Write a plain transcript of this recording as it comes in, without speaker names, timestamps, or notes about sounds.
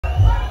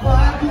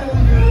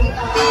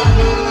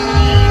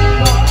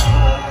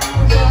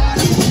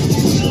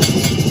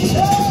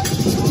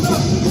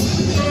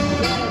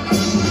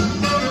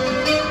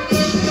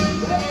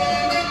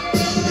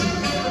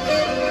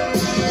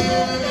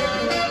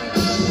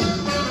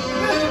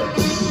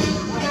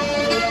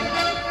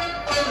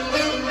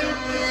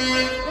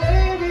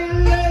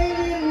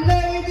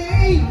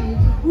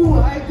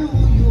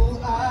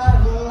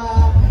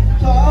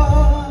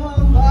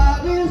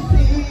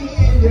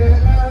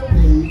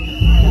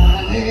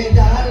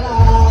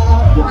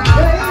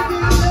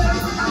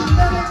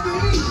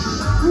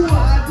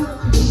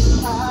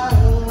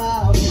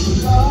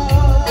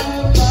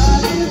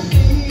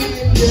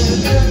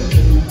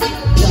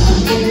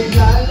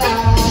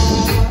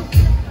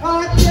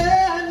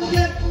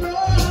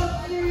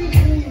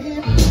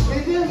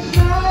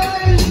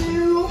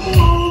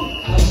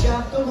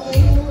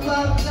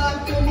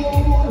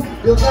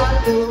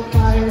There's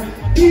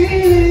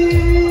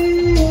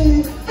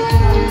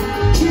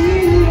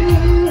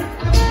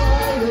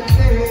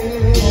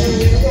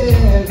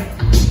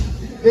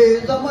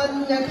a man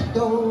next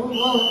door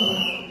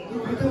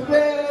with a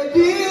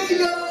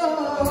radio.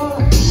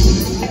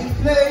 He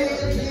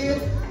plays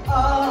it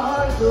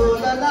all through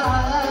the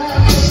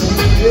night.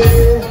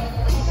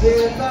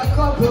 There's a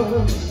couple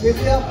with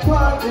their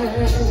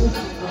partners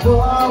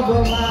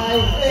over my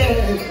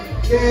head.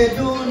 They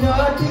do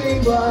nothing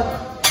but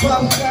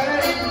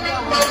complain.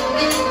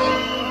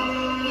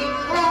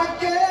 I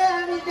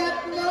can't get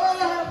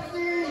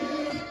nothing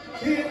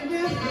in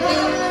this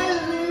room.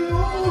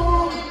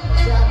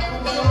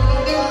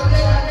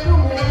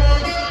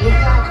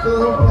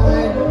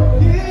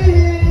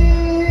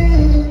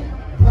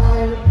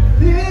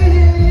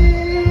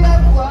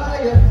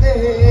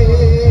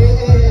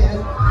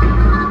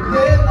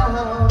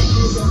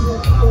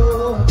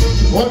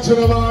 Watch it,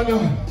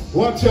 man.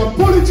 Watch your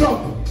pull it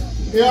up.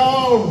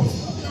 Yo.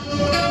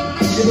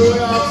 Give me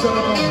the action,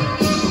 man.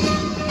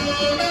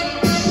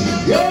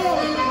 Yo.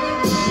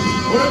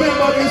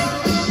 Remember this.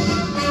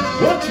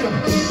 Watch it.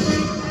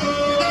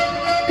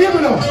 Give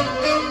it up.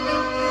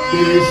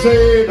 They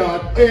say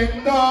that in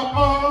the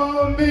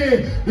army,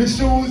 the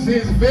shoes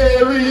is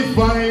very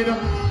fine.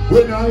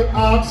 When I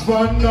asked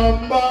for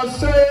number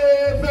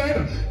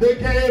 7, they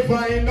gave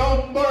my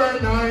number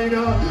 9.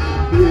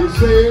 They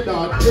say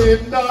that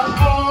in the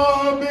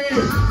army,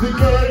 the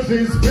girls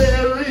is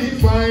very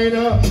fine.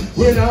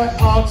 When I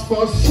asked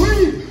for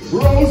sweet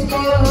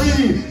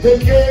rosemary, they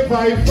gave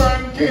my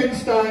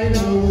Frankenstein.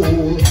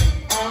 Oh,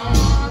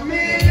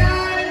 army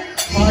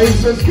life. I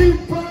says keep.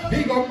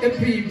 Big up the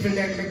people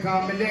that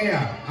become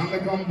there and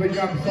become to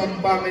drop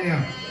some bomb in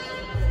here.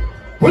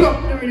 Pull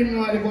up the rhythm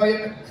now, the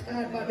boy.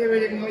 Start back the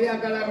rhythm now, you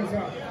have to have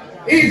some.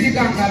 Easy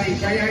Gangalee,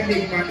 because you're a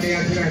big man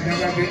there tonight, you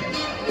have it.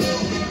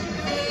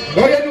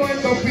 Go you know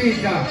into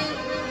Peter.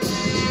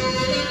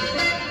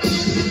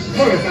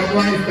 First, I'm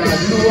going to start,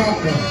 you know what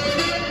now?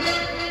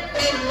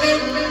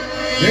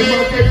 They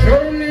must get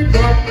early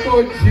back,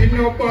 but see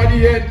nobody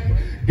yet.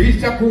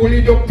 This a cool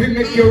it up to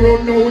make you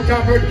run out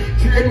of it.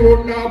 Train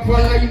run off a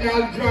line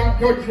all drunk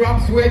to drop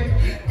sweat.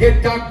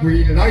 Get that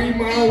green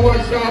lime and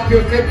wash off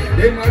yourself.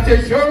 They must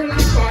say surely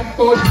bad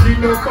but see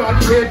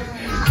nobody yet.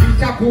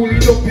 This a cool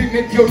it up to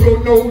make you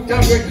run out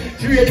of it.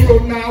 Train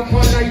run off a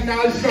line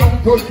all drunk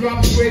to drop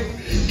sweat.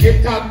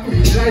 Get that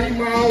green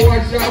lime and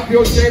wash off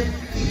yourself.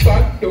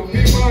 Bad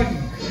dopey man,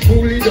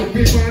 cool it up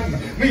man.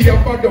 Me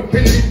up a dopey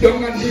lid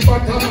down at the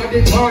bottom of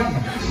the pan.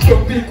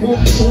 Dopey cook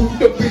food,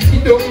 dopey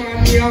sit down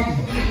and yam.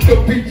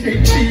 Dopey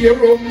drink beer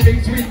rum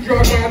mixed with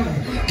dragon.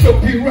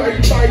 Dopey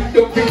ride bike,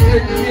 dopey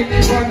take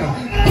minivan.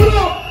 Pull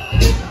up!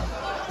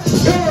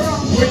 You're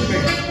up with me.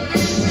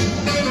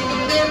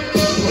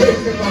 Wait a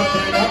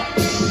minute.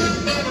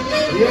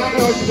 You're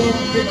not some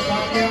big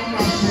family.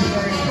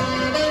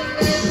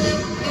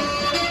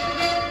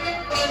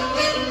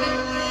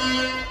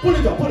 Pull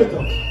it up, pull it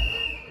up.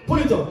 Pull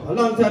it up. A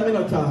long time we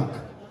not talk.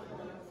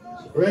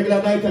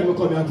 Regular night time we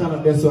come here and turn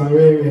up this one,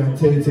 Ray and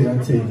Tay. You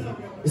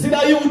see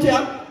that youth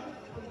here?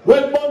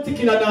 When Bounty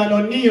Killer down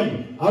no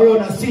name,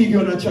 around a CV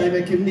and try to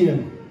make him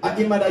name, and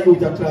him and the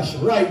youth a clash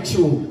right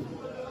through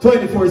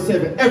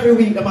 24/7. Every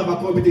week they have a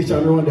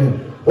competition around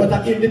them. But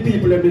I give the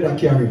people them did a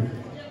carry.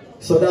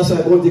 So that's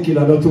why Bounty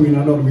Killer not to win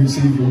another with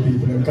CV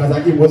people, because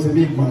I give was a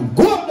big man.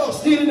 Go up now,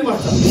 steal in the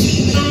matter.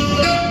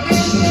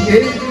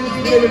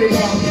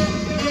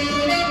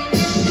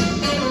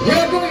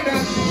 We're going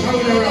on,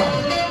 coming around.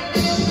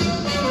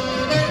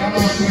 Come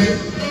on,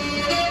 please.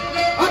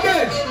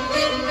 Again.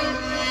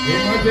 He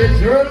must say,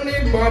 surely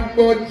bad,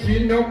 but see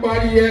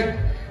nobody yet.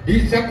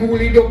 This a cool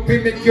it up to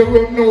make you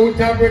run out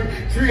of it.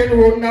 Train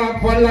run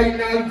off a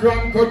line all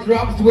drunk or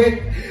drop sweat.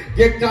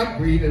 Get that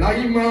green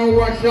lime and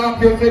wash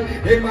off yourself.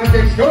 He must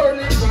say,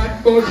 surely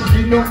bad, but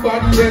see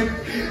nobody yet.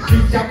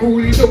 This a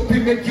cool it up to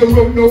make you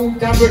run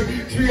out of it.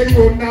 Train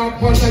run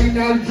off a line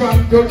all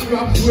drunk or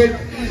drop sweat.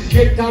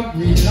 Get that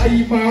green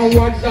lime and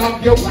wash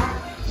off your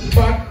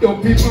bad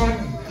dopey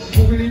man.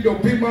 Fully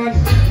dopey man,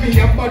 me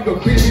a bad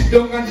dopey sit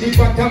down on the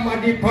bottom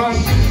of the pan.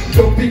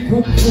 Dopey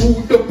cook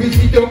food, dopey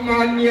sit down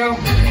on ya.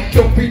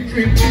 Dopey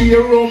drink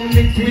beer rum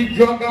mixed with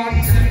dragon.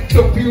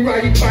 Dopey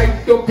ride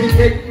bike, dopey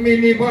take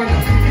minivan.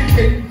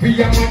 Send for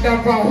your mother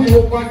for who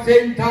over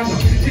Sentan.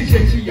 She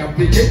said she have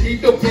to get the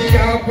dopey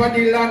off of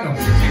the land.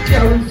 She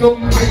carry some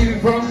mile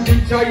from the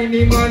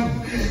Chinese man.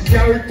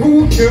 Carry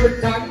 2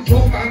 shirts and 2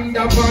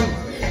 underpants.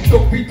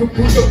 Dopey to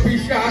put dopey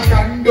short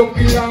and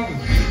dopey long.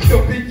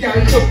 Dopey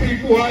girl, dopey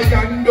boy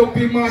and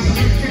dopey man.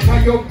 She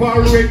tie up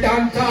a red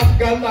and top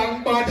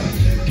galang bad.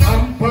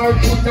 Ampar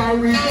put a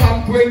reach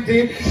on 20.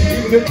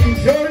 Even the thing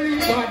surely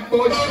bad,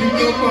 but she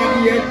nobody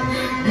yet.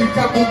 It's a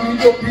boogie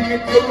dopey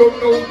make you run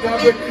out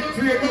of it.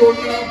 Train run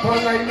off a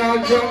line all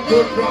jump to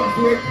drop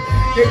sweat.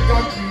 Get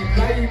that green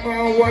lie,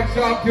 man, watch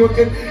out, you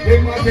can.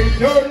 They must say,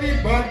 surely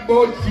bad,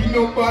 but see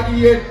nobody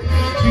yet.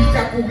 You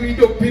can ugly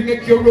up,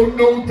 make you run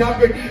out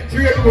of it.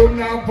 Straight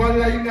run off a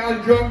line, all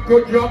drunk,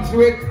 go drop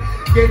sweat.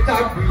 Get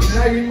up,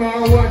 lie,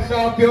 man, watch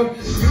out, you. You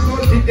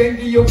know, the dengue,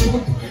 you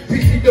put.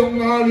 Pissy down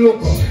all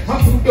loco.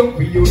 I put down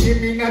for you, give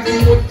me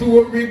nothing but to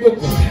a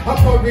reboco. I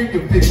worry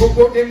you, they go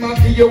but them and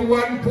give you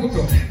one put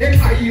up. Then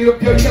I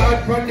up your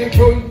yard from the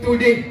front to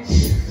the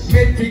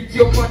make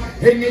your man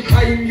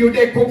anytime you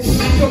they cook.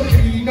 So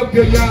clean up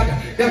your yard,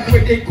 that's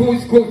where they go.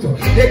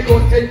 They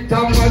go St.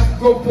 Thomas,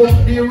 go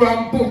up the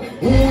ramp.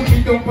 Who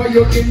did up for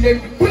you in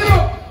them? Pull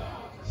up!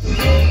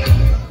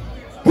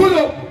 Pull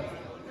up!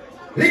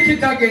 Lick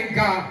it again,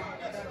 car.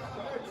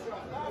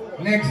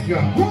 Next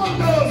drum.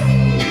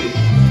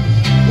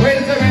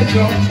 Where's the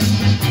metro?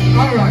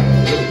 Alright.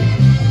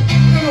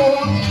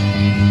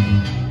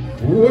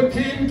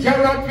 14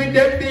 carat with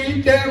them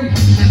beat them.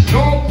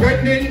 No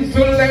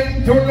peninsula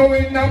to know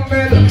in a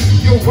mel.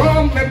 You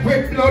want me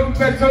with blood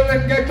vessel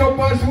and get up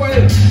as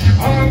well.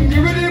 I'm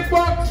giving it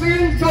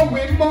boxing so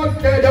we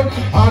must get them.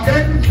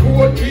 Again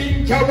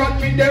 14 carat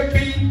with them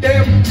beat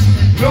them.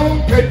 No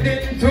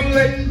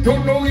peninsula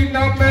to know in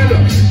a mel.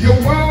 You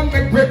want me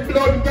with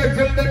blood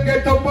vessel and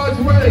get up as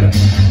well.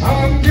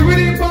 I'm giving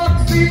it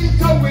boxing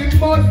so we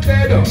must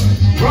get them.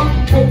 From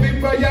Kobe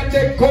Bryant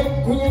they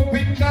come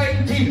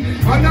COVID-19.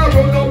 And I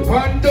run up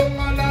and down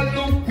and I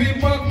look for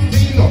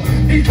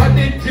vaccine. This are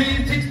the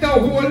G6 the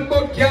whole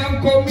but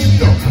can't come in.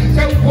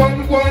 Say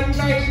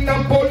 119 the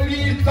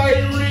police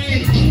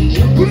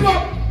siren. Pull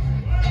up.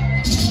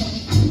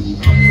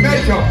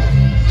 Measure.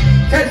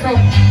 Test up.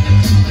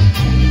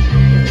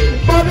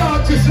 Bad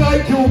artists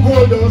like you,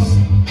 Goldust.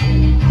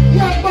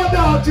 Yeah, bad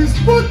artists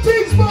put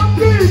things for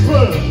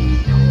people.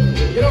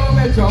 You know,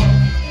 measure.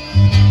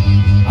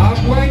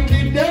 I'm going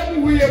to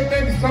them we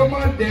make some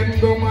of them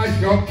go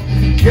mash up.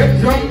 Get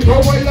drunk, go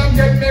well and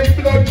get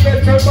me blood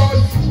pressure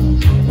bust.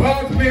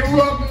 Pass me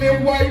rub me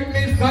wipe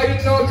me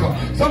side note.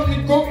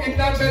 Something go in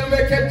and then we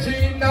get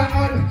China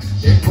and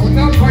they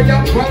gonna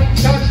fire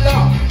Pantala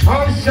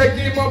and shake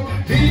him up.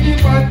 Beat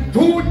him and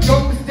 2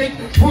 drumstick.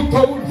 Put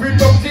out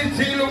freedom,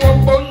 seal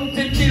one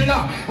bounty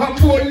killer and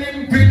pull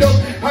him feed up.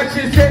 And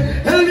she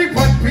said,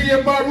 elephant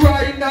paper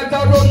ride at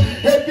a road.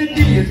 Every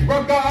day is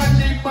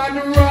Ragandi man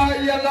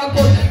royal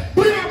about.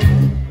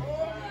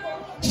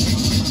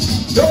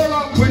 Don't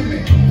run with me.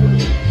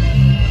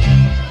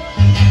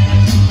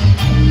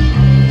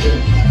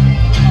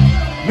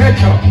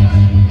 Metro.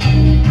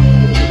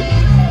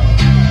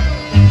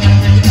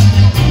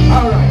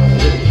 Alright.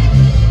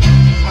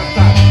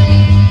 Attack.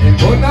 And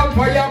gonna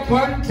fire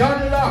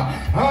Pantala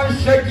and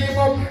shake him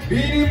up.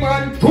 Beat him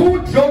and 2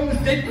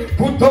 drumstick.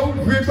 Put out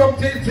freedom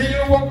to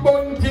seal one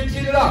bounty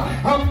killer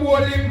and pull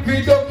him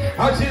feed up.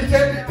 And she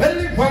said,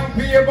 elephant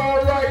paper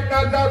right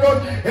at the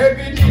road.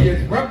 Every day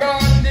is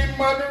Ragandi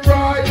man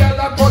royal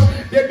about.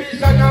 The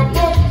vision of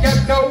book, get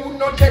down,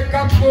 no take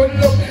a good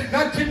look.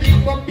 Not to be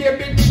one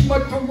baby,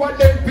 but to what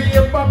they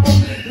paper book.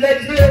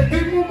 Let's let me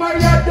move my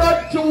head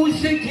up to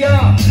shit,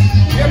 yeah.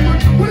 Yeah,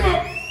 put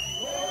up.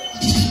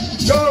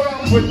 Go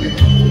around with me.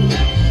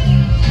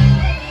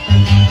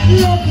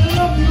 Love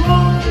you,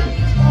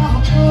 oh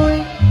boy.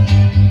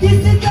 This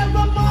is the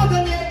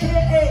modern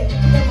AKA.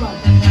 Come on.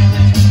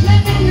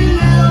 Let me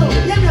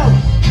know.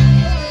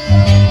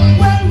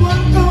 When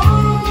one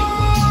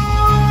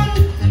gone,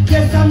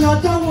 there's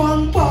another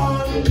one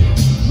born.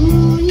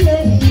 Ooh,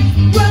 yeah.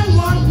 When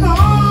one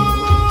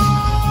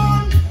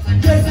gone,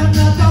 there's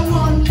another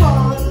one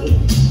born.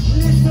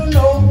 Listen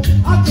up,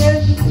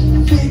 again,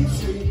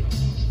 victory.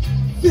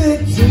 We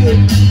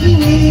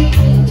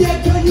get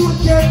to you,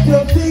 get the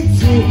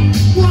victory.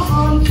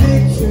 One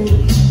victory.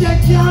 They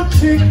can't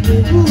trick me.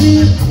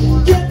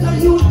 Get the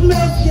youth,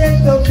 let's get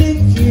the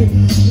victory.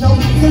 Now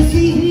we can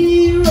see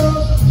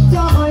heroes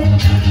die.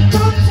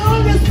 Don't tell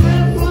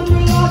yourself and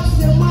relax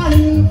your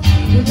mind.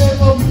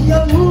 Remember we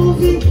are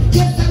moving,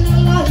 get on the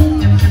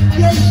line.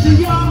 Yes, we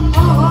are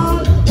all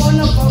one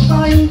of a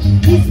kind.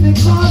 It's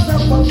because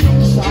of a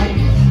vision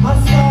and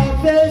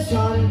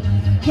salvation.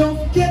 Don't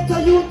get the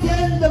youth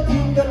end up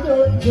in the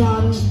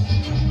dungeon.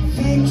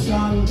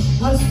 Fiction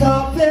and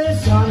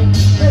starvation.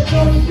 Let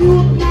the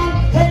youth man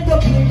end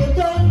up in the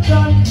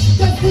dungeon.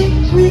 Just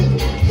think quick,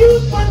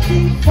 youth man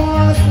think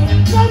fast.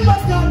 Remember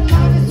that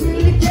man is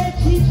really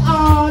getting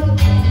hard.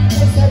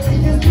 Yes, I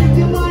think just leave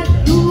your mind,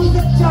 lose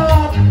the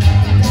chart.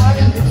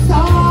 And it's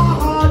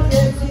hard,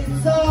 yes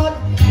it's hard.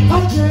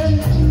 Again,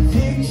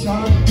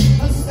 fiction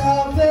and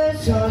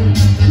starvation.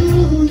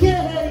 Ooh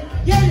yeah,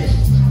 get it.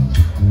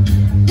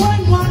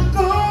 One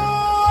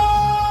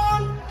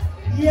gone.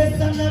 Yes,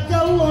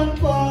 another one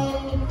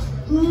born.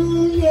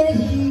 Ooh yeah,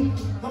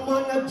 I'm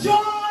on a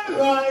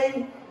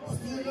joyride,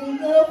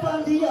 stealing up on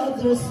the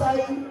other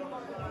side.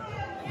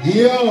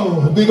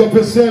 Yo, big up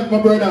yourself, my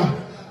brother.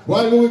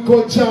 While Louie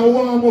coach and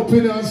warm up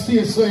in and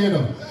stay so you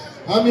know.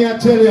 I mean I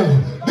tell you,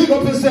 big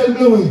up yourself,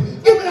 Louie.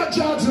 Give me that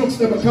charge looks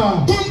never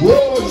come.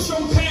 Whoa.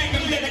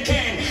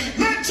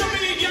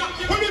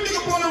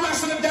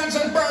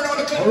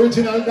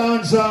 Original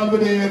dancehall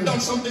with them. Done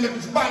something that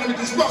is bad with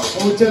this rock.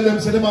 I will tell them,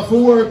 say them have to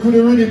work with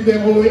the rhythm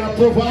them who we are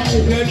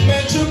providing. Let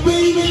Metro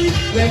be me,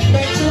 let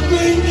Metro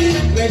be me,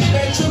 let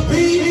Metro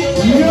be me.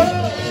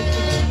 Yeah!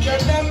 Your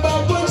number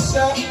one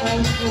song.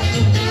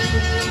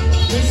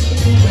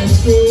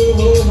 Metro,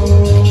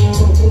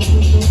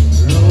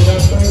 Lord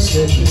have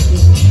mercy,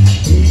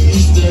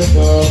 he's the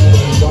number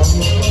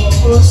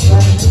one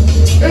song.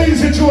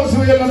 Easy Jones,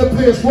 we are in the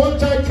place. One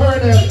time,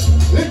 Colonel.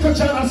 Little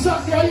China,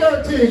 suck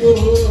your thing.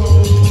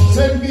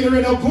 Send me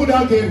in a good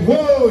again.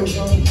 Whoa! The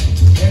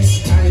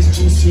sky's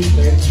too sweet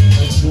and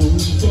true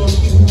for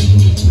you.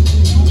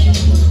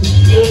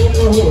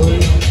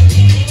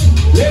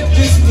 Let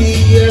this be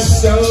your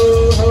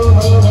soul.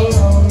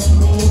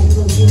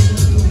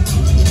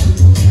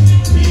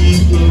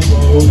 People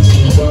won't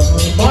you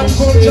Man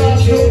called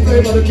Charles, no play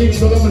by the King,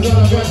 so love is all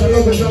right, I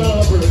love is all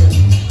right.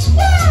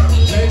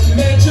 Let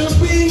Metro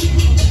be,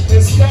 the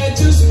sky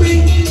to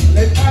speak,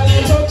 let all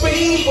the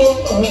people.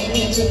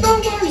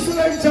 Nobody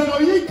select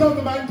channel, you come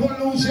to man called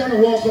Lucy and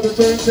walk on the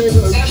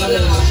turntable.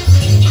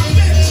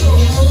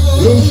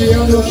 Lucy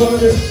and the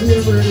father,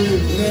 slavery.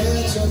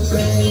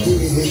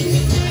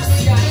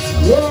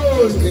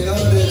 Whoa!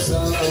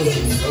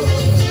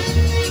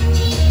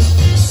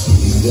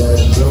 See that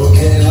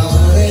broken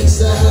hearted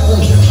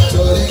sound,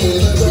 floating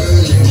in the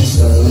burning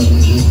sun.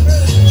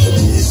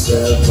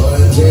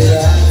 Disappointed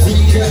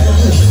African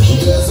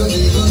doesn't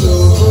even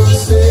know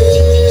what's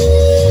saying.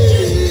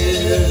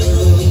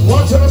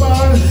 Watch out,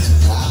 man!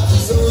 After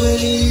so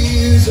many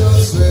years of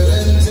sweat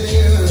and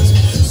tears,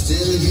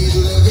 still he's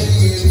living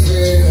in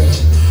fear,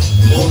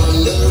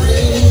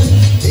 wondering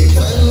if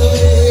and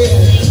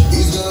when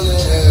he's gonna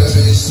have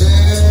his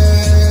share.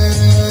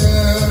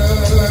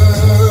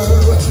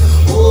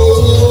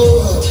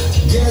 Oh,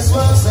 guess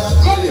what's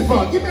up?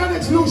 Oliver, give me an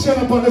exclusion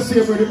upon the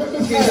slavery. Let me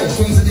see it.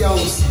 Queens of the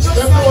house.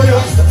 Them boy,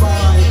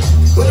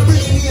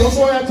 Some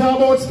boy I talk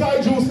about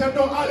Sky Juice, them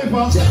know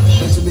Oliver.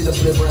 that should be the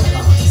flavor of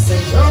that.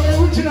 Now the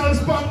original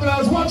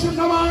Spanglers, watch it,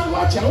 come on,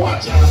 watch it,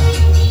 watch it.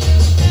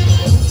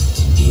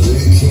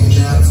 We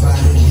cannot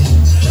find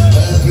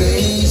a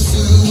place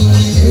to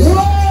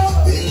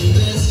live in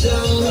this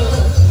jungle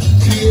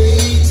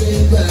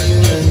created by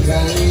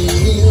mankind.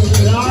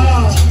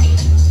 Yeah.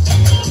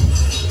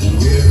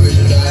 Where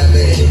will I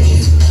lay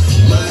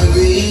my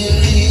will?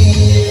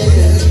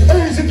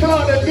 Easy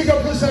Clarke, big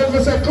up yourself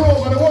as a crew,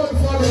 and the whole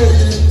family,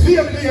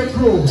 family and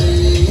crew.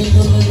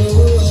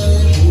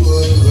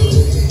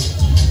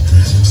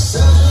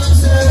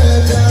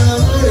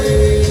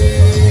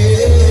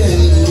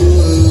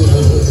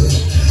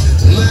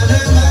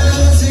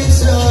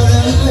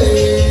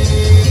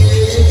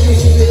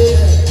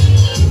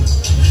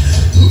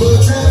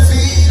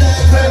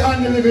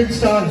 Living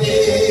Star. What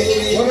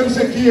them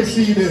say KFC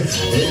there?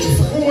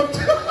 What?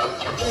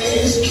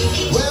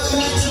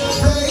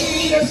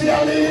 Yes, you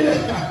are in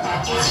it.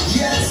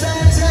 Yes, I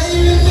tell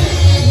you.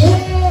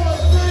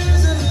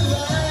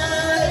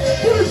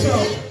 What is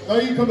up? Now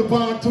you come to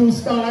part 2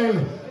 style.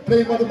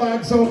 Play by the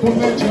bag so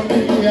convention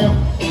media.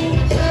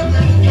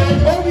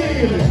 Oh,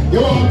 yeah. You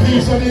want a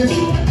piece of this?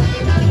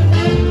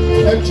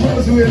 And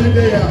Josie will be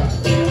there.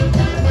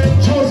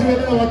 Josie will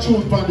know what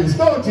tune for this,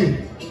 don't it?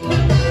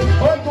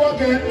 Oh, go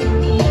again.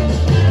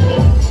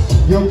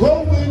 You're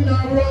going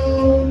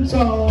around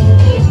town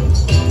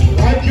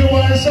like you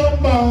are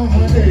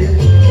somebody,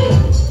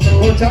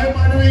 but I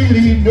might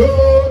really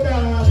know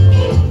that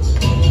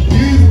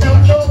you're not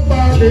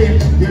nobody.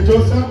 You're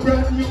just a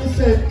brand new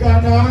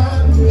second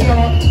hand.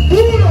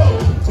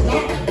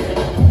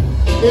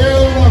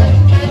 Yeah,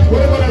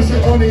 whatever I say,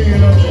 honey, you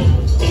know.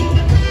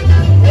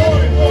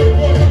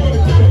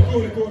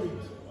 Go.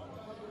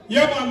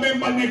 Yeah, man,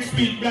 remember next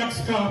week, Black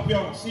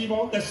Scorpion. See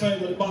about the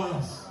side of the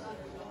bars.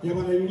 Yeah,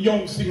 man, a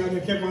young singer,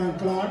 the Kevoy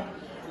Clarke.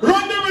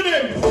 Run them with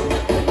him!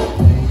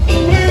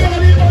 Play on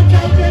the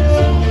captain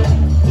song.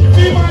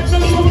 Be my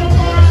son from the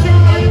marshal.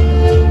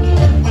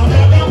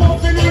 Another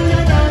muffin in your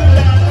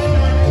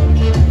hand.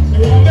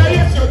 You want that,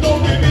 yes, you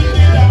don't give it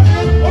to that.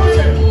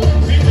 Okay.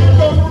 See, you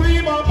don't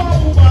rima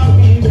babuba.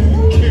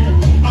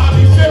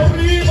 Ali say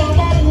rima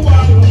babuba.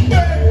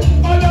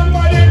 All of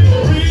my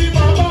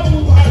rima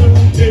babuba.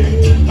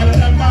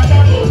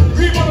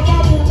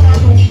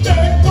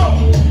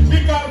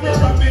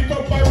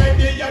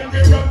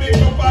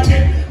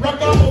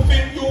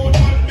 Ragamuffin, you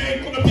don't make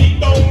gonna beat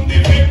down the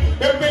bed.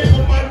 Every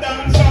woman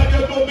dance, all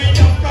you do me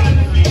just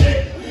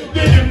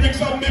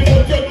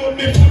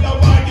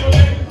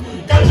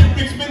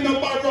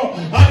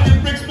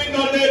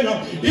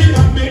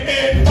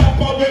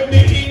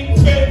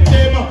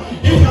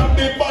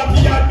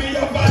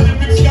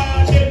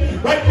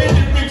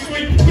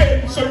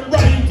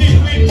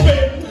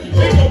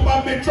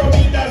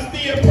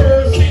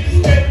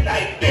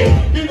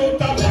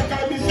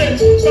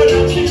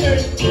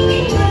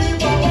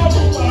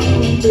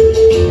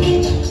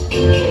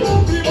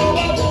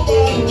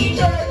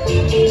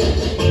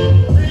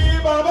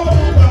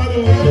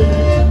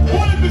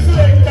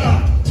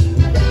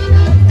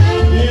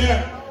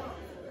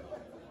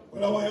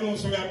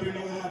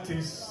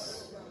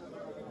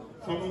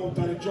from out of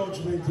the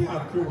judgment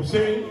yard crew.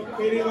 See?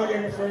 Hey, name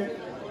again, my friend.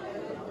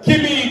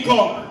 Kevoy,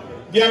 Cont.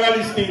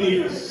 Gangalee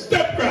stay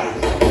step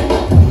right.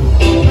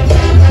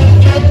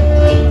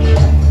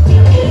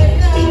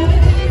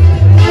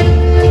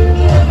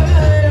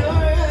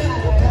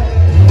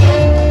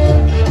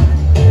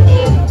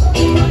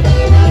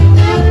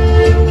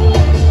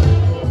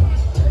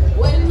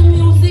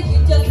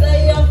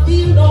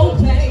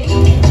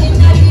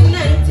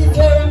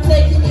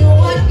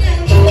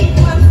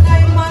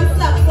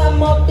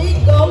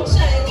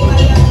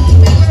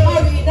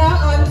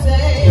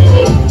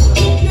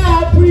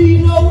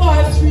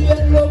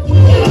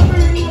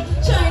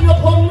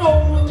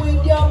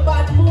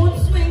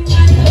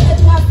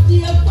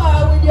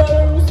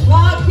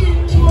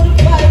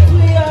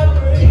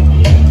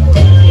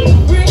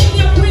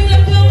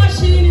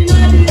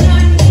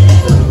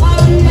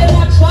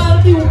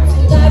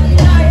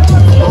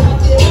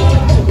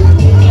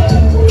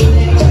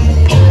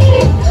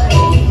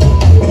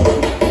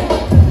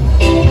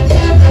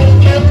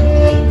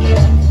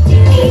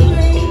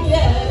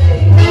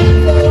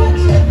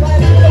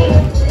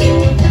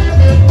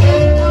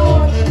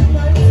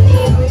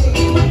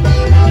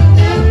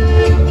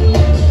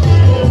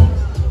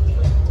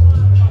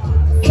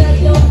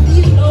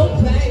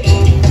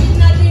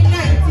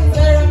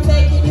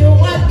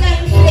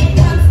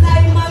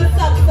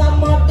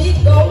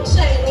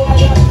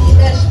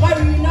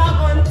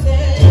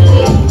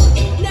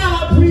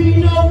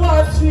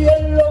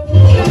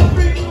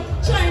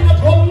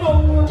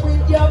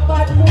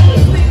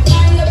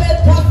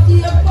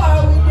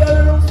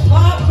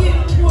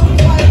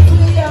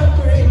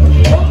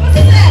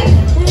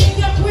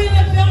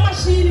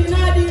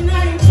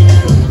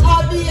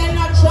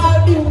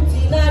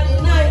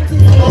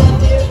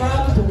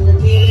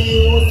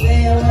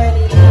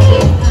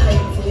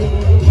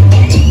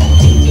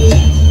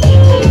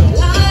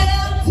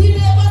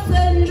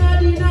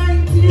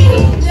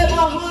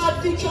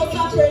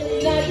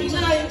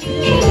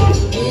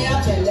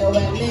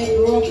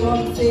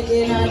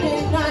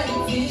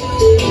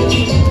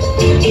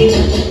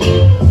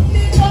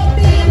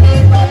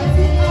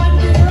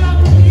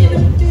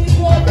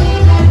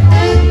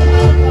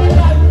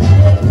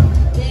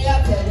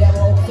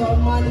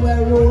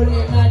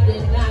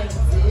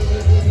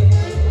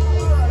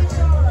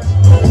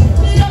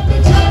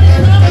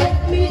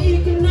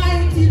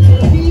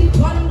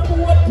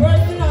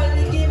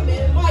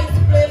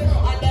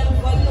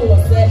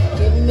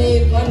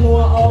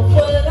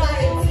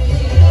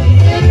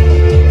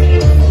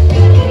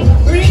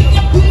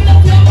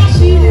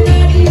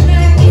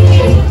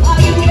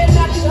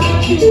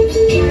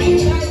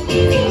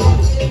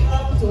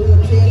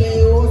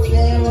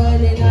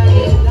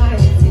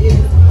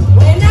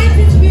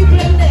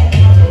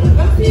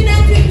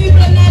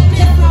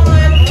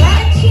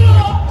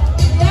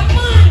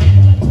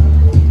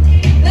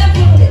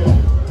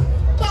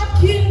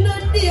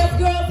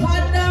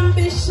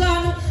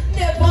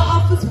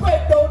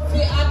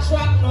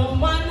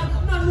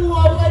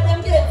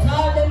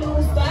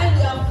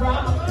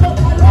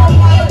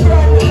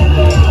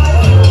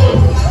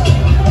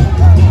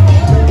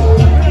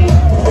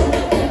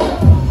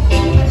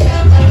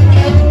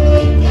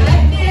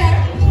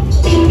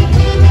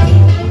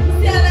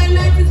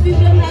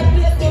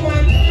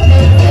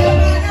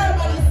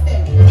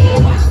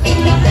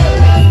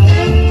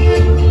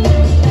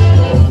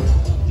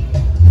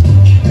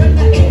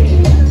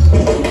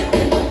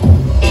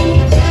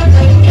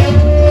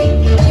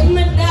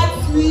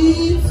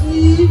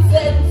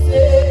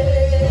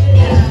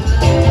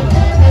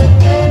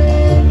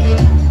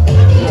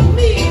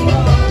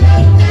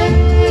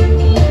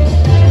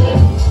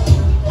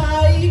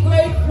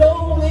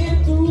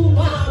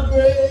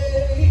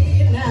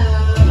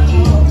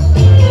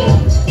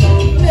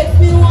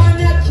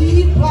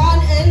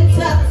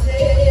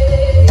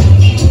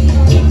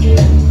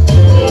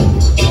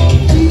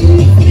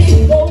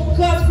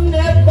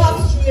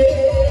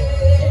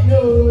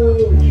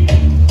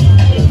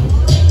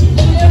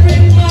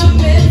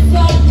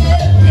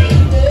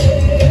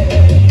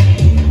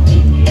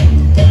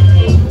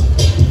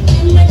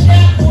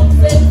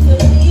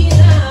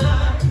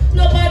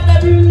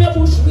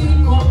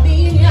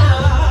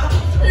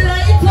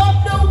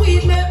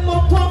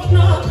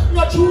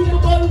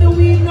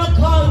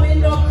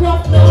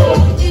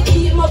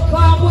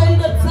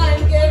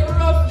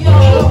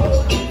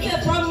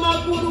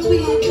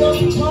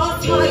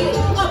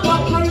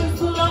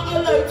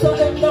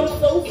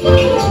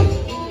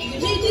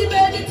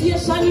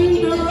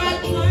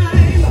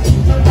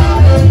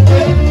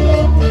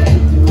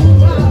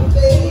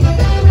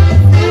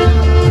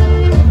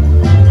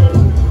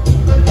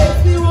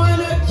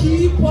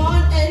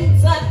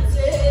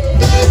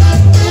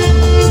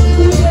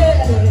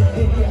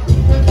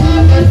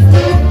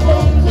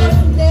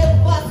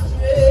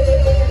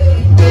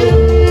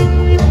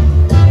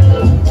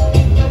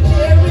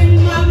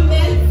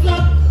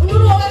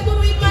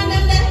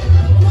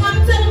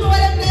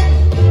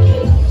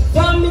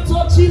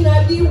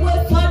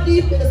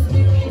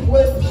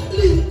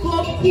 Link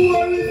up,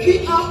 poor if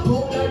we are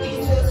poor, and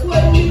this is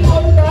when we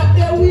come back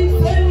there, we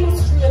send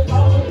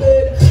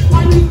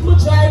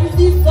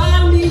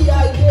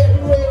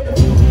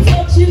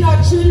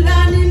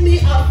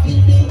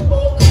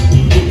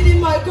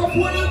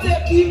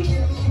kick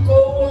me go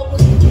up.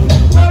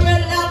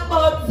 Morella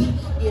buds,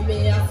 give me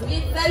a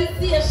sweet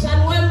sensation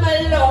when my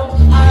love.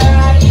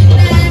 Alright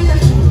then,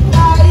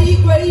 high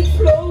grade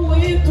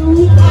flowing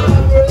through my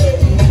brain.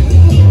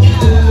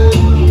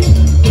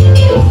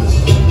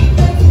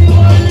 Makes me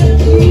wanna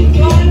keep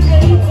on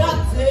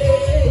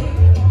entertained.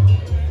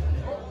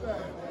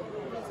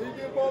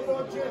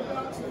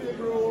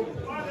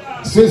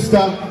 Sister,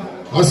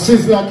 a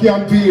sizzler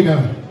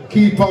campaigner.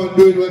 Keep on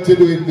doing what you're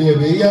doing,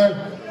 baby.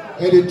 Yeah?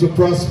 Headed to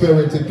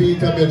prosperity.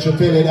 Peter Metro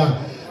tell you that.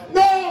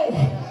 No!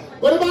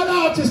 What about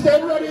artists?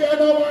 They're ready. I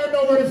know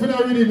nobody for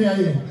not reading me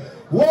here.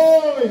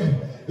 Whoa!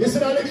 You see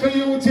that little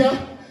youth here?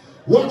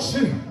 Watch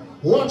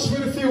for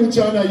the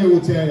future of the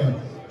youth here.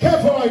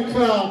 Kevoy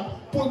Clarke.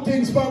 Put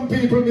things from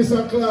people,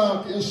 Mr.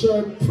 Clarke. You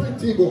sure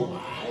pretty boy.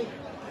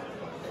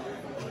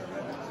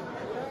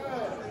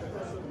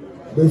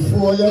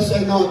 Before you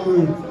say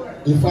nothing,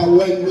 if I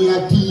when me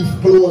a thief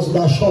close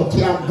the shut,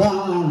 you're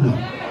gone.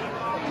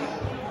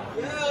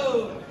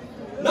 Yo!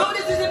 Now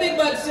this is a big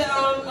bad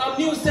a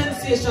new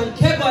sensation,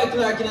 Kevoy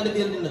Clarke in the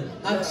building.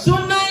 And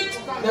tonight,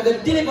 we're going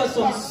to deliver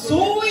some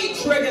sweet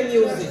reggae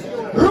music.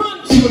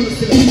 Run to you,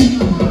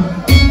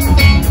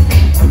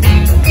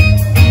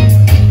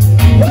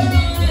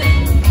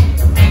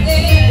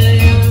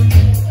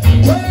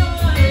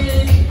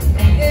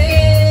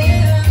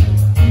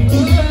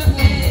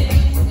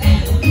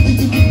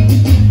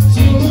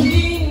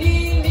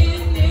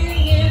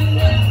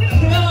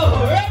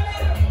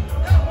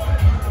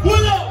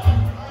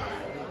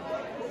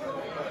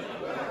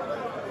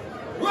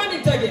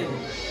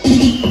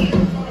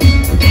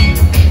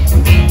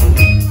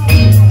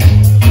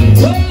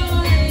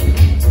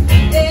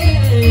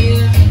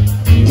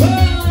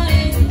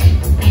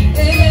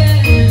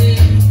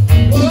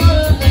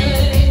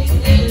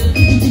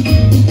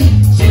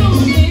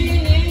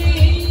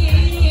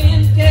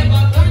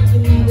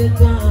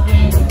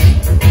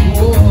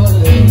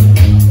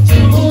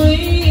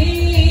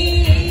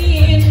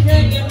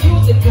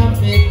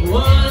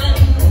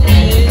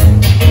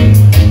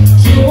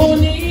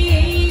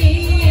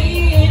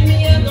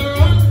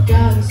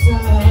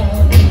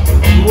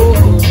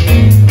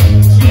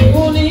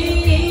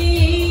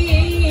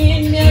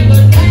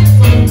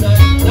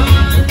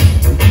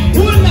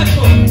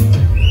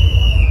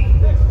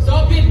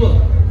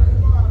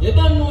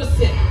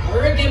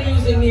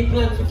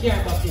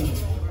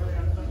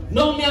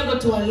 now me I go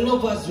to a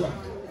lover's rock.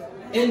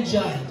 Enjoy.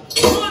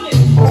 Run it.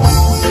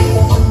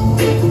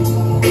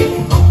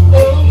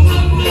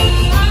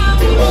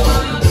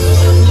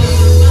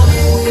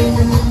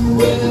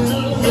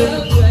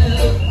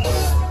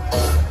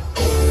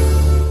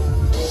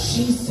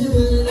 She's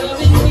still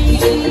loving me.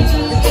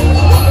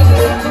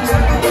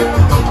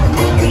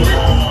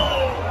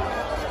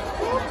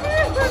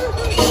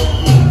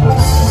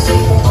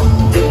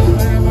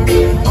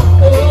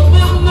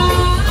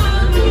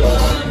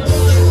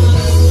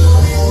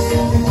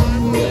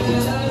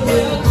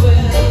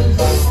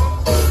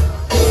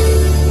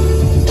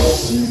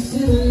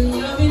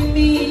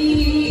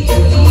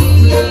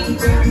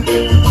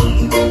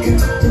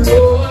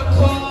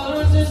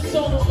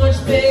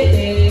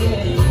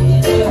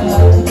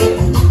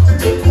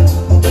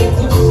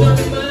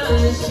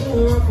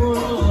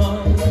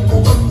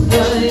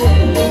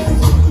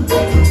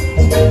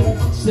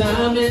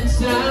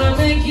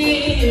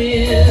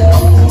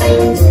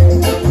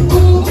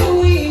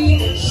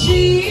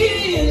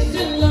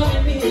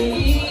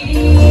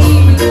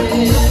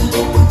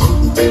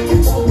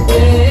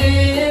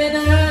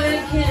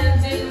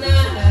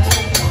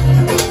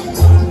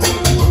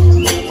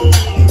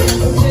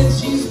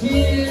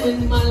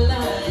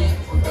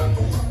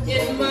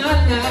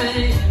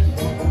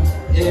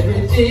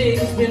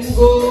 Everything's been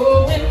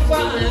going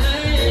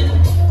fine,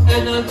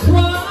 and I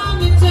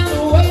promise I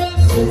will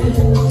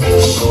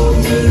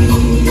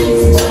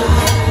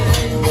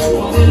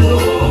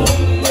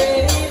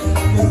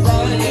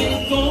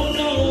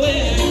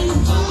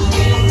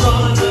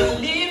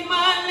leave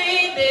my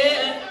lady.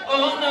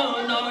 Oh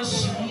no,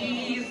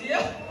 she's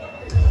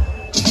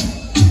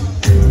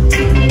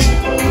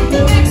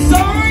next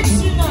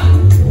original.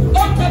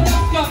 Open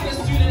that fucking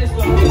student.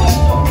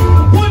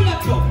 Pull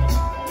that up.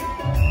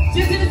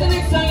 This is the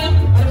next song,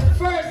 and the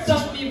first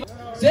song people.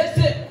 That's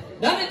it.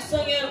 That next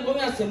song, I'm going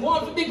to say, more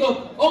to big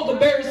up Uncle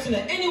Barry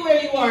Sinner,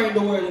 anywhere you are in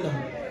the world now.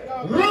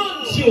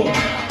 Run to you.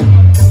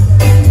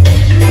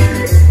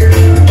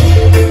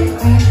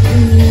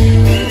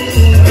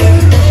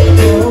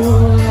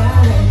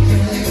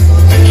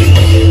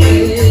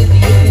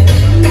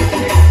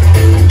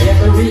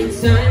 Every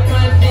time I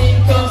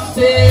think of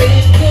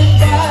saying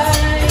goodbye,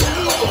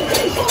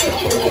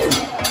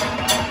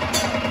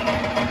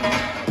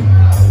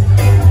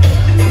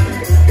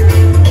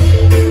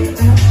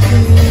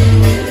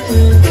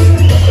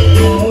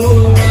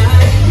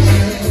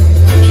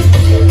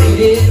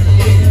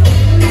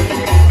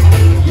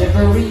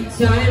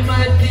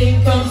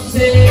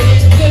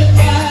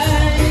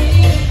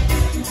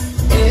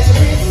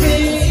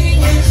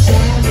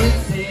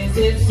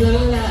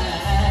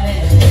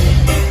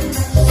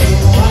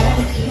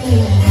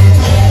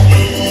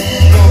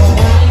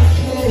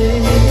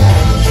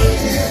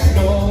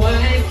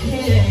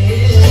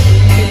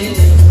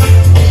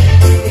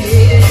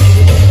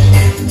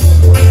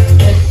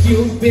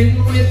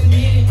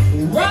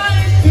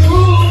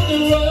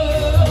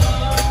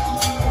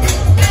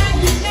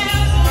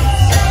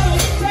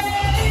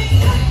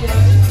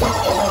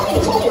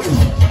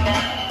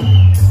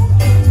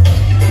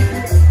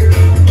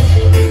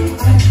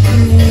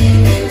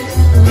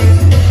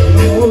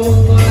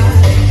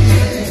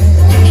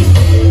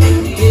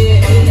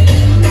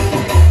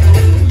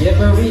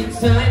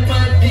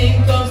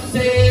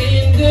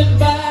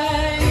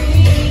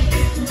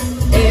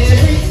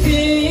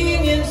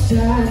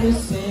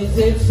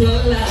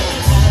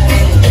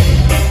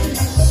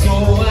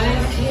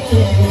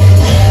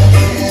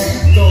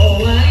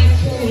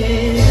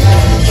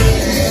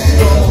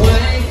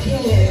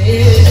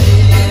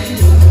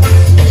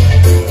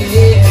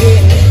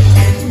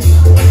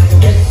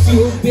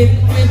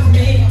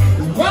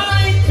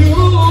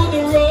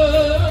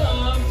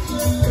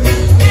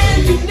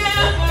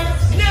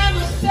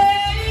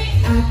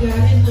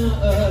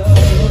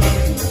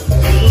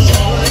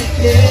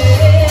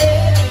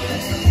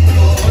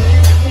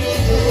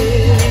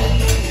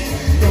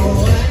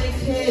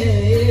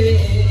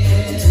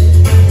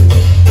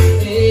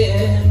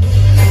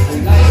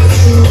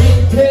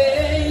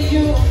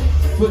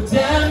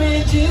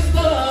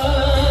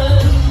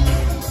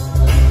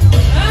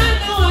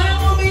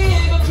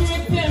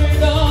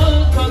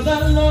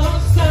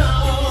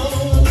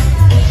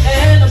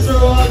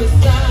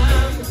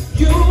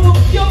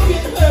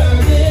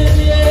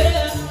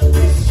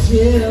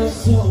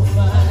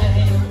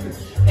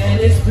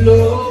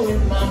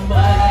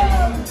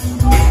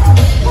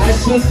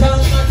 to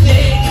pack my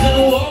things and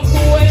walk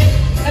away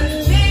and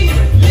leave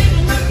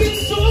my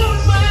kids to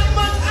find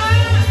my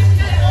eyes.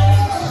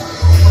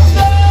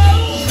 No,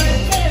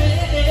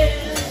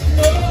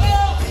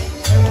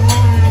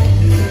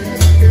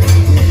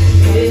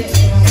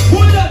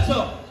 pull that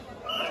up.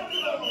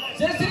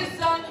 Just this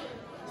song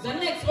is the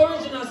next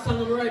original song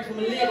I'm writing from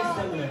a lady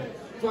somewhere.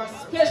 For a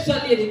special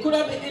lady. Could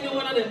have been any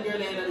one of them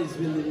girls in this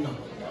building now.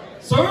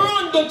 So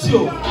run the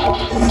tune.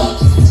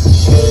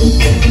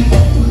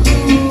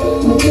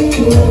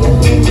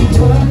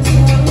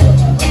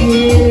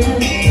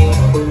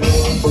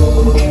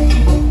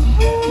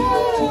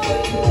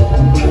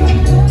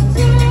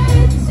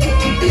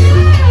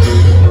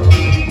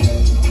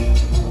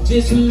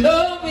 This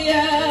love we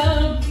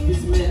have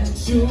is meant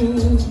to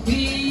be.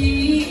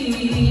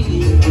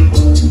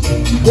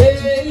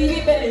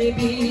 Baby,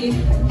 baby,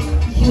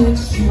 can't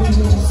you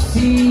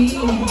see?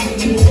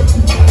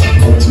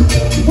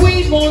 We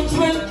both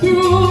went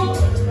through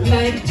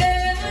like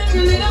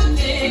every little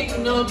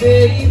thing, no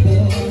baby.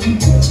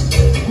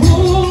 Who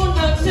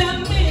not tell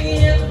me,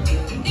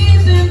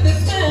 isn't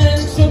this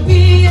meant to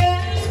be? I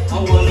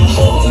wanna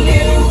hold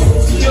you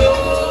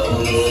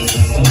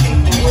close,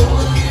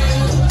 hold you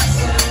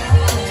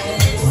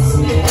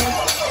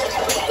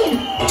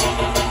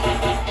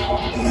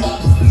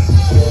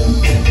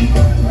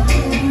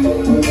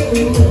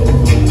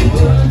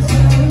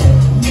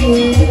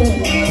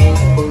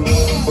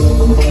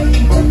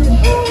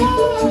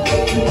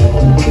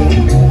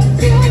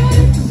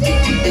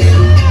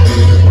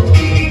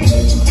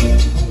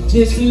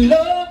this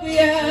love we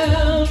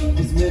have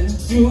is meant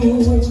to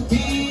be.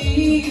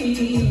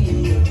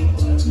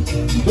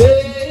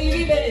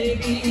 Baby,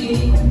 baby,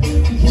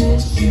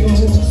 can't you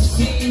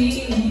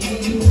see?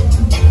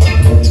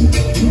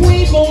 We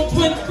both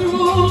went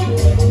through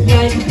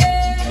like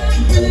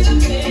every little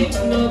thing,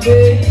 no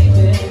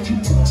baby.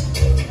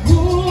 Who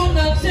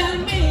not tell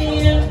me,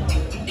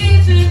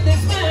 isn't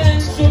this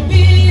meant to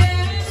be?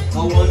 I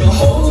wanna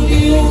hold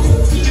you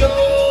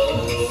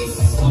close,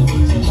 I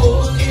want to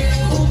hold you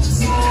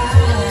tight.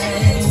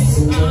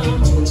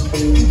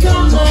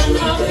 Come on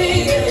now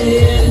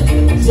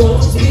baby,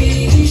 don't be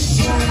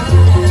shy.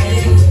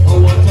 I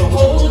want to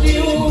hold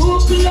you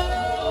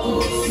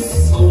close,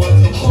 I want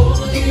to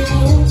hold you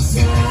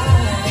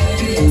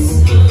tight.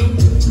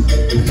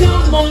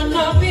 Come on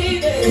now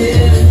baby,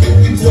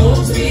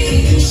 don't be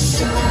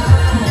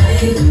shy.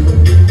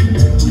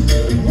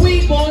 We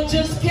won't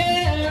just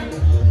care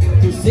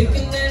through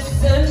sickness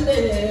and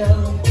death.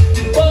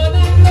 But I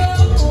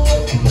know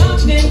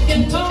nothing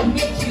can come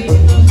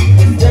between us.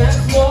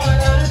 That's what I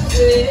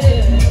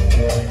said.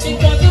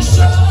 Because the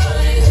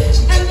joy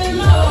and the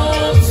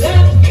love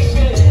that we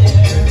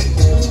share,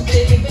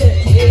 baby,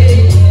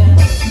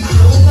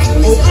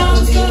 oh, I'm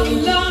gonna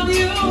love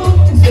you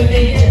to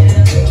the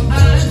end. I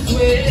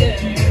swear,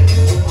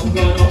 I'm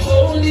gonna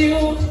hold you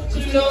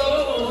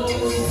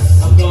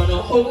close, I'm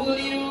gonna hold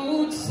you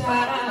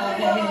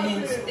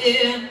tight.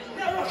 Yeah.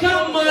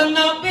 Come on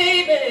now,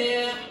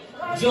 baby,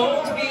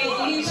 don't be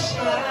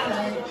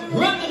shy.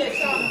 Run the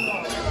next one.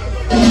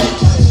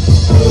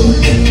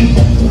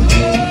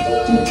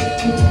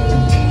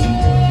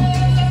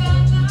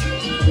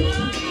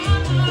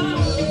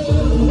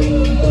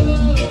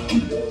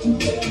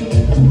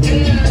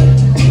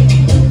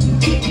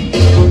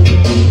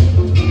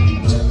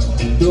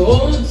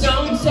 Don't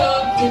sound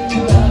talking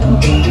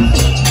about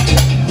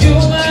you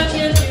and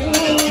your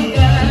new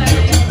guy.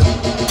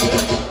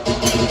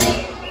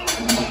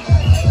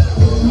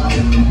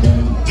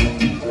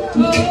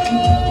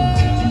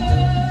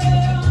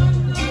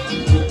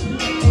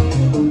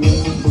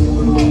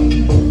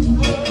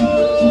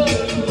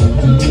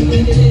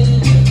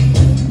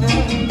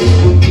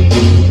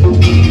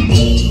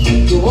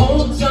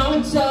 Don't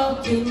sound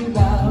talking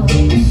about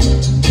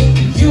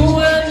you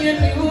and your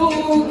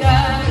new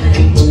guy.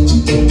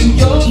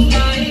 You're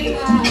flying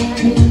high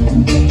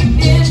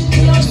in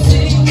your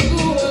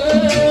single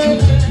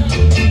world,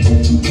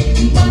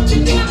 but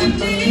you're gonna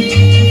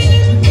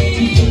need me,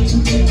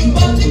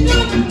 but you're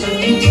gonna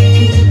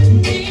need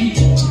me,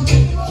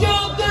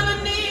 you're gonna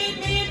need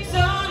me,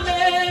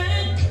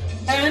 darling,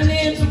 and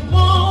it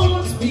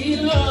won't be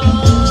long.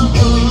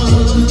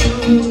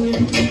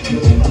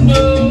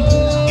 No,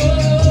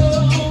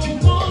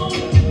 won't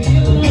be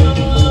long.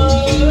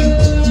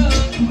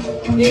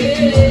 Yeah.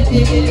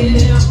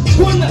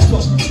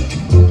 Wonderful.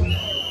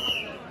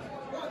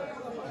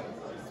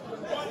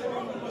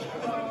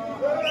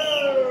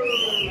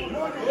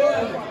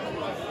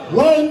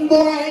 One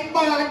boy,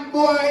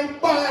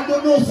 bad, you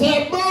know, say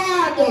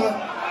bad.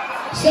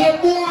 Say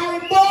boy,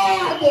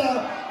 bad.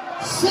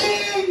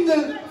 Sing.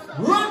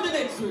 Run the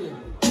next rhythm.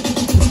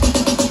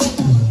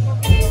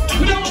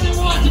 We don't want to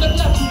go on to the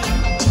platform.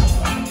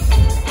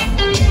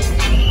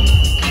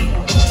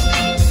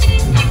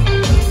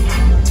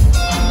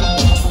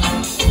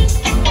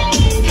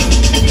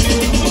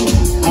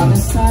 I'm a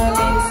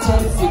silent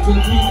sunset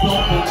with you,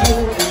 but you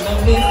in the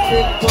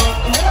mystic part.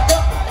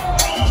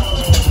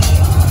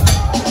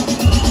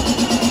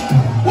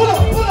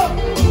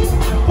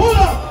 Pull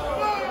up!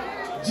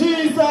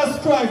 Jesus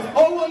Christ!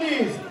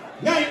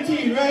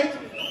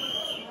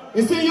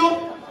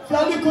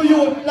 to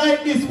you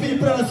like these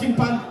people that sing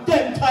on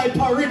them type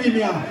of rhythm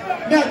here.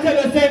 May I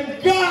tell you, say,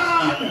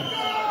 God!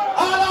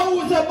 All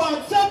who's a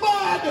bad, say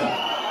bad!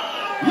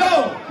 Yo!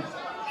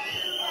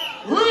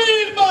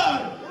 Real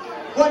bad!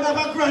 When I'm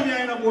a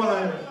granny in a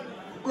boy,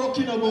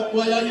 broken about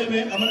boy, you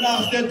mean? I'm a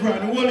last dead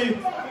granny, Wooly.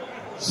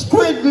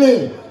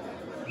 Squiggly,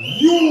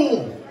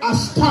 you a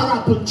star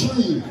apple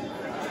tree.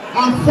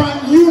 And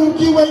from you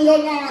give away your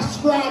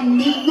last grand,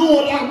 me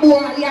know that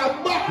boy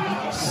you're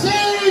back.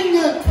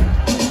 Sing!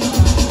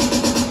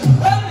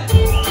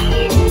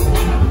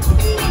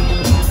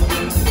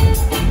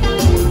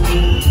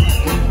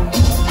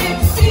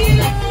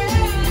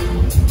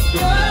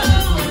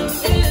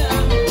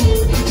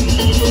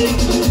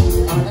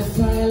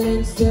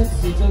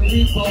 Steps it will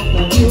creep up on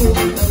you.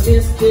 On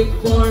this thick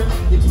form,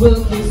 it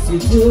will kiss you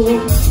too.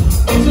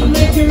 It will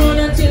make you run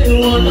until you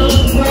wanna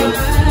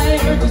cry.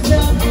 Hurt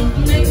yourself,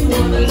 make you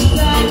wanna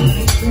slide.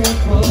 Be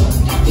careful,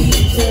 be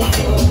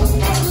careful.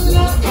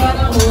 Love got a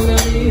hold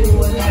on you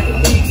and I can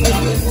be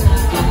hypnotized.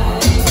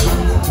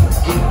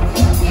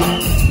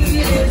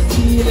 It's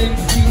feeling,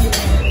 feeling.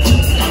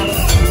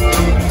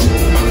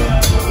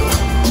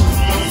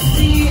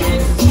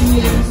 Feeling,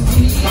 feeling,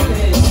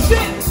 feeling.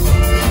 Shit!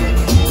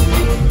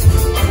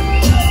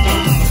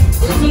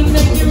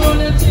 Make you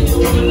wanna till you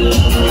wanna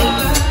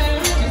cry.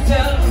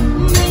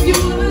 Make you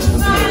wanna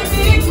sigh.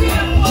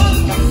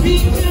 Be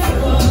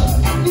careful.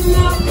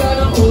 Love got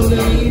a hold on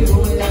you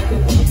like a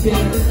thief in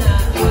the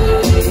night.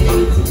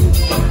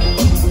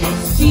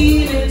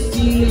 Stealing,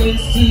 stealing,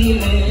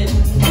 stealing.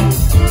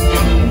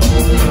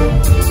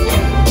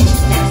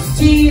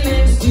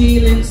 Stealing,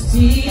 stealing,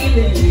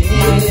 stealing.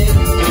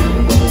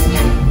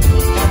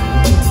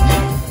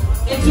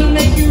 It will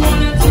make you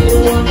wanna till you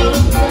wanna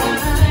cry.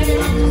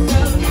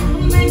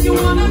 You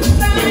wanna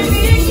sign,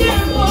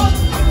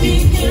 be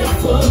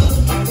careful,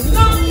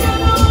 love got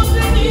hold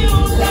on you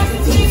like a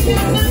thief in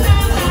the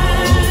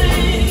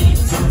night.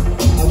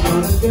 I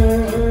want a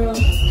girl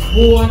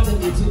who wanted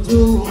me to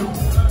do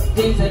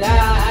things that I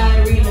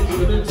really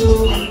couldn't do.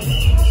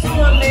 So I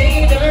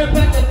made her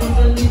pack the things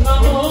and leave my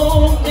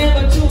home,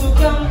 never to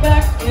come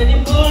back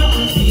anymore.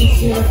 Be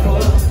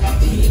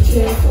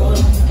careful,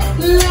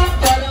 love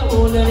got a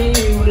hold on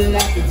you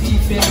like a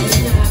thief in the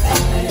night.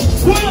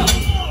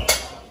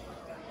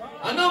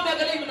 I know I'm not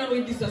going to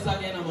win this song,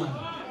 man.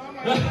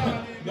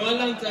 Go a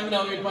long time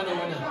now, wait for no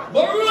one.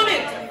 But run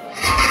it!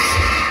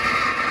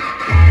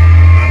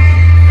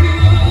 Ooh,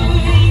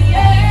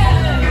 yeah.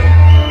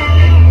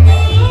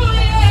 Ooh,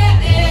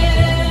 yeah.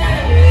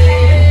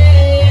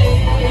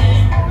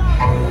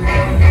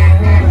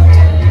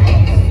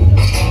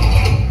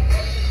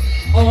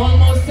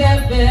 Almost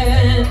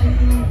 7,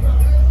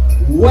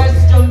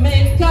 West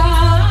Jamaica,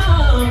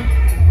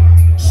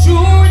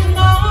 George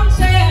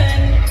Mountain,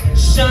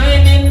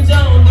 shining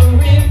down the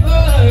river.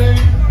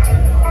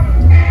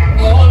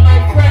 All my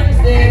friends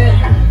there,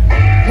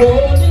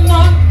 holding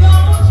on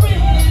those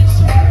ridge,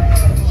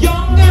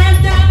 younger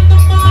than the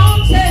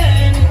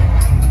mountain,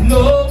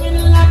 blowing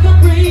like a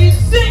breeze,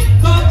 sing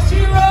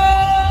country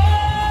road.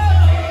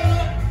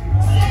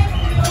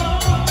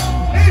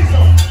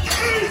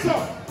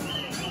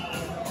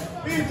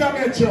 Peter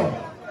Metro.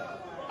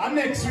 And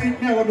next week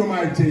never do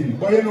my thing,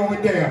 but you know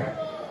we're there.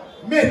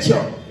 Metro,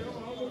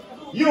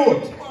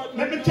 youth,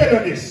 let me tell you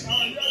this.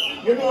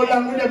 You know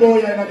long with the boy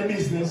in the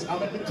business, and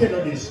let me tell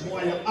you this,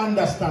 more you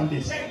understand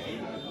this.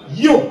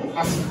 You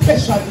are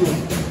special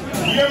youth.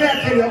 You know what I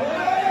tell you?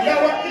 You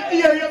want to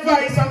hear your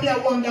voice and you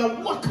wonder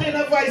what kind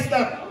of voice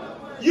that?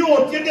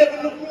 Youth, you never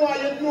look more,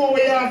 you know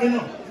where you have, you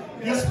know.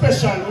 You're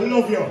special, we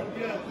love you.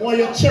 More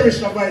you cherish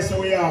the voice that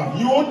we have.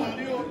 Youth,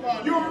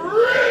 you're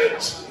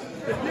rich!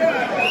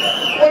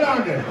 Hold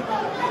on there.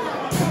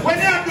 When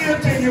you do your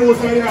thing,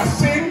 youth, and you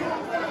sing,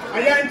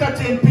 and you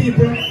entertain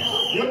people,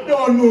 you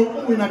don't know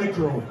who in the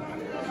crowd.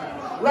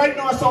 Right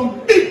now, some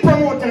big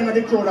promoter in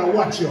the crowd that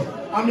watch you.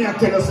 And me I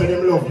tell you, say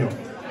them love you.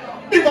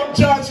 Big up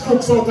George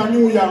Crooks out of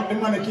New York. They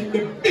want to keep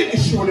the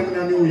biggest show them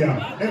in New York.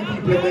 Them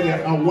people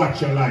there and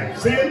watch your life.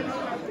 See?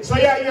 So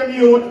you hear me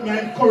out, I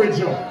encourage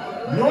you.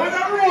 No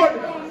other road,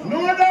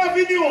 no other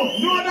video,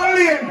 no other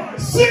lane.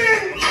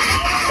 Sing!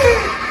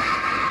 Sing!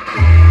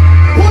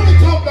 Put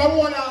it up the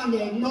one on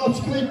there. Not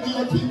squid me,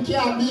 you think you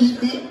can beat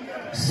me?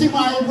 See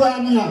my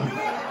brand here.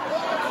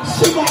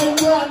 See my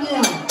brand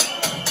here.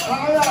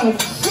 Alright,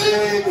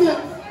 sing!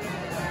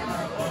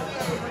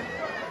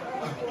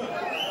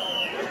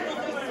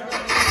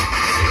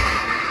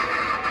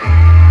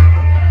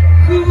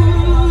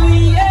 Ooh,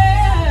 yeah.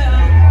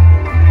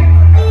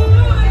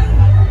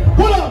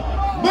 Pull up,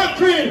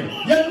 Macri,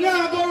 you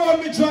now go around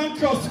me drunk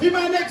cross. Be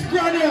my next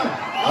brand here.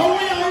 And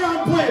we are on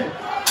play.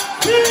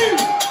 Sing!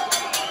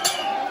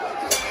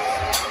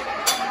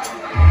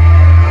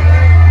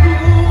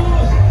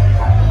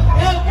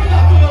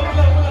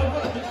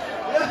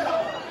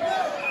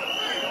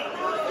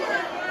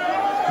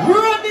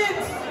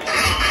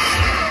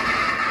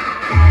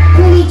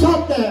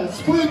 Up there,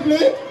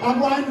 Squiggly, I'm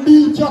going to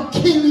beat you,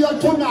 kill you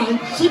tonight.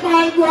 See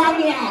my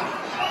brand here.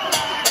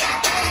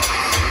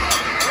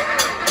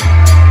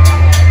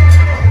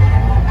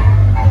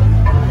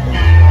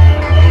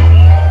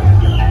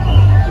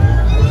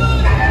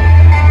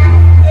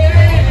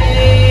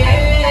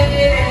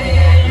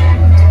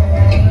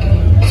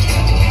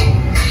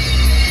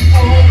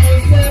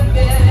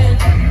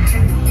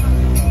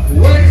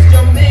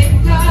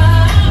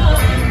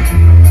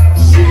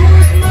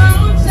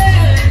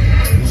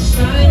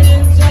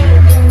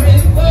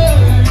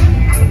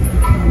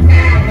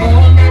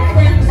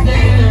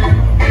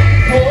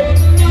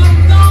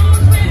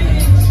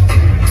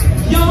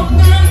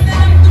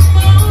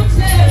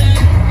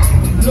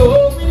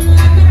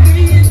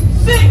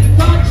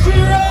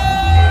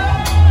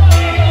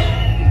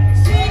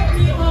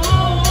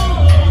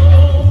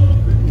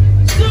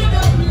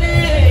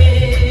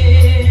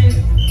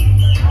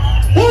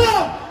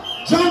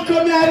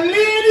 So me I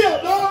lead you,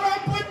 don't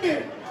rap with me.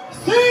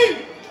 Sing!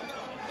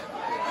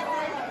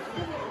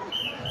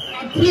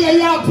 And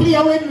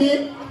play with me.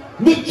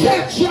 Me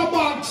catch your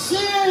back,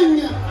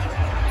 sing!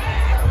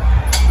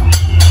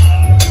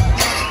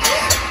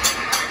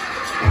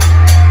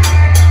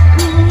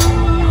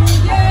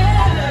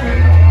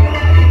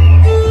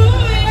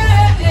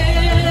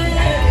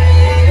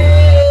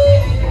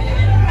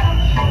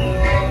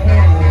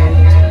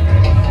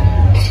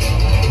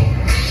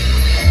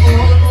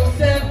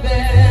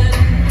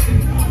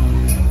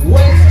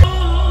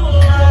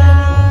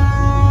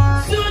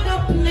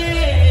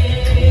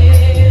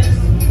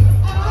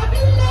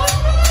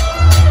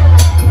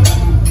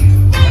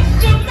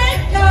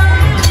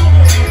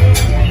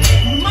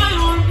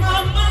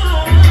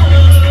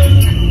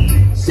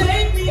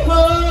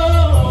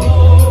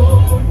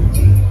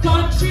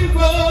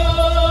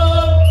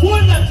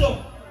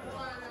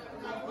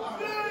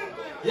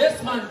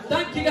 Yes, man.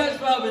 Thank you guys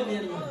for having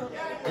me.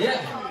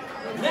 Yeah.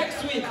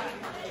 Next week.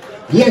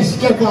 Yes,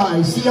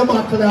 Kevoy. See your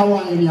bottle of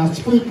wine. You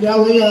squeak the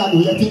way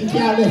you think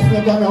you're left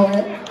me gone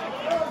away.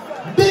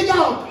 Big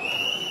up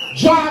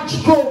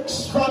George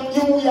Cooks from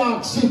New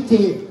York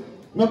City.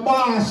 My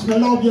boss, me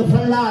love you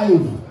for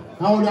life.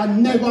 I would have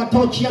never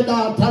touch your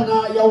daughter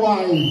nor your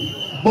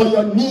wife. But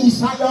your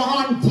niece and your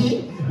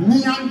auntie,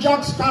 me and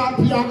Jack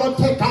Scarpy are going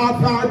to take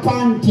off our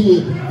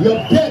panty. You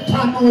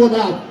better know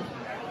that.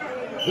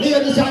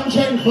 Ladies and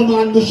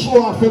gentlemen, the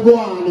show off go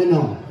on, you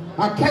know.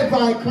 A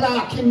Kevoy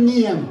Clarke in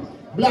name,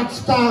 Black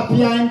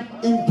Scorpion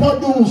in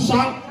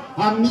producer,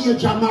 and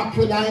Major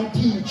Macula in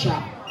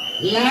teacher.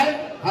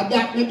 Yeah? And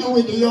that me do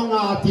with the young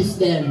artists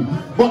then.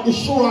 But the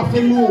show off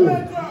move.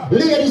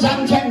 Ladies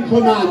and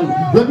gentlemen,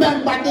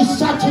 remember this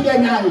Saturday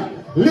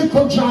night,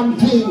 Little John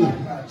King,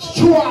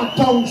 Stuart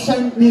Town,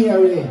 St.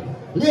 Mary.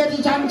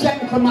 Ladies and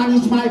gentlemen,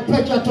 it's my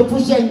pleasure to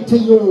present to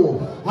you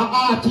an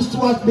artist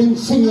who has been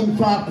singing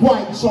for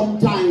quite some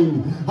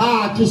time. An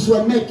artist who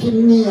is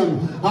making name.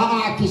 An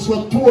artist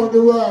who tour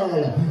the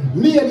world.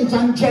 Ladies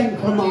and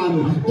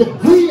gentlemen, the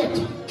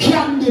great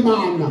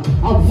Candyman.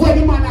 A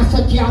very man as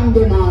a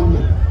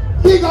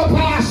Candyman. Big up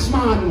ass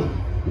man.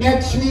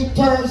 Next week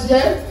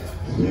Thursday.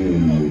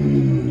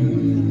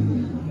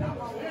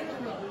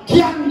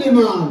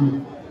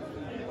 Candyman.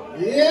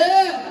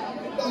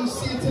 Yeah. Don't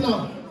see it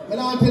now. But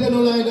I'll tell you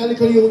no lie, that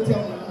little youth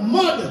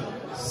mad,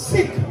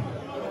 sick,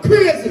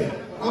 crazy,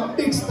 a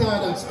big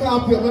star that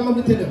Scorpio,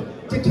 remember to tell you,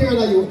 take care of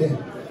that youth there.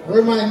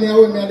 Remind me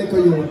how me a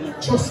little youth.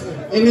 Trust me.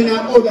 I mean a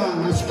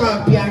other, a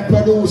Scorpion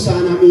producer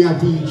and me a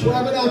teacher.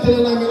 Well, I tell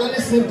you like me, I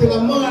listen till the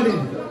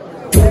morning.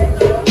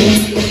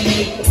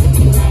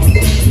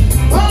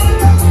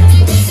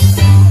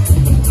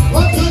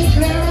 What a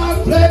clear and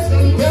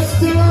pleasant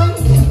restaurant.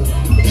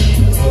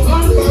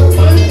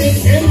 Unbounded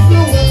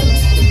influence.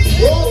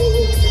 Whoa.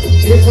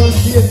 If I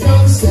see a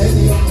sunset,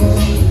 you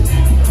come.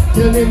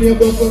 Tell him you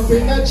buck up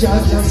in a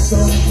judge and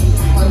son.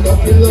 And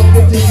love you till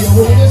you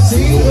want to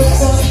see the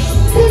sun.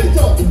 Pull it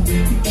up.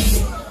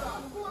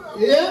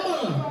 Yeah,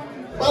 man.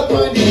 Bad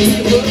mind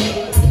people.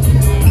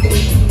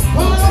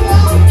 What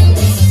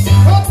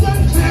a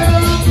clear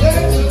and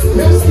pleasant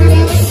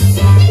restaurant.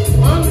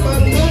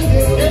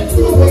 Unbounded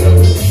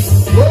influence.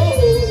 Whoa.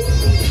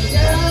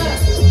 Yeah.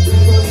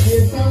 If I see a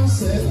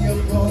sunset, you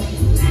come.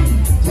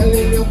 Tell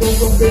him you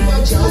buck up in a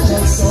judge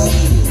and son.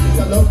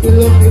 You love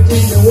me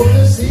till you want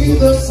to see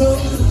the sun.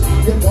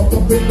 You walk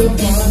up in the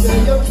barn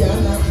and you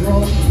cannot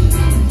run.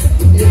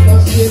 If I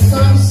see a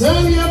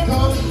concern you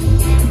come.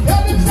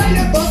 Let me tell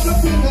you buck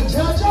up in the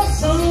judge or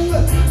son.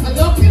 I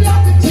love me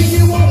till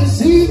you want to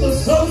see the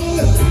sun.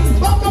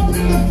 Walk up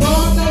in the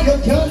barn and you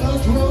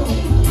cannot run.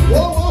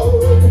 Whoa, whoa.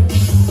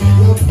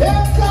 You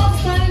better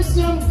find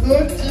some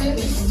good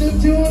things to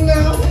do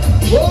now.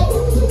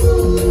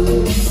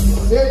 Whoa.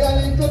 Say a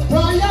little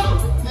prayer.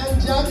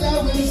 Jaja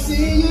will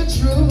see you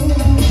through.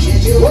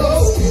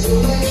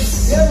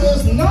 There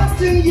is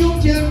nothing you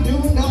can do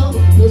now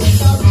to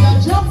stop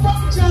Jaja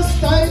from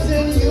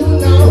chastising you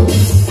now.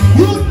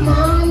 Youth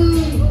man,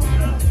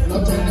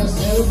 not turn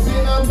yourself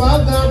in a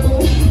bugaboo.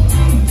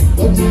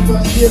 But if I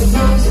see a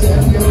man,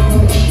 send you.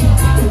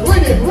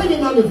 Win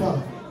it, Oliver.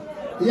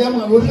 Yeah,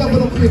 man, we'll love the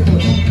people.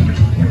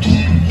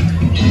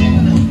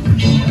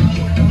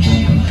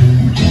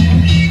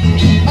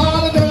 All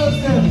the girls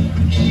there.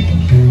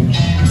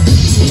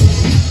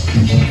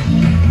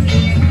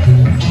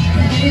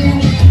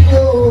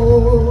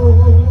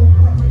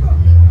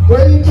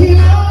 Breaking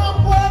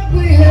up what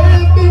we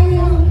have been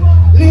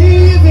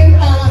leaving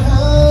out.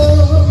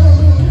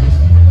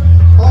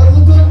 All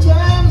the good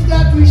times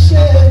that we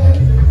shared,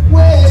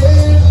 where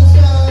was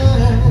I?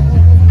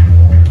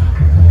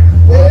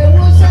 Where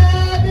was I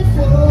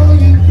before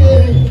you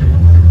came?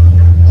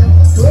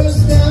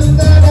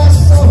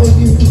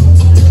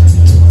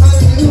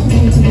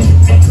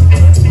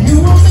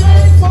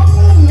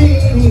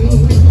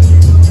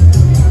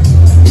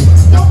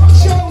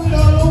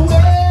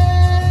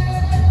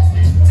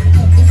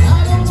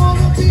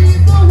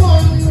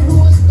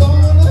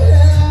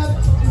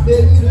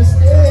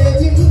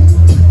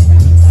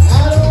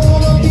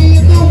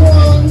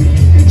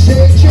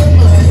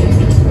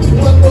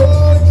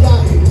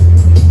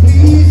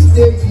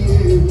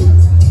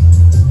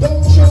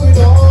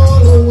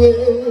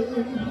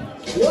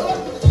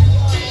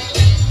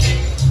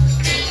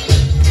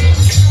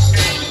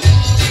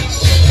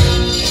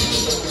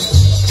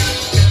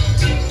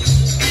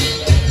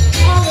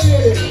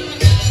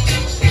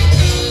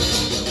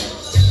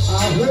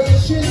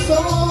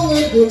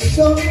 looked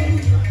so,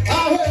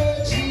 I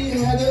heard she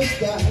had a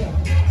style.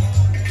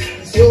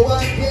 So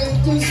I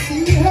came to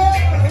see her,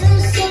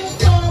 listen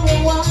for a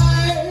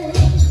while.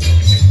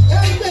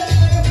 And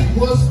there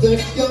was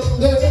that young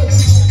girl,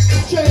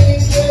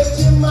 stranger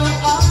to my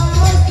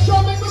eyes,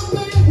 showing the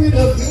pain with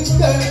her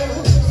fingers,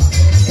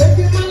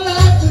 taking my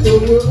life to the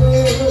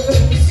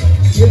worst,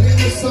 giving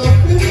me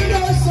something in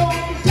her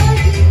song,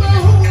 taking my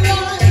whole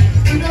life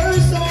in her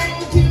song,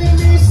 killing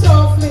me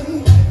softly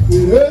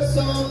with her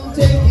song,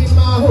 taking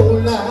my whole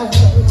life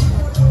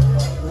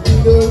in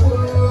the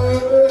world.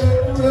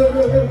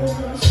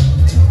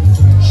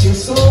 She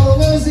saw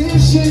as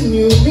if she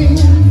knew me,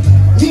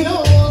 you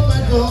know, all my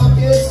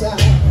darkest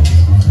side.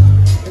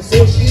 And so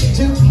she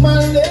took my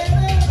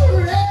little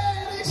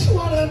reddish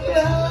water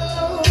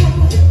blow.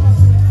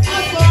 I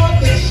thought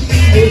that she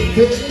would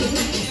pay,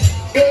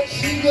 but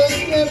she just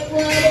kept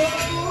right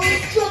on,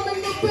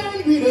 strumming the pain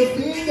with her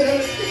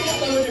fingers. Give me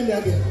my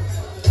again.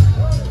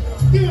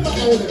 Give me my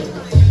order.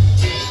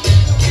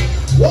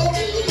 Whoa.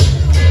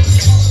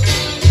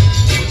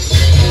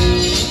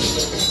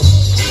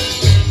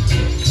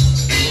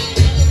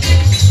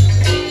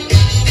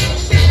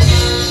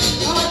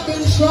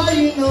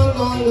 Trying a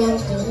long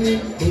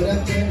time, but I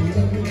can't make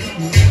it.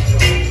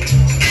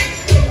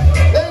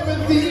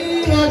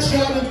 Everything I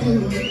try to do,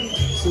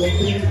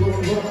 something go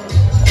wrong.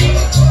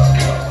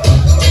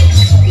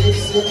 They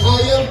say I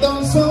have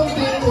done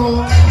something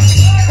wrong,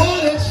 but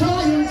they're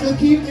trying to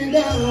keep me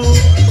down.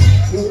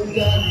 Oh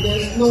God,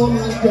 there's no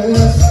my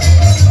curse.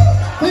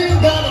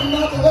 Thank God I'm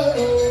not hurt.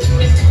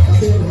 I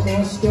bet I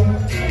must go.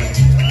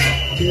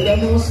 Bet I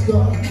must go.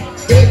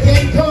 They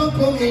can't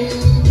conquer me.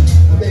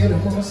 I bet I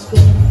must go.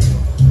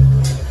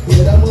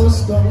 But I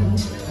must go,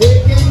 they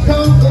can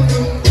come for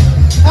me.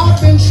 I've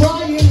been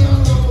trying a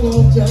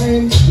long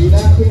time, but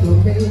I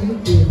can't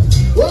make it.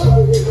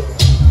 Whoa.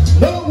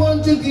 No one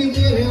to give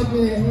me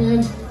a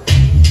hand.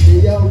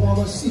 They all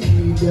wanna see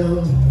me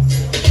down.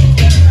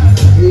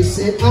 They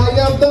say I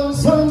have done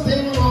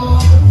something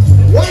wrong,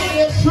 why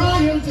they're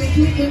trying to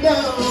keep me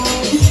down.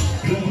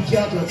 Don't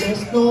judge, I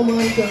just know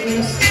my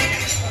best.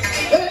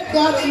 They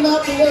got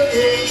enough to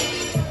worry.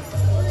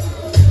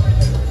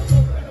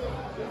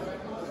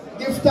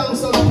 Give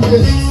thanks unto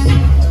this.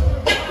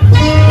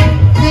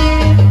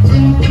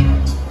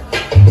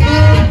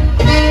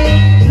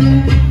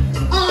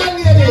 All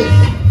ladies,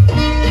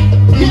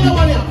 get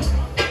on here.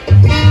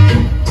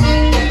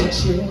 A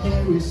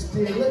chair is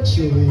still a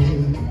chair,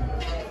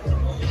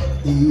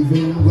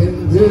 even when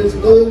there's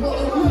no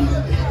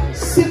one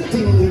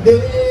sitting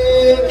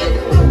there.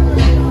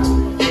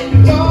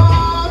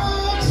 But a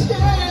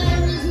chair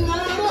is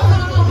not a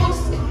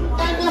house,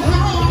 and the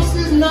house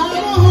is not a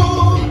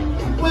home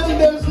when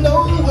there's no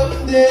one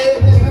there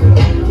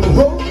to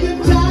hold you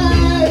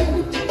tight,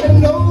 and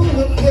no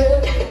one there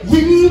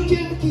you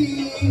can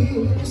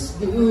kiss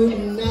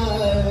goodnight.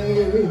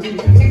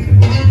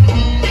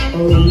 A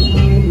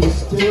room is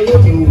still a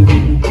room,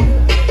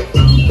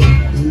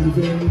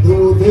 even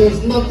though there's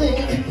nothing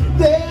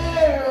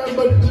there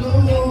but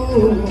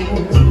gloom.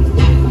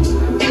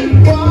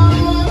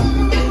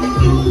 One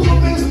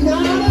is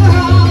not a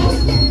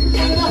house,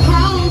 and the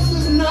house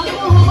is not a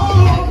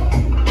home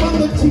when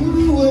the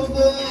two of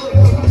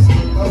us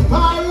are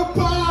far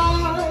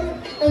apart,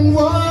 and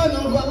one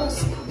of us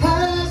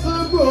has a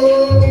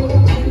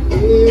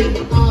broken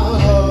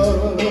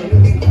heart.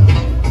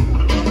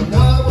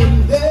 Now and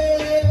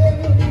then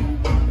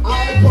I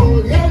call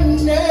your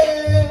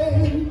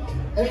name,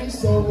 and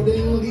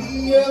suddenly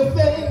your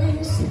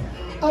face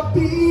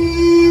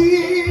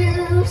appears,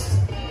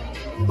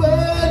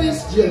 but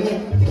it's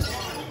just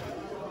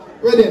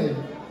ready.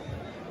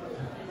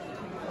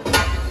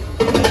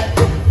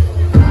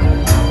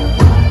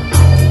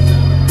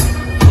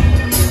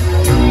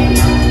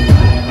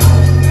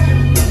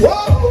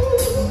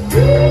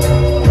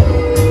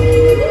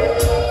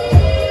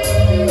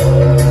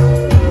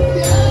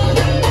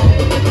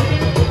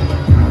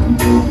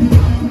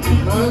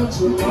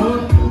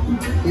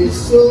 It's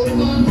so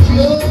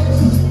unjust,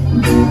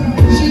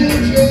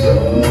 children,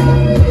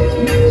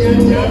 you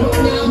don't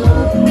know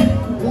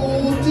who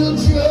to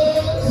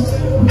trust,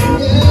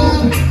 yeah.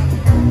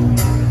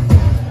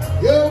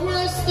 Your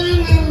worst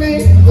enemy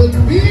could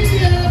be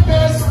your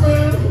best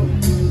friend,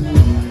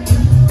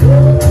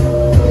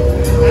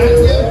 and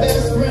your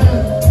best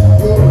friend,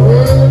 your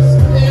worst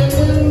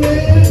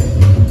enemy.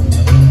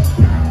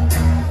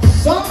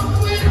 Some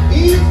will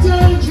eat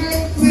and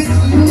drink with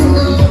you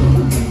now.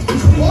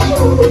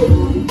 Whoa.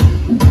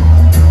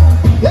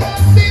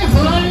 Left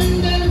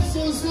behind and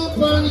forced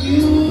upon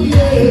you,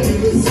 yes.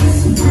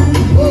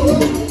 Oh.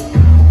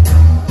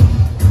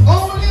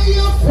 Only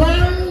your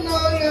friend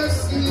know your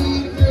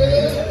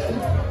secret,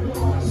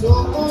 so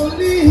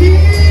only he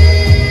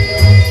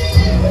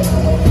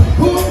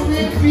will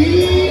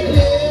reveal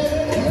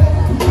it.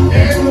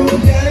 And who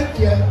like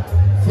your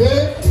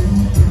faith,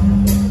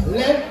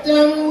 let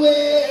them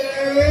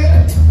wear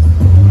it.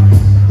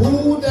 Who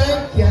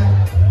like your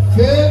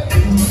faith,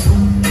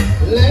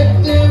 let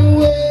them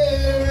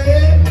wear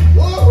it.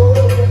 Whoa.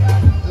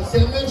 I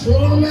said, me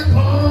throw me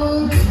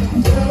Cont.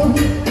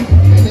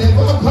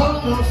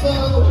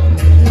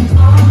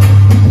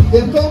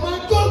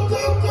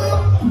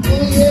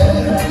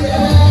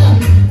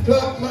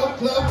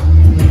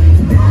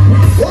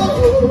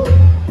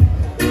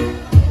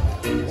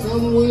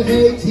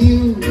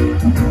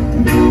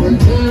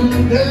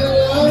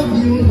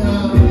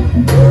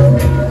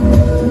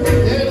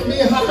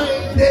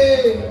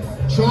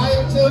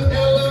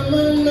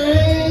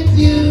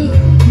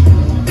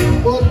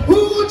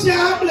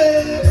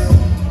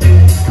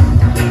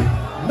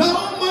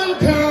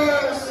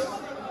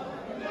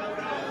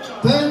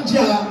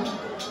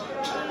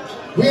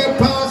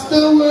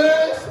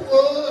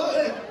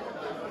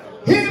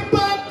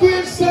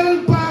 hypocrites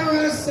and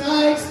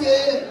parasites,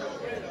 yeah.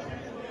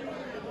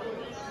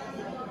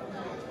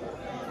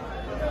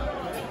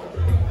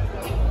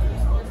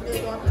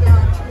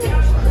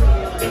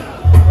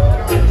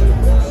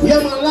 Yeah,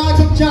 man, large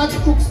of George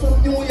Crooks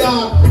from New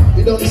York.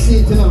 You don't see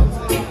it, you know.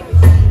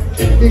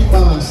 Big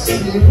boss,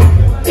 see?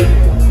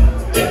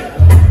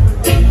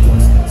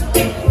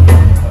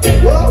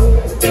 Whoa.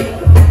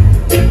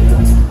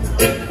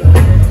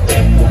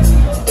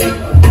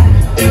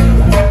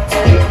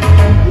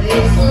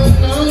 There's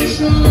an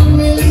ocean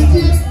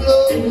mystic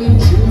blowing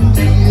through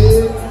the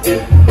air.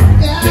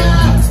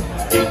 Yeah.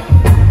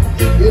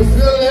 If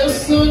you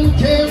listen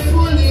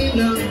carefully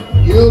now,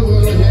 you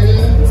will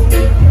hear.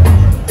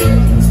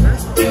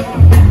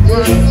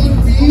 This could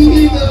be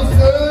the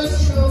first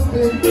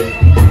trumpet.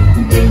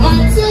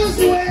 Until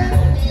when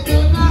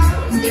either now,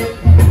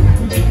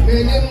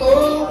 many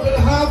more will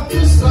have to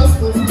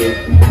suffer.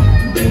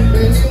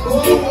 Many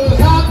more will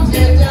have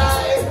to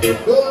die.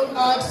 Don't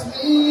ask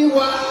me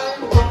why.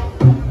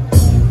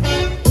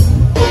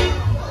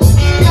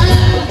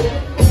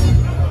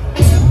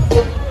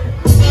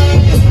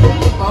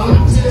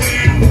 Until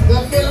the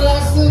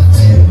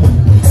philosophy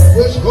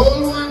which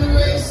hold one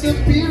race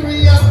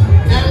superior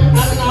and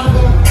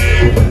another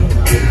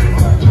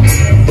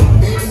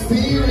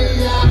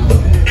inferior,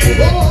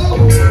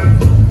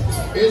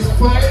 is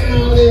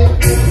finally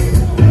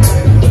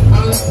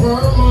and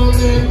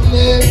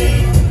permanently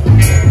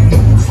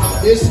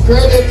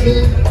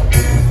discredited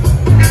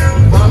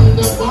from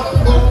the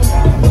bungle.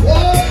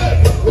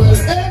 Well,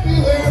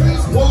 everywhere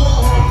is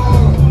war.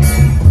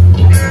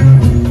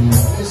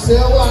 They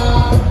say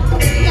war,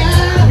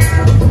 yeah.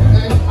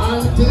 And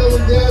until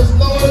there's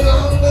no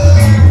longer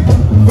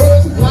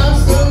first class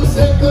and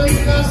second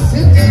class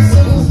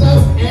citizens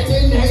of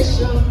any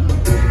nation,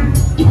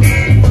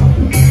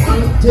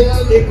 until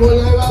the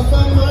color of a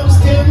man's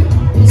skin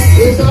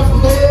is of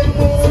no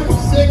more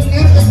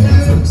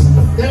significance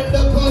than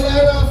the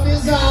color of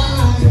his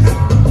eyes.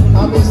 I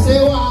may say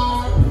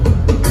war.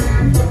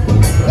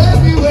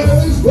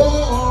 Everywhere is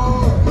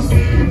war.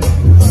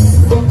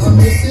 I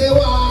may say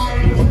war.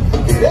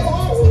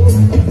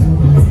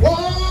 War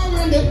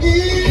in the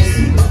east,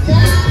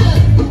 yeah.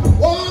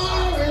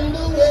 War in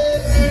the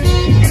west.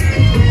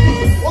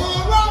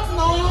 War up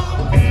north.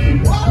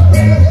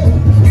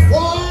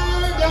 War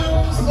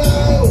down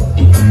south.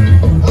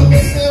 I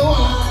may say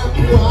war.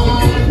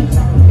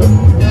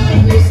 I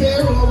may say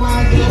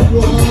romance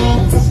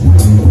wars.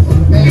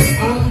 And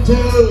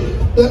until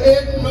the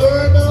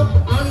ignorant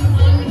and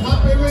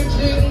unhappy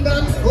regime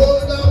that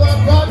hold our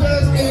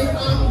brothers in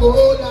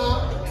Angola.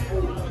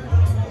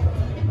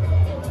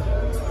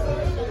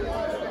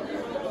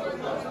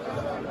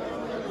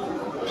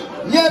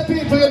 Yeah,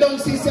 people, you don't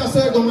see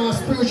yourself on a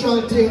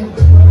spiritual thing.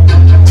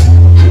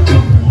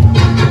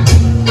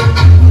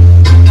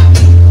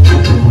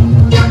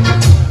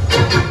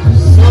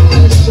 Sun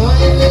is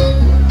shining.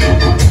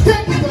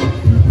 Take it up.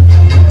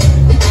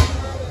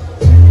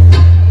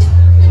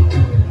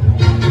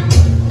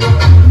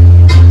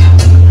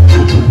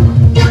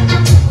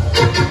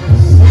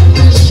 Sun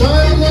is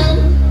shining.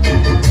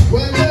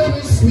 Weather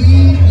is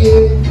sweet,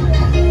 yeah.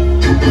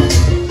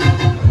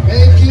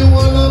 Make you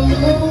wanna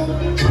move.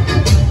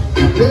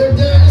 We're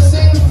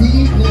dancing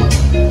feet now.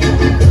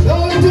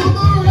 Lord, to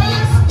the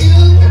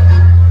rescue.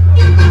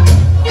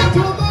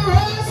 To the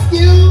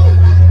rescue.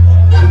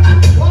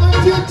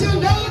 Want you to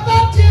know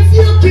that if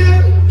you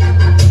can,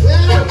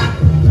 yeah.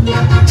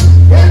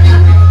 When you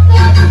know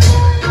that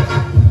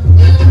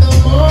in the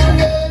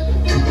morning,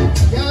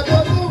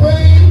 gather the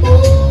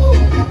rainbow,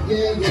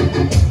 yeah,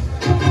 yeah.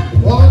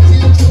 Want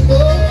you to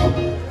know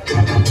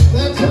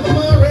that you're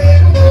my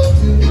rainbow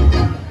too.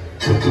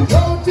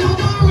 Go to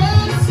the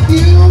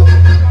rescue.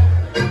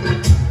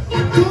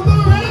 To the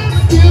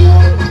rescue.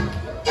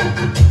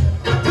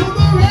 To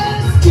the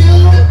rescue.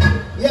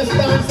 Yes,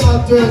 dance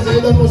actors, you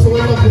don't know so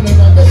we're not doing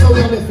that. That's how we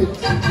are left it.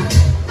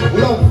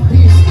 Love,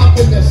 peace,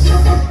 happiness,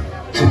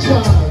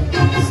 joy,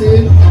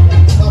 sin,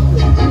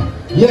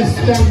 happiness. Yes,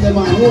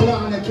 Candyman, hold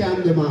on,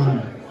 Candyman.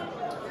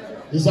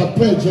 It's a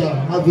pleasure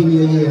having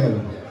you here.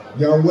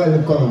 You're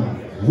welcome.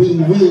 We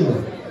will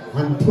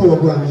and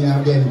program you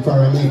again for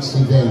our next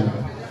event.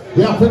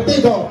 We have to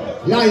big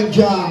up like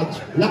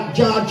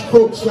George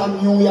Crooks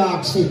from New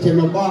York City,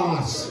 my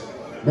boss,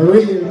 the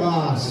real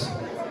boss.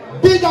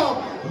 Big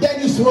up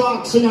Dennis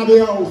Rocks in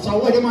the house.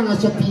 And what the man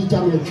has to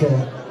Peter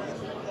Mitchell.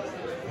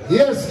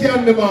 Yes,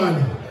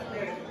 Candyman.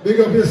 Big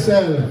up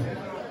yourself.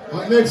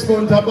 And next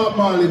month a Bob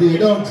Marley Day,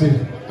 don't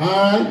you?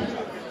 Alright?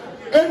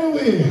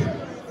 Anyway,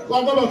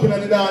 we'll go back in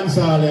the dance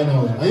hall, you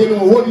know. And you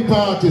know, what the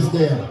parties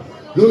there.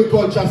 Louie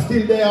culture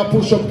still there,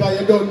 push up guy,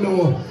 you don't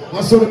know.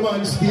 And so the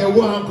man stay,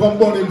 one come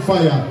burning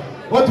fire.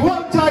 But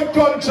one type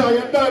culture,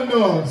 you don't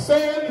know.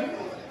 Saying,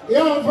 you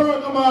have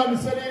heard the man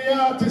saying the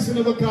artist in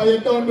the car, you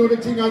don't know the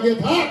thing I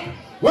get hot.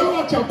 Well,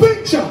 watch your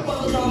picture.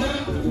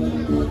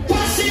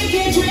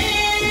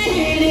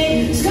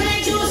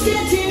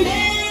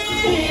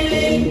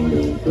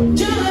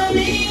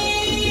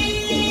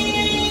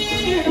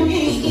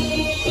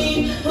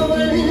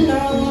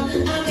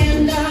 I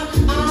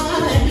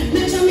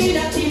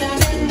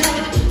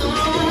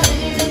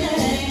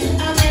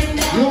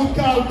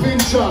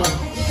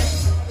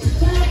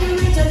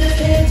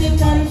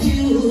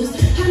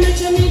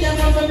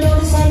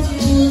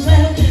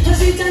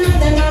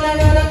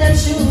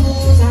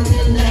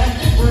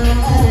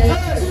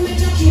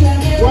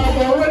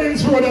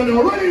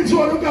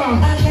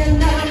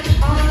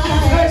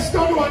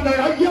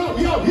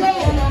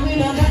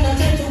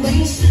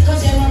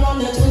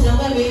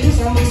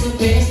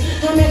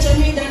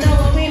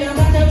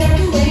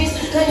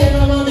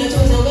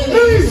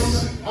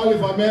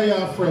because me and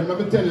your friend, let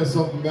me tell you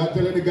something, I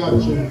tell you the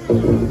God truth.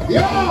 Yo!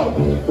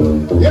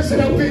 You see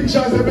the pictures,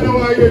 let me know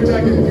why you're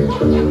taking.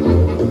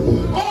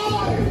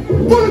 Oh!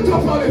 Pull it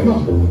up, Oliver!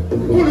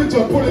 Pull it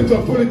up, pull it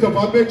up, pull it up.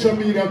 I bet you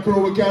me and crew,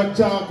 we can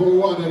talk with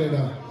one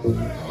another.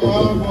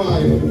 Oh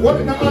boy.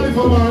 What in the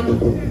Oliver, man?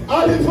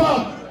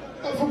 Oliver!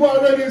 If I'm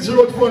already in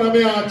road for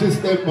me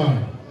artist, then,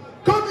 man.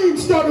 Come in,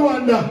 Stud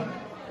Wonder.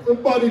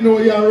 Everybody know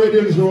you're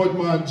Redding's Road,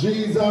 man.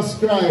 Jesus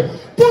Christ.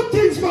 Put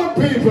things for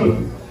people.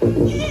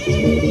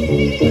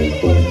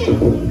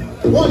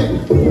 Why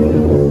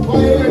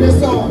you hear the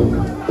song?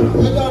 I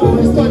don't know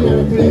the study of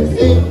the place,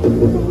 see?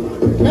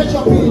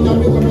 Metro P, don't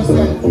pick up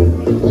yourself.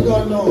 I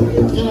don't know.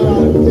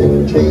 General, take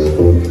the tree.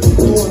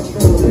 Don't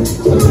throw.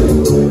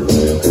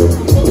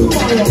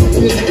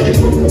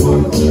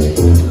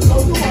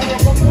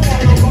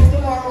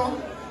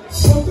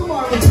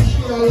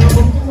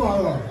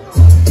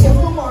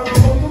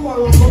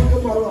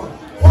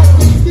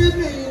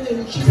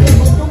 She said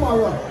come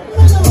tomorrow.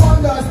 I don't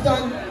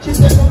understand. She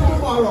said come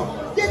tomorrow.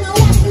 Then I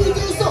want to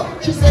do so.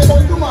 She said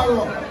come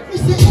tomorrow. He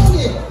said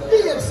honey,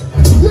 babes,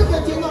 you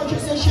getting on. She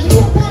said she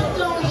don't want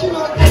down. She don't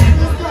want to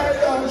start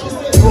down. She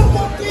said come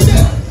up to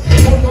them.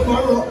 Come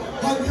tomorrow.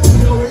 And you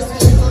know it's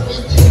still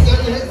coming. She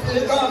said let's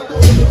go to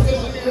the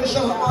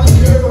station. And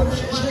here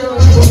she said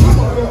come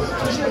tomorrow.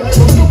 She said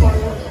come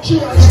tomorrow. She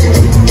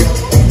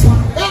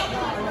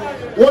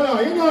well,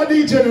 you know a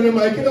DJ on the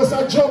mic, you just a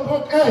jump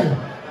up, hey.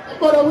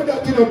 But with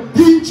that, you know,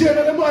 DJ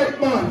on the mic,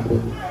 man.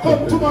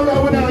 Come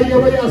tomorrow when I hear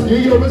what you ask, you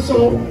hear me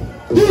so.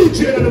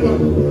 DJ on the mic.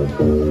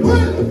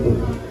 Well.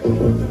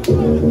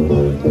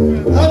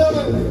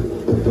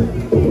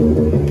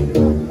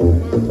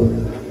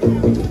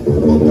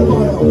 Come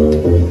tomorrow.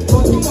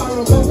 Come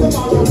tomorrow, come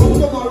tomorrow, come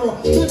tomorrow.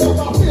 She don't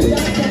have to be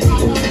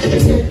she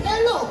said,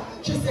 hello.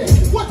 She said,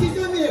 what is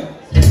your name?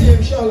 His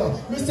name Charlotte.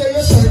 Me say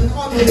your son,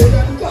 Honorable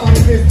and call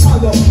Miss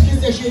Hello. She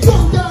said she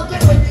don't talk to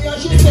me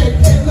and she said,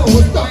 hello,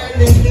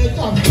 styling it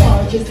up car.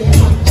 She said,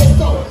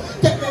 so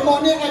take me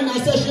money and I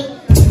said she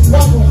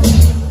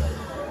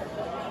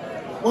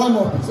one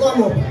more.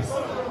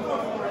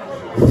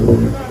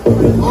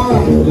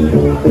 Alright.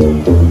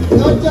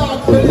 Don't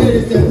talk to the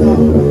ladies then now.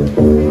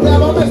 We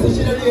have a message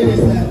to the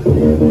ladies then.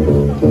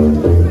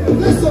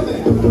 Listen me.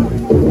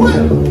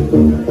 Well,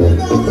 you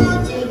know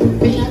what it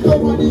me I don't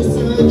want this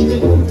surgery.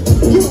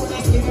 You wanna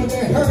see me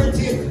they hurt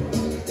it.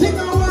 You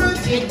know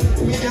what it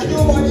me I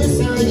don't want this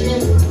surgery.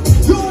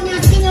 You wanna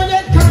see me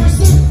they curse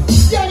it.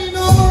 Yeah, you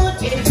know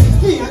what it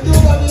me I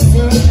don't want this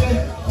surgery.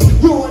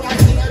 You wanna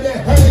see me they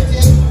hurt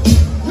it.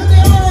 You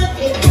know what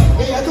it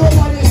me I don't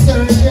want this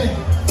surgery.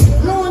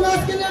 You wanna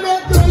see me they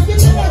curse it.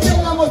 You never tell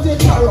them what they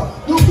carry.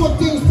 You put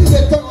things to the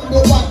tongue and do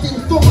bad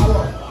things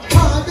tomorrow.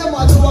 And them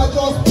a do a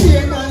just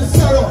pain and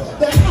sorrow.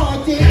 They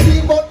aren't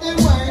thinking but their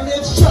mind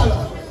is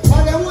shallow.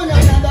 And they want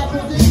another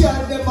position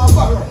them a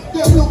borrow.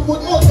 They look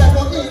good outside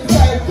but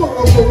inside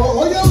burrow.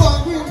 Oh, you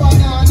want green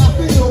banana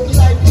feel look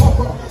like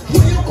copper.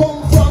 Where you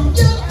come from,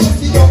 yeah, I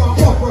see you a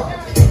copper.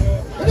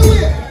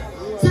 Anyway,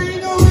 say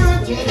you know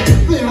hurt it.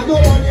 Me I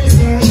don't want this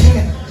hurt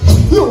it.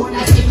 You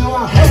wanna see me a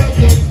hurt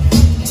it.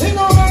 You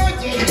know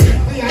hurt it.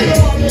 Me I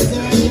don't want this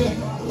hurt it.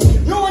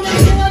 You wanna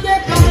see me they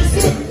curse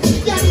it.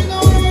 Yeah, you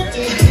know hurt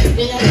it.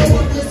 Me I don't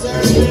want this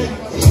hurt it.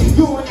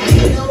 You wanna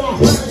see me a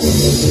hurt it.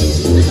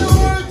 You know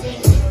hurt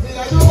it. Me I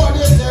don't want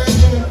this hurt it.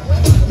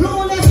 You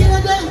wanna see me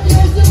they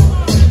curse it.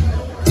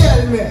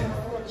 Tell me,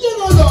 you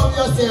don't love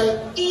yourself.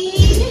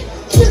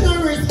 You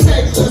don't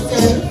respect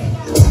yourself.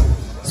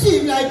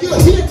 Seem like you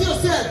hate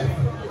yourself.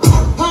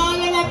 All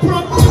of a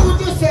problem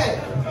with yourself.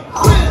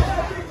 Well,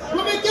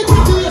 let me get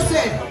to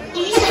yourself.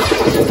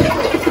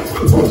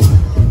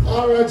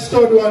 Alright,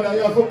 Stud Wonder,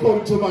 you have to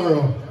come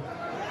tomorrow.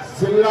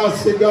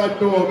 Selassie God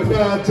know, I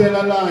can't tell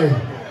a lie.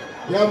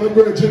 You have a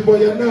virgin, but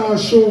you not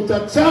shoot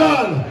at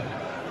all.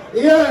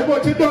 Yeah,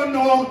 but you don't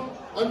know.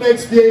 And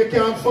next day you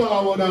can't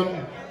forward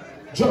and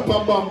drop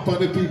a bump on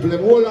the people.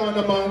 Them hold on,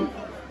 man.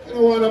 You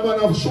don't want a man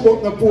to show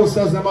up the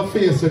posters in my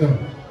face, you know.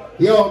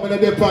 Yo, I'm going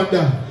to depend on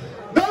that.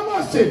 Now,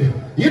 Massive,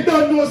 you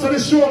don't know so the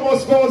show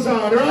must goes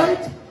on,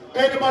 right?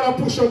 Any man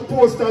push up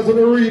posters and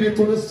read it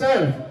to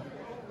themselves.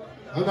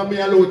 And me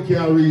alone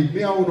can't read.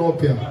 Me alone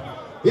up here.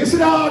 You see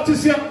the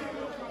artist here?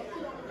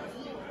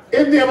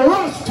 His name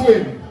Ross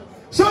Twin.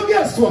 So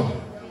guess what?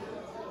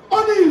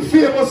 Only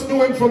famous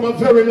know him from a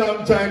very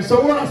long time.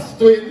 So Ross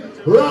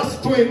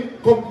Twin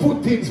come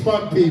put things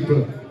for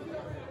people.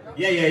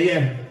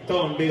 Yeah.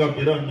 Tom, big up,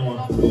 you don't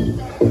know.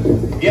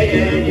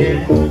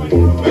 Yeah.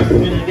 Ross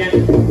Twin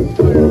again.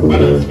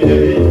 Balance me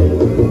again.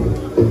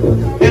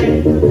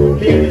 Hey,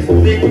 hear this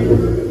thing.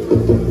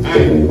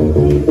 Alright.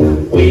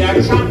 We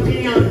are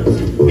champions.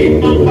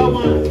 In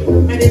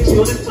 #1. And it's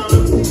your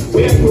time.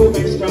 We are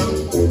proving strong.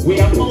 We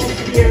are most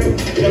here.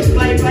 Just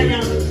like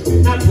lions.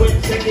 Not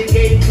when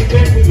segregated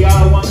when we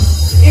are one.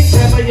 If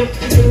ever you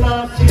feel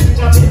lost, you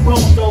just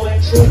come down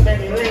and shoot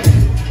many lengths.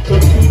 To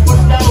keep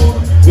us down,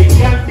 we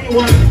can be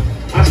one.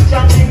 A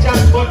strong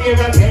just but here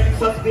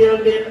against us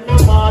building the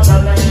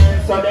motherland.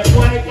 So them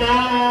white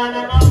God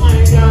and oh my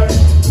God,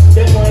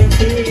 them white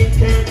queen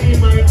can't be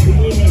my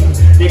queen.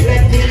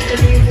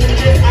 the knees in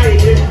the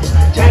idea.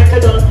 Try to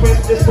don't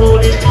press the soul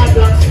in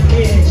Adam's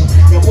skin.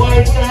 The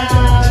white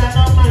God, and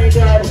oh my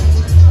God,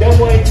 the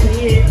white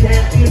queen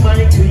can't be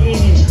my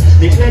queen.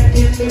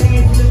 Neglecting the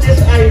needs in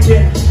this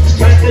idea.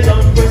 Try to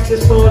don't press the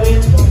soul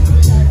in.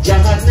 Jah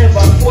has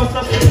never forced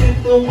us to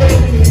live the way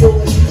we do.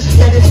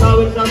 That is how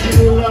it's done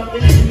to love the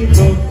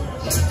people.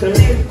 To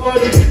live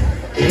good,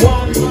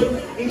 one good,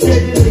 he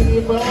said you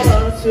leave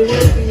us, you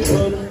will be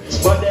good.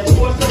 But they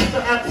force us to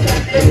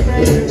accept their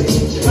pain.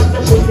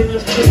 After putting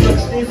us too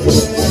much this way.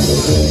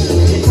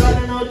 It's hard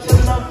enough to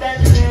love that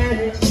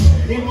man.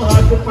 Even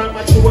hard to find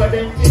my true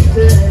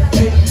identity.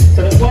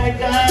 So the white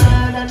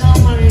God and oh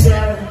my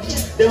God,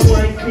 the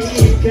white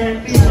queen can't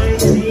be my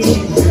queen.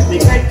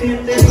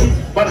 Neglecting the needs,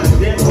 but I'm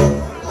them.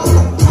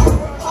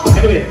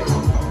 Anyway,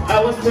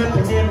 I was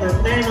stepping in the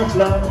name of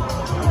love.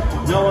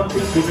 Now I'm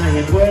thinking I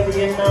ain't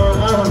worthy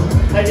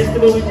enough. I used to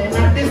go in and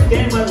out this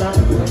game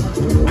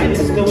alone. I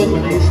used to go in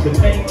when I used to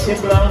make you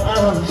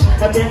blush.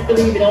 I can't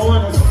believe you don't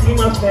want to see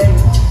my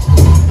face.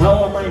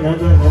 How am I not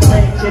gonna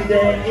make you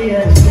day?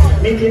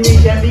 Making me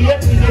can be a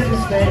biggest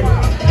mistake.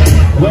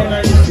 When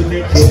I used to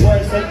make your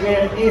voice a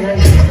great ear.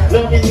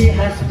 Loving me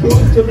has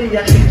proved to be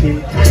a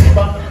wicked time.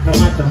 But no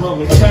matter how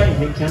we try,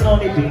 we can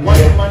only be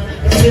one man.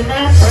 If you're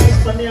not right,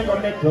 so me I'm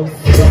gonna make love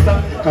to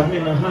stop. Cause me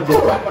no have the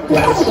proper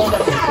class, so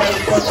that's a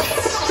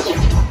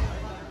time.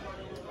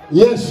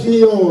 Yes,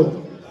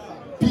 Leo.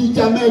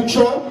 Peter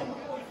Metro.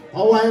 A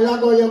while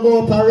ago you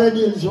go up a Red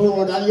Hills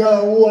Road and you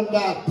own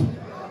that.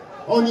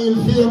 Only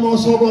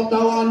famous about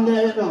that one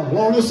there, you know.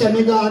 When you say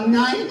me gone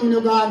 9, when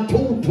you gone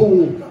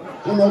 2-2.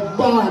 You know,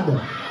 bad.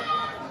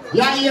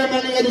 You hear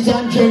me, ladies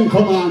and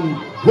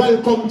gentlemen.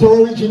 Welcome to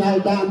Original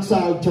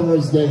Dancehall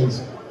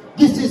Thursdays.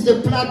 This is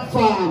the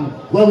platform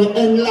where we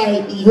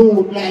enlighten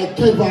you like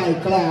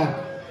Kevoy Clarke.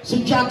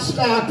 See Jack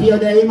Scorpio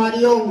there, him and the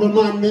young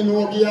man, me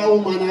know give a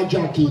woman a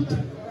jacket.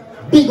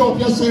 Big up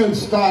yourself,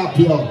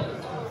 Scorpio.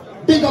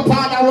 Big up all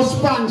our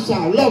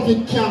sponsor, Love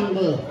It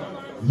Candle,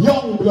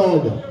 Young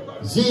Blood,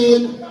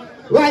 Zine.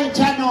 Right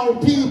now,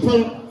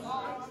 people,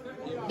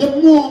 the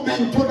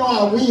moment to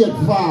know wait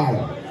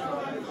for.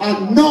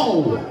 And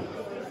now,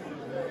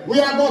 we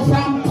are going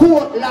from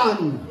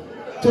Portland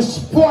to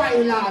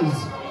Spoilers,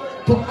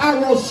 to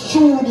Arrow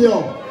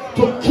Studio,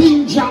 to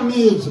King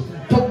Jammy's,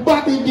 to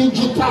Bobby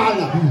Digital,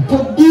 to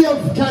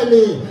Dave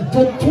Kelly,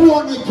 to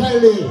Tony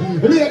Kelly.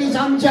 Ladies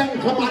and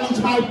gentlemen, it's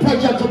my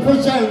pleasure to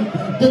present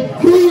the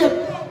great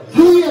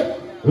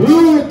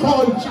Louie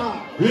culture.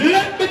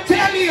 Let me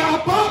tell you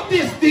about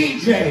this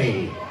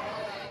DJ.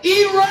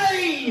 He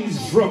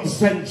reigns from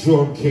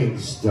Central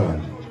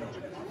Kingston.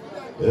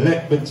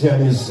 Let me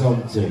tell you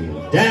something.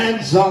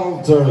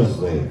 Dancehall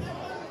Thursday.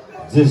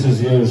 This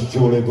is yours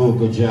truly,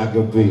 Buka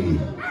Jagabi.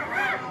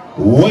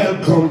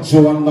 Welcome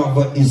to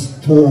another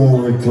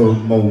historical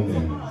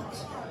moment.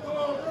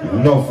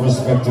 Enough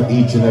respect to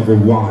each and every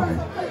one.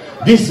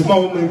 This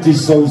moment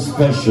is so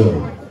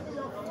special.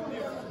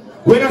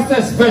 When I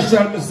say special,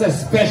 I say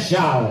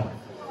special.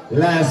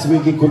 Last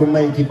week he couldn't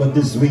make it, but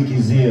this week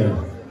he's here.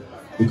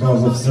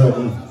 Because of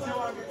certain,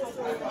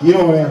 you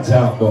know what I'm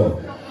talking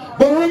about.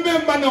 But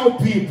remember now,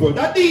 people,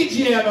 that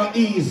DJ are not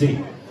easy.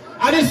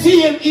 And the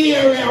same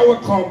area we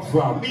come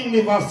from. Me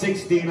live at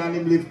 16 and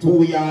him live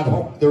 2 yards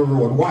up the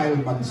road,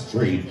 Wildman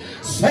Street,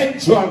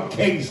 Central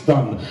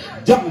Kingston,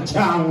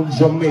 downtown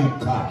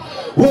Jamaica.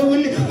 Where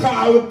we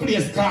call a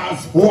place called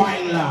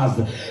Spoilers.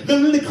 The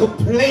little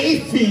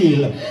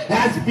playfield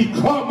has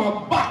become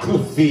a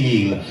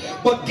battlefield.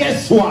 But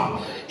guess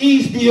what?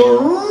 He's the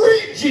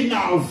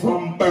original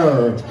from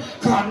birth.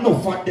 Cause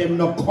enough of them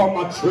no come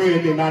a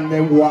training and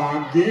them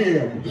want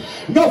game.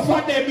 Enough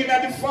of them in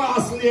the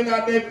fast lane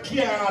and them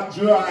can't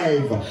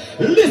drive.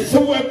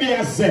 Listen what me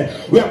I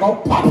say. We're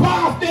gonna pop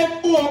off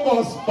them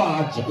bogus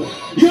badge.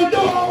 You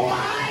know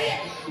why?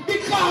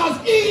 Because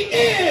he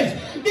is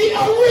the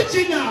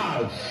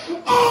original.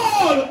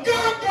 All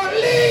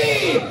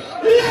Gangalee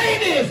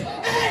ladies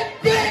and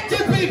plenty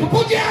people.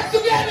 Put your hands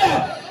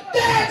together.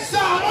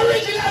 Dancehall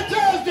Original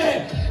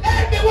Thursday.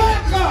 And be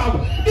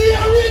welcome the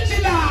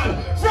original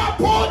from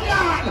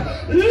Portland,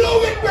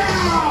 Louie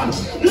Brown,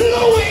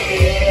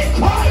 Louie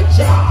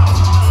Culture.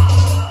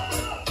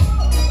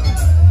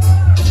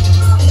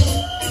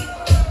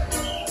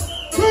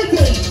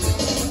 Greetings!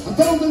 A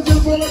thousand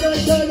people on that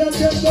side and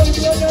get down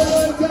to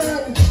another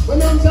time. When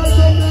I'm talking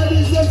about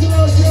this, just in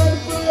our side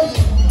first.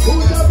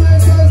 Who's the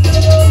best and say,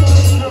 oh my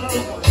God.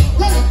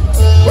 Hey!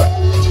 Well,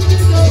 you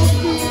don't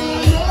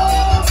feel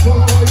love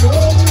for your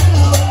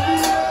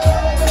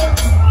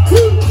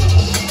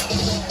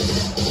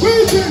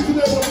Greetings to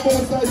them on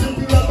both sides, you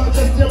feel like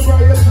majesty,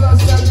 prayers,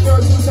 last night,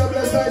 first, who's the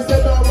blessed, I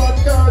said, no man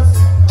curse.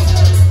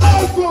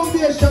 All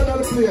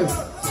foundational place,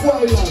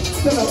 Spoilers,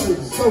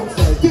 Celebrate,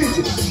 Southside, DJ.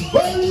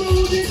 Well,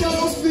 we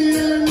don't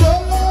feel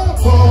love,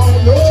 oh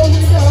no,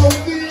 we don't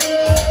feel.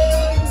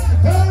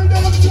 Tell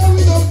them so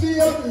we don't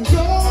feel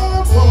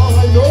love, oh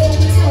no,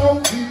 we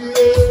don't feel.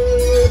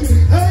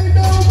 Hey,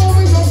 no,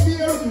 we don't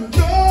feel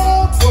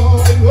love, oh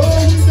no,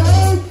 we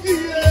don't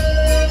feel.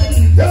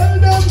 Tell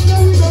them so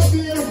we don't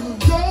feel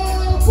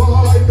love,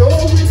 oh no.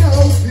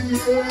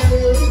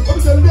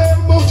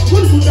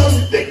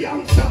 big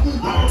youngster,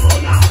 I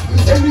run up.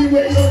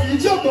 Anyway, you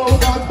reach up on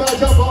that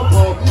badge of a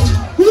pop.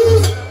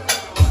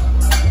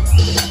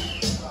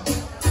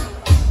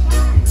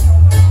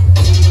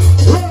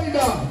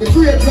 Rider, the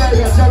great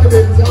rider,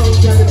 Jagabins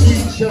out and the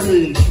Queen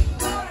Sherry.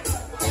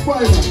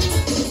 Spoiler.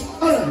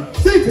 Alright,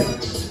 sit down.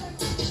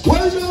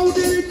 Well, now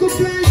they could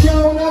play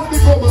down as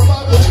become a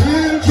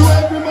battlefield to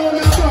every man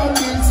that's on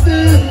this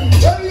still.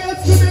 Well,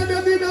 yesterday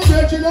they did a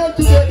virgin out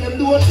to get them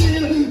do a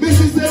deal.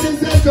 Mrs. said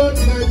it's a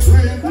judgment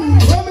real.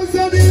 Well, me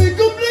said they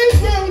could play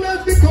down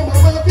as become a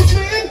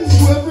battlefield to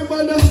every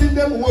man that's in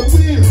them one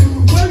wheel.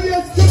 Well,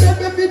 yesterday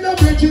they did a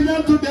virgin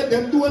out to get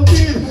them do a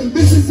deal.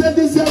 Mrs. said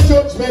it's a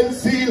judgment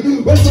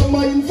seal. Well, some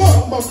my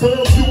informer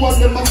curfew on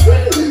them a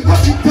trail.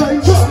 Happy time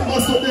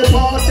drama so they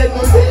part and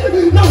no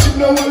deal. Now you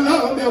know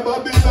allow me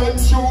about the land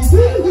shoes.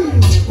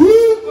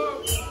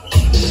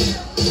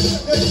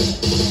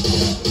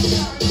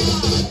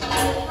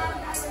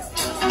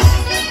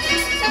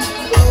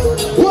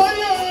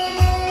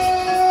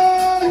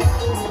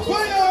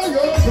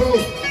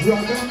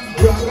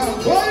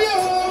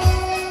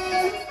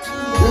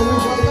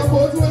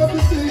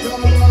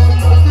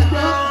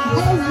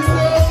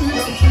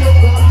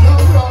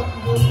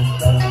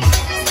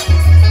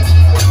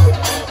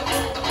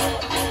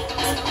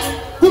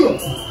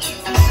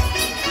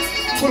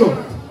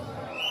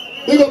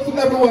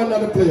 Everyone at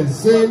the place,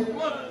 see?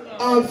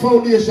 All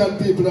foundation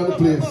people at the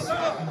place.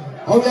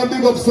 And we have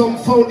big up some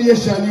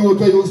foundation youth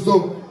who use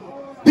some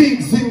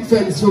big zinc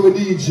fence for the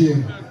DJ.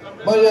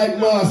 Man like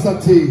Master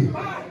T,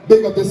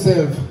 big up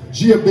yourself,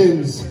 J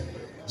Benz,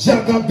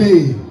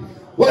 Gangalee.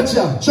 Watch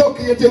out,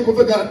 Chucky, you think we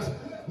forgot.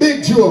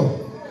 Big Joe,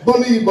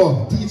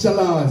 Believer, Teacher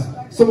Lars.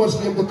 So much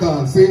name to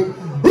call, see?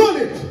 Run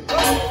it!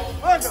 Hey!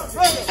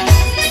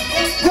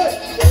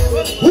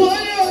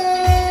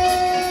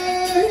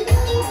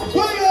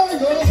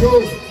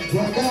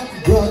 Braga,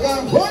 braga,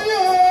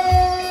 fire!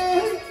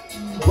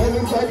 When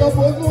it's like a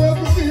boat, we have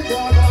to see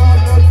God,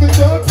 not the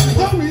church.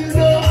 And we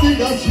don't see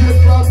that shit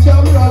from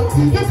Jamrock.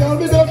 They tell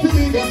me that the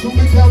niggas who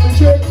become the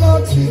shake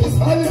locks. I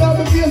did have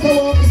the face, I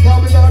want to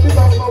stop it on the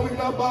back, but we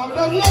not bound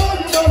and Lord,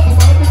 you know, the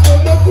man is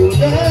going to do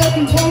that.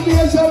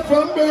 Foundation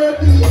from birth.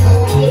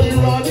 When you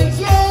run it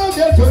slow,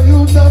 get to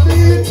you to be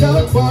in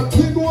chat, but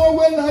we go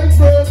away like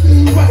bird.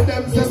 When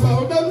them step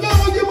out, them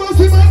Lord, you must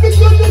be man, we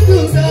going to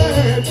do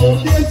that.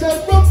 Foundation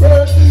from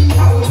birth.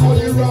 When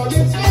you run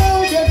it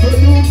slow, get to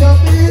you to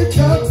be in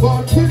chat,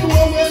 but we go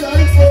away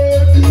like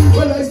bird.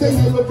 When I say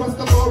you look across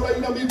the bar right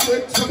now, me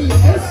flex.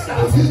 Yes,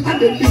 and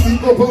then me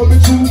pick up all the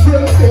true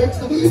friends.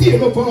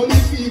 Give up all the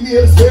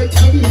female sex.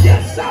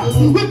 Yes,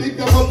 we pick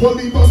them up all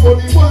the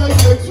white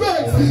sex,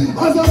 right?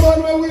 As a man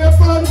when we have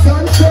pants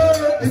and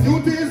shirt, the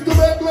duty is to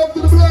make love to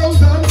the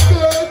blouse and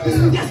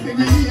skirt. Yes, me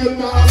real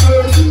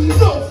nervous.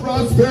 No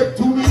prospect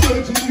to me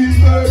virgin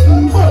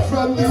rebirth. But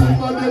from the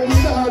woman them we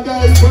not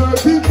divert.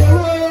 People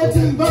right,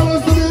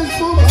 balance to this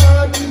woman.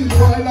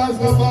 While as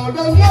the bound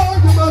and Lord,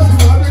 you must be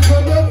what we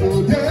gonna do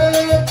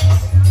there.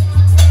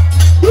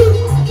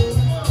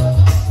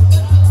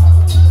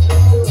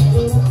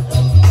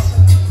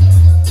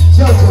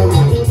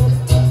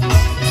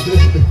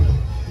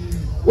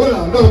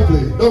 Well,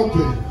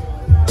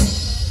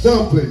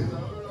 don't play.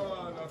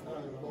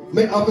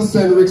 May I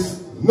send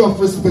enough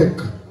respect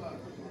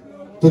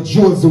to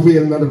Jones the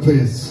Whale in the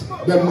place.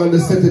 Them man they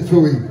set it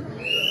through it.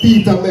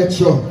 Peter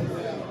Metro,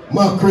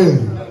 Mackerel,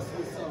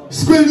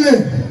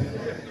 Squidley.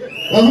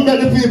 I've met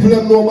the people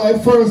that know my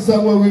first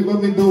song when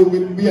we do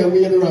with me and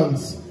the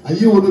Rams.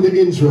 And you do the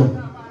intro.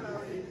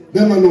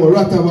 Them I know,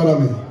 Rata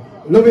Barami.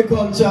 Louie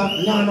culture,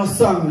 no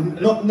song,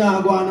 not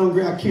now go on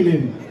hungry and kill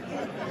him.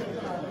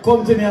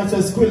 Come to me and say,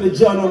 Squidley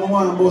John, I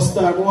want to bust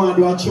time, I want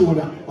to do a tune.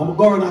 I'm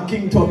going to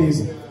King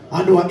Tubby's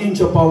and do an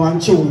intro for one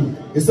tune.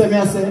 You see me,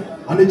 I say,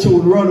 and the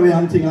tune runway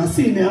and thing. And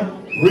see me,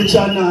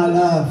 Richard now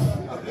laugh.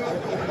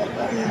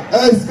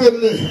 Hey,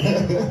 Squidley.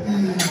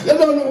 You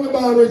don't know we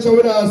born Richard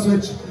with our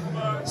switch.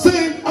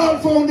 Sing All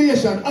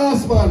Foundation,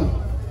 Asman,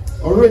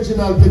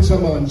 original picture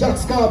man, Jack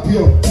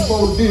Scorpio,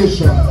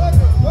 Foundation.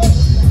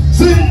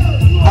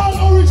 Sing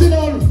all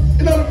original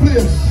in our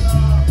place.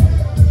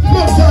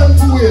 No time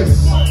to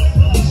waste.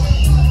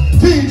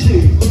 PG,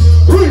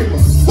 Rima,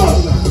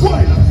 Balla,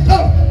 Wine,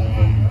 up.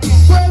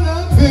 Well,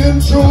 I've been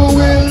through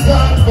hills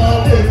and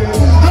valleys.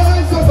 I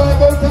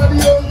survived out of the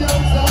old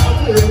young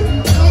family.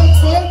 No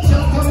fun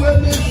chapter when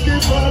they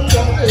skip on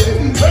the way.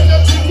 When you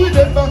think we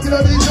dead back in the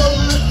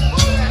jungle.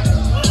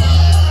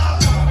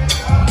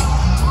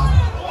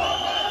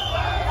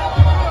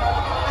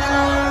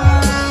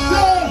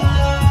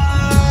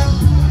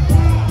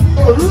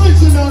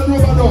 Original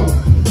Rubadon.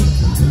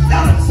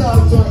 That's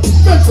out.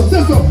 Special,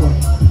 this up.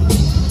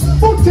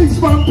 Put things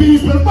from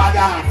people, bad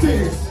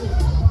artists.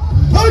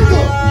 Hold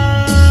up.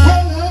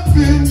 Well, I've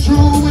been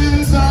through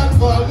hills and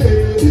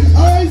valleys. I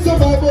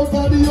survive out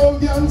of the old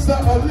gangster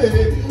alley.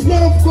 No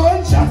fun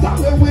chatter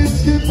when we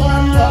skip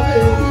and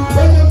rally.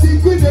 When you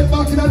think we get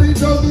back in the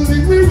jungle,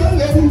 we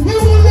rally. We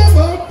will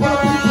never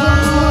pop it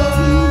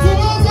down. We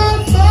will not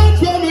start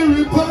from a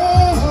report.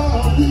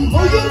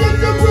 Oh, you get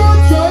the broad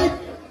strike.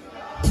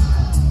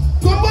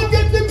 Come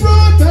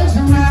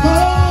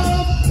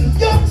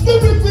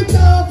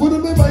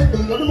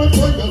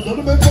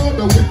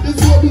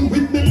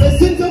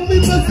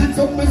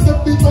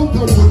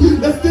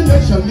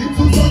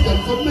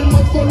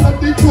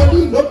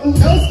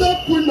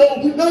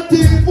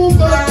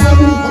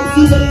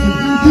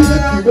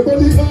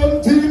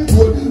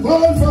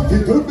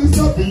to be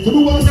stopping to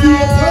one see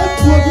a time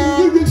walking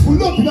the rich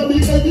pull up in a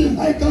big head.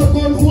 I can't go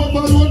home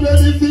and one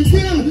ready to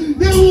kill.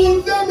 They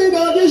hold them in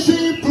the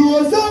sheep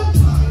closer.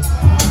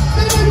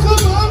 Hey,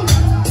 come on.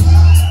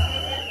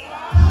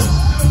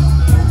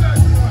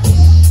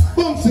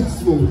 Bump 6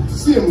 smooth,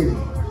 same way.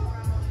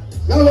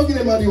 Now look at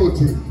them at the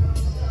hotel.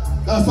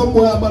 Now some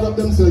boy are bad up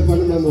themselves and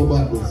they don't know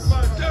badness.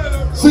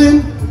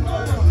 See?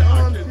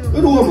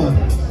 You know man.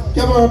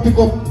 Camera pick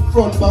up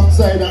front, back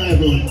side and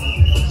everyone.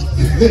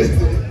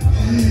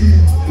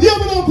 Yeah,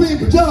 we know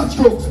people, George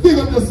Crooks, big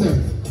up yourself.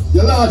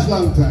 You're large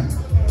long time.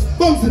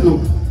 Bounce it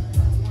up.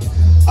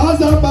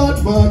 As a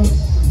bad man,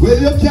 well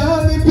you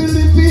can't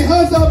lippy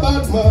as a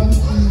bad man.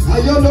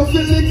 And you know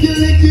feel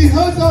licky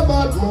as a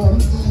bad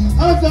man.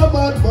 As a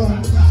bad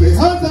man, say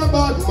as a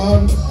bad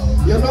man.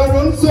 You know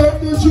run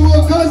certain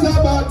joke as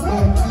a bad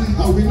man.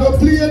 And we don't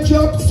play a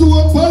drop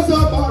soap as a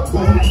bad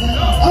man.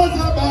 As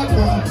a bad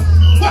man.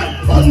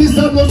 And this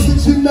are no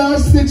stitching nor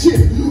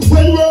stitching.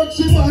 When work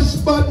she mash,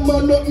 bad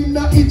man no in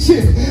a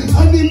itching.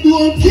 And him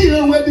don't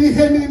care where the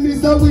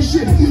enemies are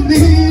wishing. The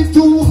heat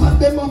too hot,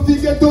 them have to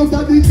get out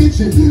of the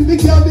kitchen. They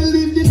can't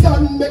believe the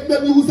can make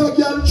them use a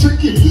girl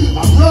tricky.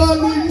 I'm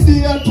running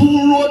there to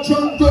road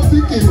drunk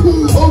trafficking.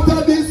 Out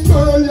of this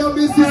girl, you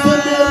miss it when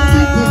they're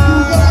thinking.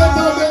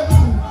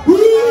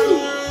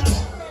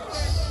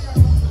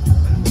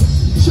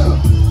 Shut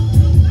up.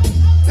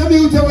 Let me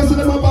tell you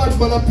them a bad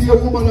man and pay a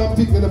woman and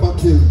pick me in the back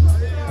hill.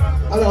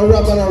 And I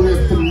rob and I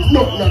rape for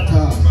nothing at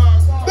all.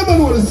 Never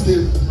know the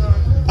skill.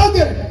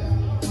 Again,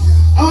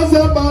 as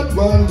a bad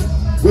man,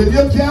 when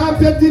you can't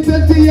petty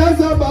as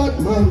a bad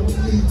man,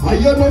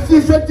 and you don't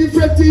feel fretty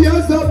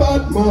as a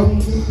bad man,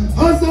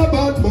 as a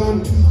bad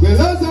man,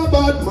 well as a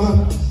bad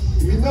man,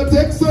 we don't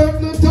take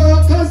certain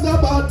talk as a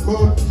bad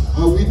man,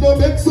 and we don't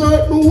make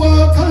certain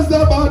walk as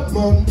a bad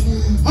man,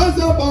 as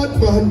a bad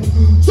man.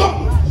 So,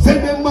 say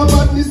them my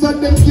badness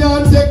and them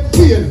can't take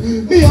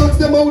pain. Me ask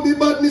them how the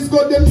badness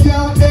got them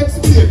can't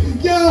explain.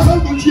 Can't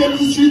handle change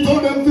the street how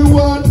them fi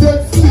want to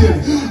explain.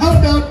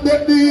 And that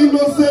make the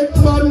innocent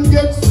man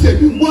get scared.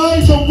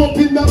 Why jump up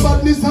in the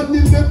badness and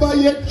he never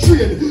yet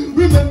trained?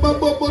 Remember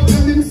Bobo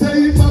tell him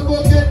say if I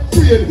go get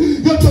trained.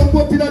 You jump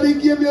up in the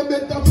game you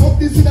better fuck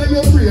this in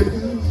your brain.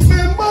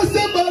 Remember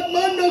say bad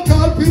man no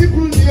call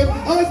people name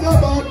as a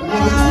bad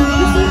man.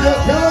 You say you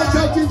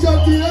can't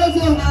chatty as a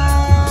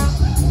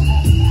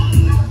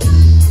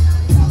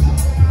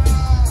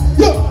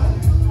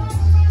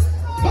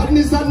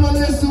badness and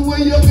knowledge the way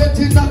you get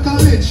in a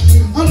college.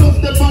 I love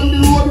them on the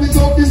road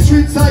without the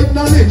street side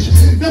knowledge.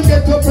 Them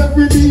get up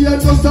every day and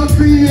just a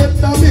create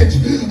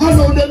damage. I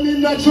know them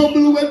in a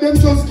trouble when them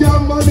just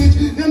can't manage.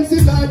 Them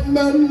see bad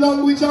man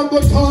language and go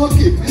talk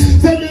it.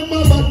 Say them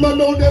a bad man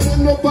now them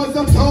end up as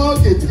a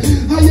target.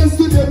 I used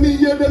to them me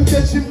hear them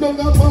catch him down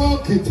a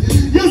market.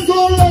 You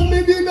so long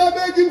me did I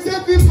beg him say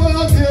fi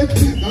pocket.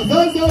 Cause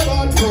as a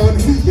bad man,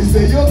 you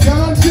say you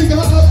can't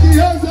trigger happy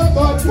as a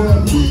bad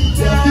man.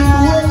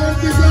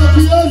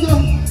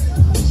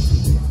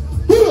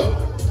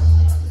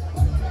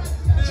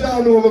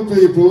 John over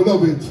people,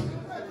 love it.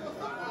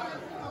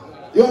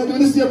 You want to do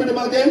this here with them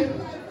again?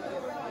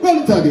 Run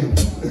it again.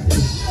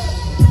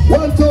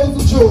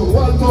 1,000 Joe,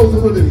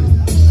 1,000 rhythm.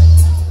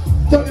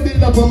 Turn the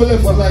beat up on my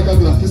left one like a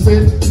glass. You see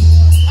it?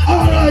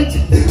 Alright.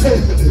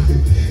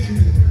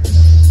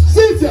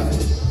 Sit down.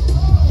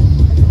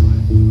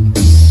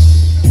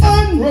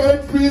 Unword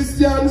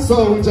Christian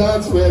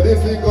soldiers ready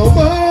to go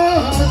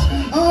march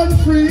and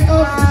free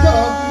Africa.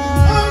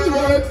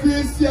 Unword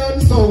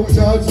Christian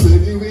soldiers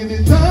ready with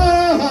the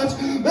touch.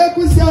 Make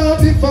we start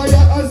the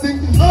fire and sing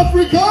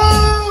Africa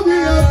we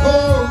are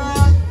come.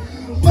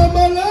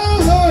 Mama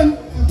land,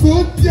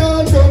 good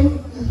yardum.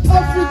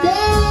 Africa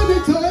the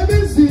time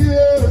is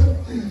here.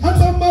 And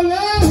Mama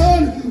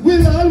land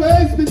will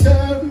always be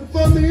there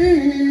for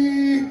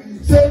me.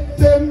 Set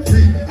them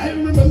free. I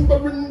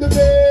remember in the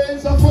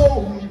days of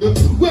old,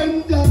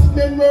 when black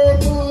men were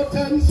bought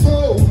and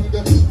sold.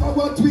 For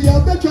what we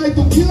have, they try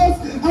to kill us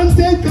and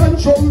take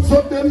control.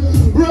 So them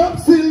rob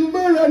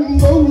silver and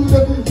gold.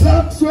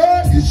 Blacks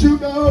were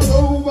issued all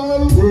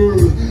over the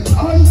world.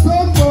 And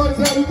some boys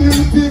and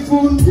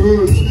beautiful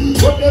girls.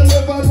 But they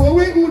never know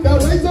we would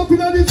have rise up in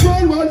this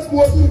world once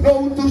more.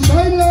 Now to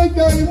shine like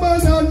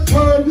diamond and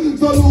pearl.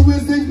 So Louie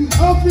sing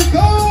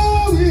Africa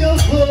we are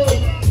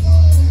home.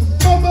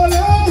 Mama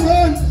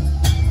land.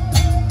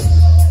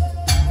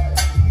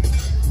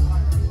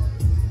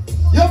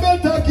 You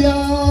better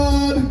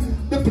guard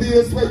the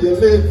place where you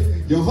live.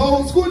 Your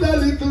house could a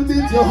little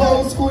bit, your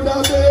house could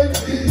a big.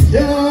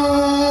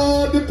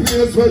 Yeah, the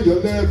place where you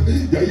live.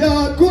 Your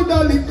yard could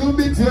a little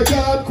bit, your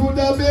yard could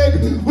a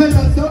big. Well,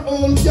 as the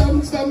old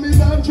youngster, me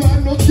not try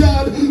no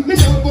yard. Me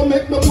not go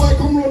make no boy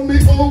come run me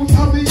out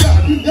of me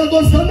yard. You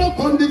go stand up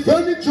on the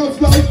fence just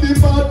like the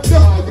bad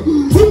dog.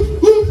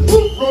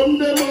 Run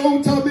them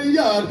out of me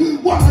yard.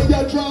 Why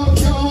you drop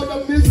yard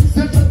and miss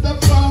set at the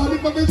fraud?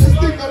 If I be just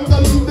stick and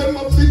leave them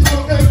up,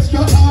 become extra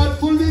hard,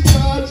 fully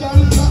charged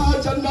and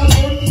large and not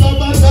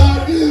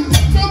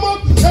come up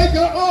like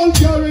an old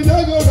car in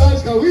a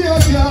garage, cause we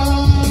are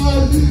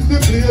yard, the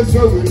place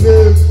where we live.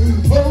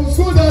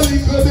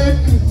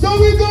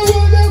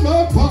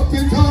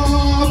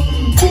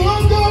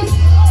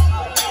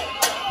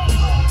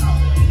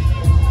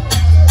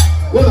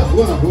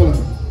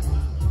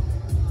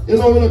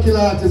 know we don't kill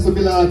artists, we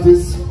kill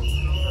artists.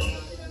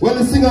 Well,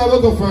 the singer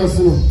will go first,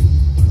 you know.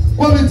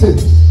 What is it?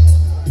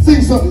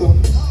 Sing something now.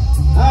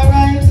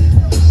 Alright.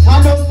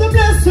 And just the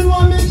blessing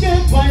one me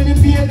get by the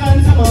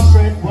pagans I'm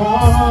afraid.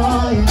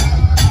 Why?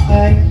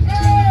 Hey.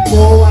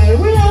 Oh, while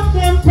we have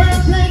them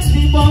perplexed,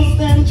 we bust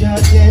them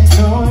just yet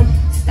Lord.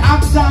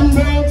 Stocks and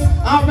birds,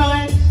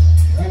 alright.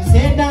 Them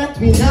say that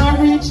we not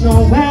reach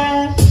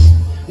nowhere.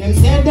 Them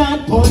say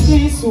that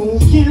police who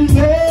kill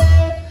me.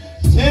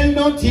 Tell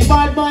dirty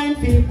bad mind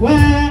people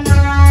where.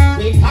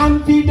 The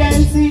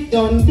confidence it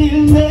don't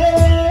build me.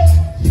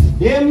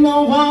 Them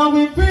know how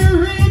we will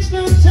reach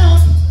the top.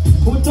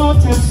 Put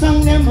out a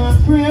song, them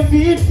a pray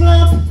feet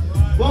flop.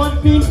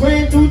 But we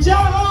pray to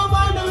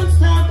Jehovah don't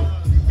stop.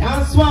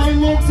 That's why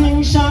me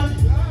think shot.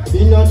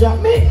 We know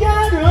that me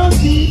can't run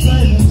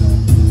people.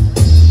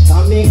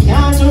 And me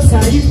can't just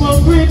a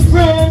hypocrite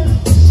friend.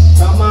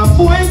 From a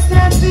voice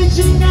that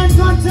teaching and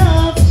cut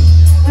up.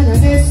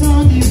 And they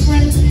so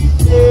different.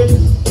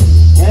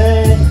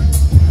 Hey.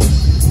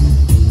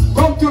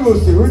 Come to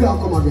Lucy, we don't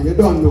come again, you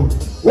don't know.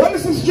 Well,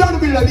 this is John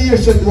Bill, the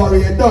ancient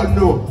warrior, you don't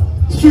know.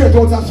 Straight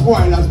out of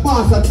spoilers,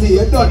 Master T,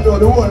 you don't know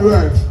the whole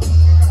words.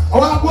 I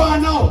want to go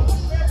on now.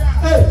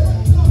 Hey,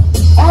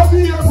 I'll be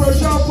here,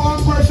 pressure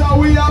upon pressure,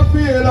 we are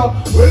feel.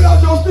 Well,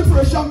 not just the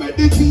pressure, make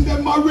the thing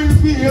them a real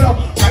feel.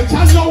 Right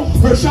now,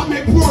 pressure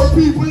make poor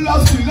people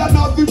are still, and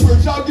not the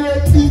pressure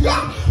get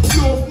bigger.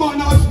 No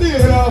man are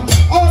still.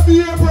 I'll be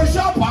here, pressure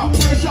upon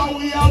pressure,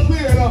 we are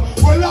feel.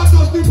 Well, not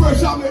just the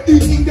pressure, make the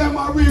thing them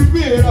a real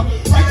feel.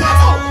 Right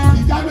now,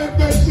 the time make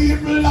best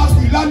people are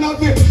still, and not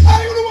the.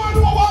 Hey, you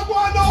know what go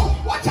on now?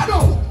 Watch out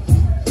now.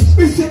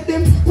 We said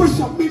them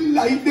pressure me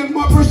light, them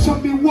a pressure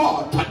me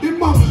water,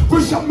 them a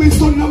pressure me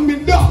son and me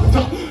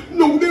daughter.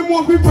 Now they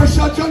want me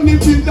pressure Johnny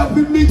Builder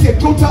for me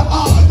get out of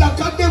order,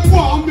 cause they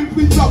want me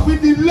fit up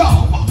with the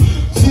lava.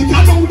 See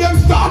that now them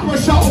start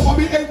pressure over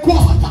me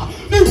headquarter.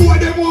 The boy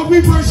they want me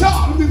pressure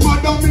me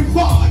mother me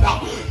father.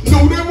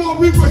 Now they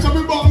want me pressure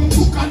me bum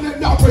book and then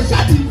that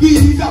pressure the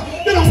visa.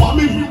 They don't want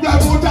me to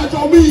drive out of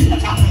Jamaica.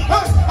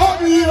 Hey,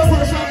 I'm here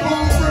pressure,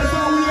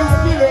 pressure we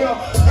are here.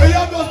 Hey,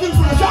 I'm just the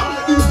pressure,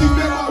 this thing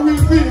them are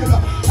real feel.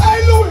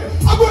 Hey Louie,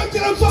 I'm going to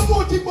tell them some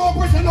more thing more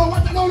pressure now,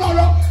 what no.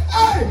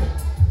 Hey,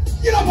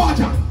 you know what?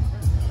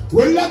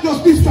 Well, not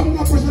just this strong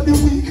pressure the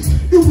weak,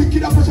 the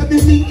wicked pressure the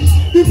meek,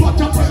 the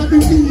bottom pressure the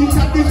weak,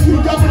 and the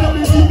sweet pressure the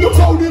meek. Look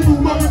how the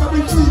room are going to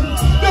be sweet,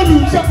 the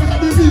room pressure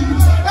the meek.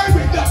 Hey,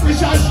 make that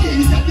pressure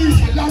shake, and this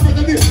and that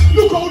pressure the.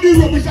 Look how the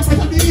rubbish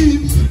pressure the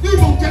heat, the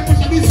mountain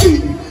pressure the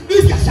sea, the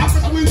gas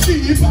pressure the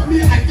sea. For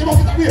me, I came up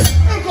with a way.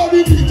 Look how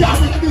the beat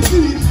pressure the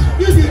sea,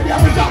 the baby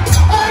pressure.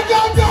 Hey,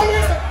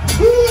 Gangalee!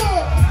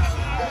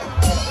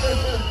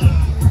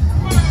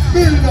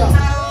 Builder,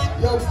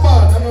 your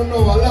fat, I don't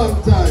know, a long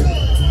time.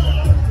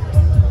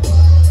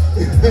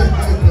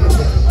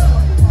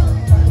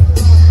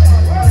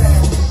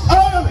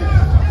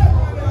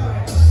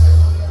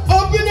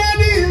 Up in the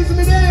hills,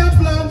 me there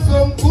plant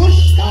some bush.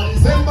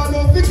 December no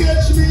fi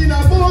catch me in a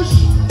bush.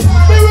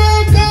 Me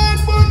work hard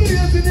for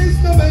years in this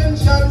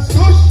dimension,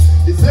 stush.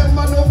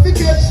 December no fi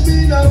catch me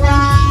in a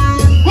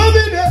bush. When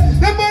me there,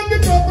 them on the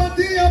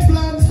property I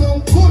plant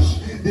some bush.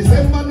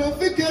 December no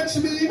fi catch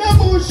me in a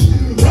bush.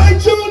 Right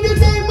through the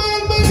time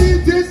all money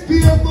it is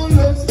people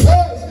and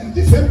stars.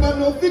 December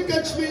no fi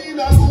catch me in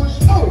a bush.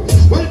 Oh,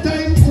 well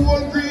time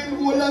cool green,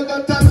 cool I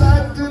got a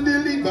lot to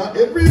deliver.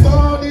 Every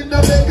morning I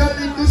make a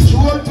little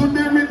stroll to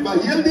the river.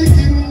 Hear the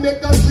king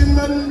make a sing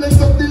and bless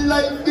up the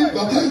life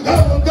giver.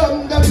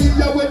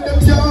 Gangalee when them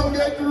can't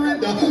get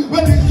rid of.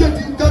 When it's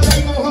getting that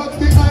I know how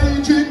the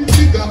hygiene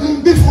figure.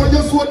 Before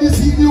you sow the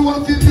seed you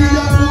want to be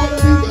a gold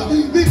digger.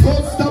 The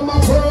customer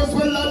first,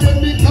 well I then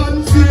be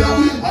consider.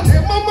 And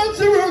then my man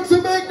she works to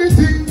make the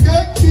thing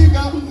get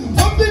bigger.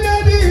 Up in the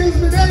hills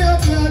me there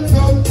plant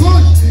some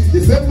bush.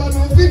 December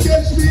no fi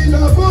catch me in a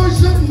bush.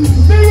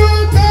 Me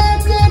work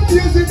hard blood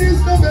years in this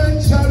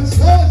dimension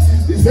stars.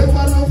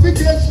 December no fi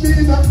catch me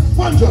in a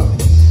one drop.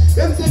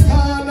 Them say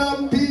corn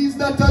and peas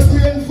that are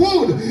grain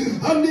food.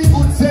 And the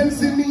good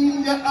sense in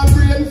me a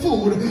brain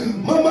food.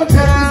 Mama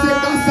tell me say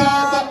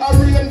cassava a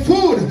rain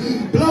food.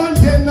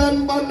 Plantain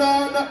and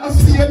banana a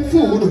stain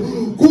food.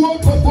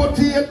 Guava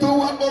potato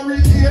a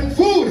hurricane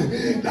food.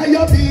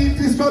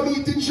 Diabetes from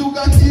eating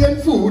sugar cane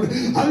food.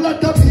 A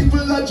lot of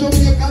people at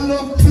Jamaica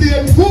love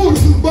plain food.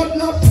 But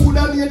love food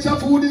and nature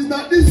food is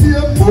not the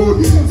same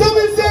food. So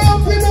we say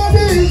up in the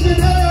hills in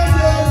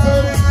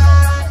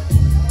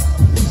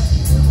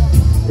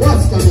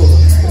Rasta no.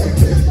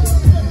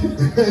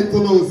 Hey, to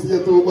know, see you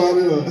too bad,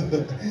 you know.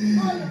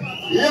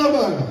 Yeah,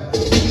 man.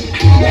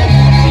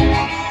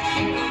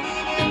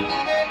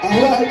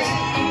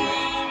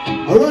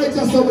 Alright,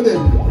 just some of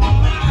them.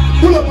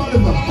 Pull up,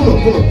 Oliver.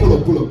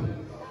 Pull up.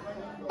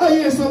 I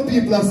hear some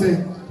people that say,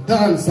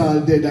 dance all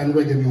dead and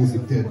reggae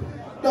music dead.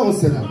 Don't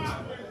say that.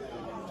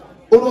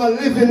 We are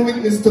living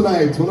witness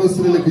tonight. When I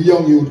see the little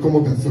young youth come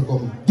up and say,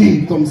 come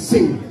deep, come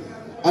sing.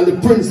 And the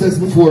princess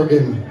before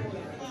him.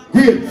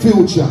 Great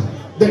future,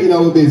 that in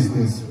our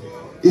business,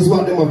 is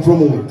what they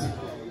promote.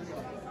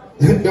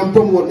 They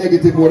promote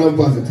negative more than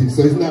positive,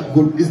 so it's not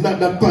good. It's not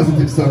that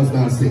positive songs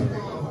now sing.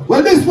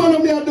 Well, this one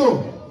of me I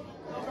do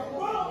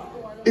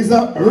is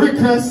a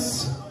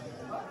request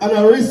and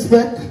a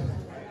respect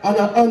and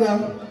an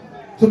honor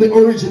to the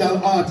original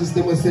artist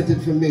that was set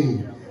it for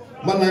me.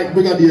 Man like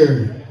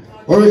Brigadier,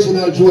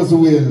 original Joseph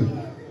Will,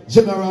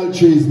 General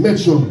Trees,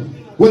 Metro,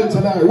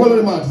 Welton Harry, one of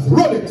them artists.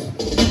 Run it!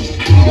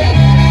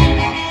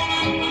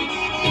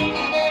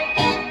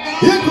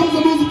 Here comes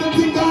the music that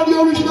think called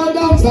the original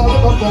dance.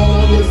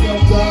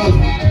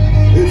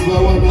 It's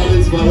for one and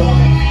it's for all.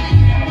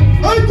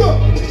 I go!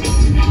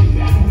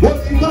 What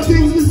if the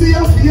things we see a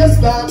face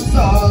dance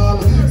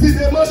all? See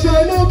them a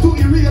try now to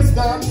erase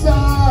dance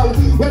all.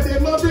 When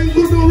them a bring to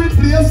do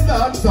replace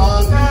dance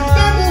all.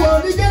 Them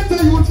want to get a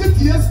youth to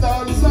taste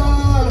dance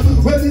all.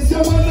 When this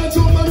your man a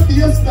drum and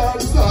face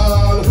dance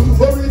all.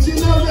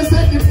 Original they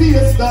set the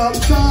face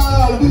dance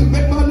all.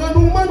 Make man and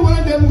woman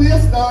when them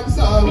waste dance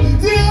all.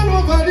 See all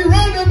over the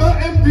round them a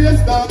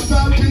embrace dance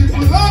all.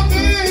 People love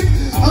it.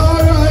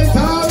 Alright,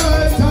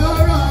 alright,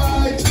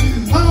 alright.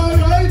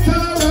 Alright,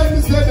 alright.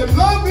 They say them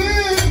love it.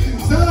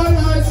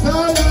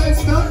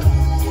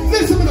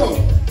 Listen me now.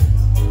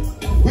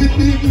 With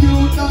big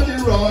youth and the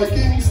Roy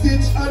King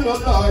Stitch and a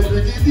lie.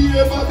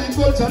 Brigadier Bobby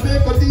Culture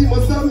make a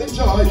demon some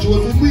enjoy.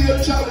 Joseph Will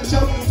Charlie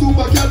Chaplin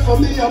Super Cat for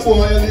me a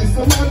boy.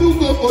 Listen man do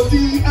go for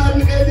tea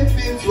and Eddie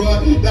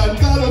Fitzroy. Dan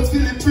Carlos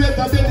Philip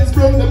Prater Dennis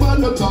Brown the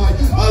man no tie.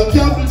 Al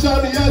Campbell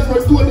Johnny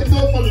Asper Tony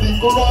Duff and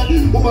Lico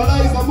Roy. Woman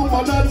Liza,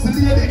 Woman Nancy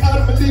Lady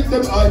and me leave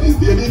them high.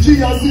 Lady G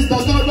and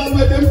Sister Gordon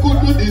where them could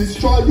not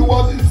destroy. You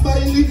are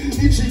styling,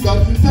 itchy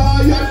got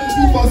tired,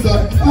 super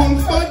sad, full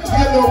fat,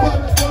 yellow man,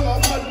 color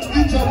man,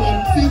 ninja man,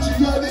 CG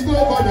you are the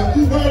governor,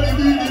 early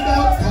be the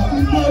doctor,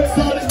 not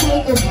sorry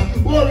governor,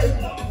 worry.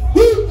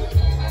 Woo!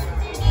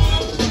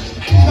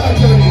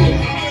 That's it.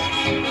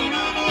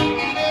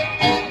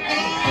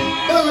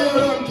 Now you're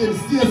ranking,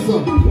 stay so.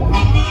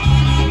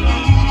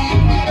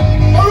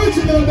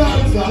 Original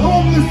dancer,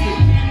 home listening.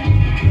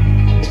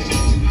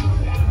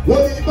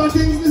 Well, if I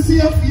things we see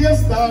a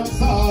face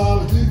dance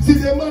all. See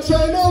them a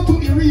try now to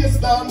erase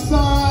dance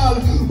all.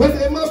 When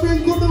them a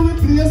bring good to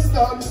replace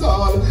dance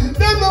all.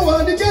 Them no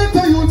want to get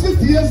a youth to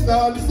taste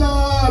dance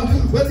all.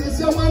 When this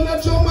your man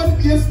a drum and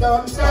bass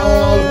dance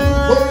all.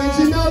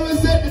 Original we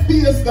set the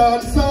bass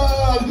dance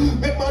all.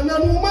 Make man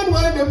and woman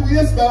while them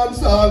waste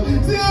dance all.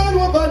 See all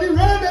over the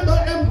road them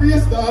a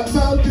embrace dance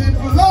all.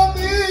 People love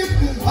it.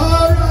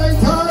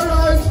 Alright,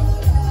 alright.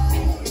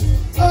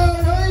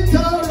 Alright,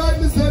 alright.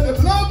 They say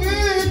them love it.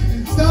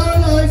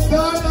 Starlight,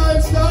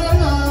 starlight,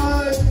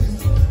 starlight.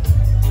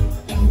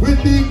 With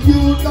big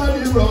youth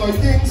and the Roy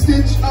King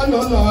Stitch and a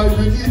lie.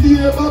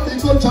 Brigadier Bobby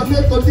Culture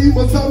make a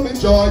demon some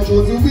enjoy.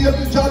 Joseph Will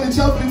Charlie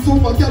Chaplin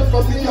Super Cat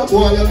from me a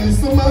boy. And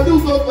listen man do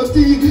go for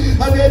tea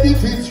and Eddie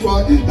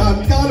Fitzroy.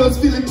 And Carlos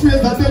Philip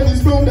Prater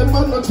Dennis Brown them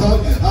man no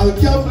talk. Al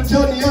Campbell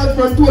Johnny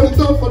Alfred Tony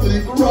Duff and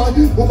Lico Roy.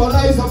 Woman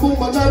Liza,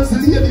 Woman Nancy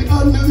Lady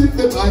and me leave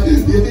them high.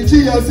 Lady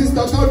G and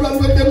Sister Gordon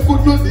when them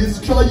could not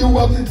destroy. You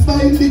are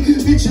styling,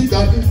 itchy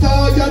got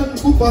tired,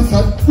 super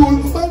sad, full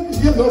man,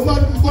 yellow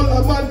man,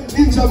 color man,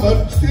 ninja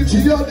man, stitchy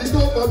are the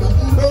governor,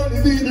 early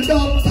be the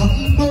doctor,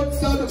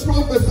 nuts are the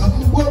professor,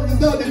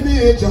 worries are the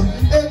major,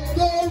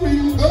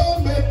 exploring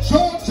government,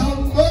 church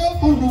and go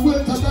for the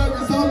winter, there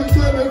is all the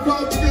turning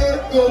from the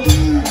get-go.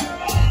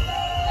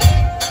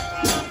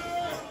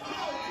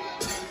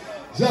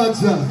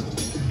 Jaja.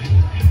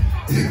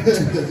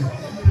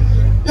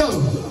 Yo,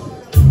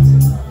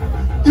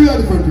 give me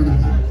the front of it.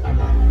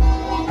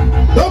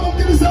 Don't up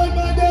to the side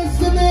my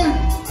destiny.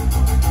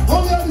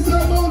 Only on the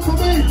side mount for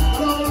me.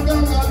 And all the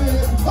Gangalee.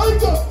 I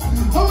go.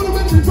 I want to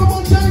win me from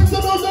one chance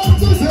and all down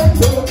to the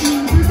center.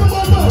 Me from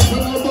one mouth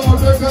and all down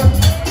to the center.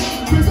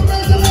 Me from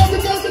right to love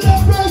because it's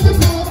not present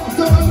now.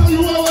 So I know you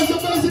always the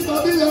best in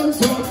the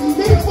answer.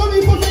 Me a funny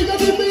for me,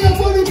 that is me a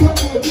funny for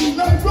me.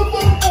 Like from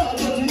one heart,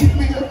 but you hit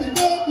me up the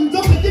door.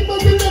 Don't make it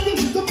for me level.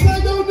 Some fly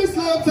down the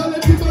slopes and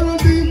let people run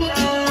the man.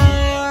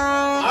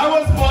 I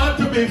was born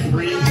to be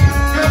free.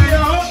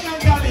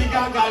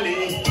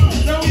 Gangalee.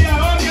 So we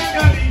are all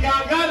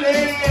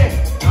Gangalee.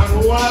 And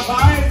who have I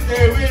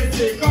stay with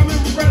me? Come in,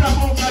 brother,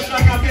 move that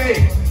Gangalee.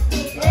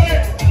 Hey,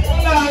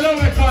 I love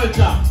the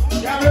culture.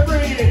 Yeah, we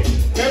bring it.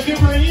 If you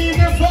bring in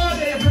the fun,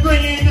 if you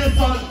bring in the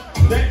sun,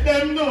 let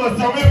them know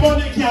so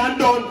everybody can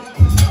done.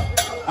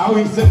 I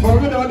will say for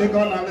me down the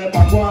gun and let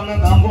back one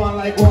and I'm going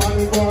like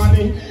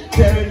guani.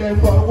 Tell them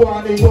for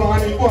guani.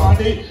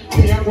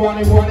 Me and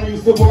guani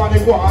used to guani.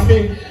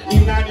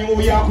 In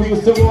New York we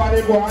used to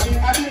guani.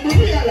 I didn't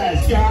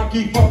realize can't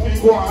keep up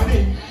with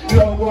guani.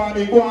 Love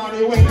guani.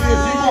 When they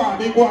see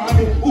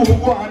guani. Ooh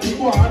guani.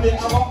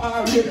 I'm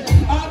always.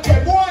 And the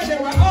boy they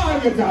were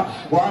always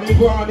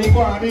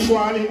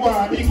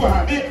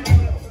guani.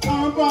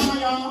 I'm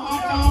fire,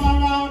 I'm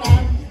around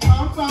and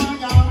I'm fire.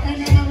 And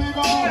then we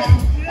go on.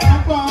 I'm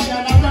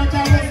fire, I'm not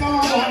telling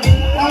someone.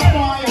 I'm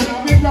fire,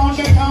 I'm in round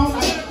the town.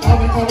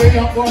 We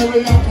up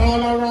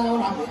all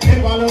around.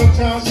 If I look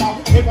church,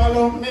 if I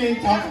look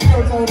neat,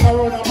 girls out the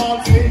road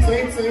about sweet.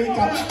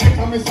 If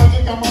I'm a such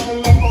a man,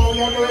 love all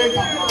your way.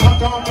 I'm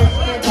talking.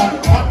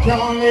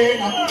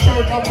 Carolina,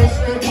 church of the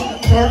street,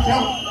 church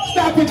of...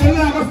 Stop it, you're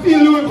not going to steal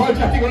Louie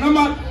culture. Think of the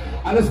man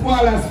and the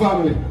spoilers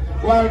family.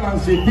 Wild Man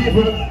Street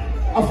people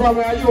are from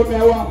a youth, they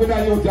walk with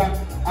a youth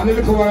and they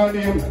look over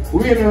name,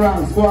 Wayne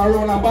Ranks, go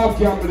around and Bob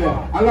Campbell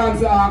there.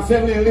 Alonso,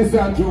 Seven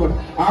Listen to it,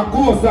 and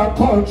Ghost and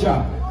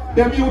Culture.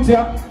 Them youth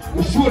here,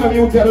 we show them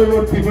youth here, the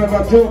road people have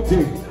a joke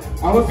thing.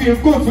 And we feel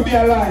good to be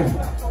alive.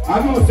 I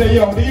know say,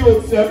 yo, the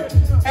youth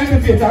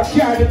elevate and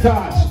carry the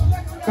torch.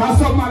 Because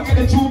some man get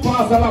the 2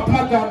 pass and a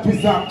plant and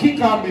twist and kick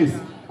and miss.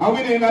 And we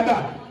ain't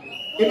that.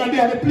 In a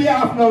day, the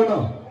playoff now, you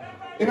know.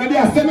 In a day,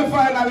 a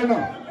semi-final, you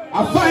know. A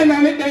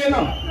final it there, you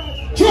know.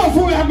 Trophy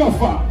we are go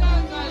for.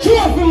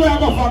 Trophy we are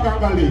go for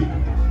Gangalee.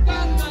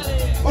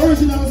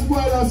 Original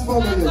spoilers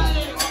family.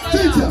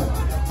 Teacher,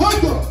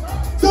 hold up.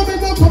 So me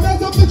no come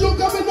out of the joke,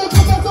 me no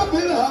come out of the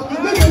laugh. Me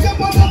no get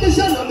part of the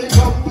mission and me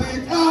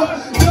complete half.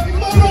 Every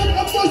man run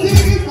up to see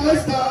it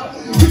first start.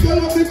 You can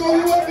love me go,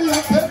 you want me a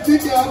pet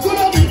figure. So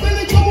now me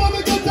really come on, me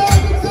get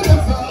time to the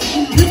start.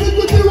 If it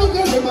could be work,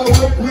 I never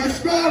work with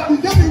scrap.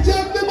 Get me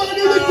check the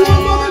money with you,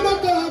 money no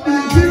gap.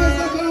 Serious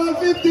like all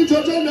 50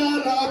 children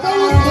and laugh. I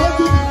was born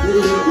to be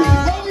free.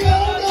 Oh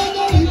yeah,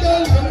 Gangalee,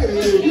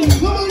 Gangalee.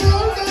 Come on,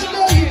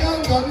 Gangalee,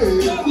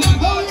 Gangalee.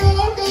 Oh yeah,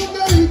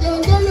 Gangalee,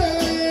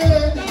 Gangalee.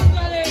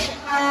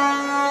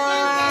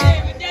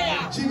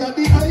 She got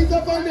the eyes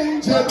of an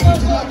angel, she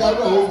like a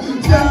rose.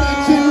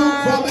 She look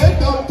from head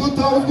down to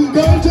toe.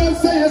 Don't just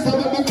say yes, I'm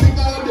a big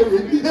on the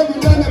ring. Every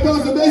time I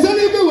cross the base, I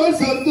leave me one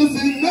song to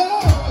sing. No,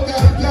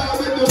 God can't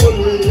make the one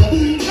way.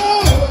 No,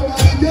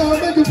 God can't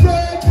make a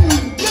friend.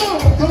 No,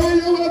 how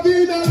you have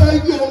been a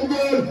like young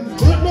girl.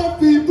 But no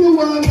people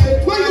want it.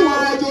 When you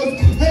are just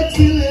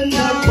excellent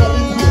and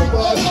quality to the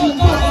boss.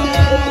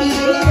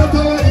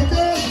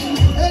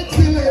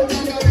 Excellent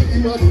and quality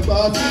to the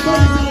boss.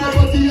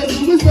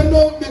 We spend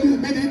out the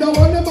me did not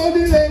want about the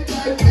late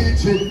night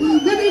teaching.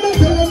 Me did not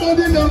tell about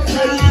the love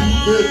friend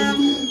people.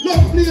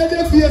 Not play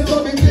their face of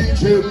me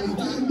teaching.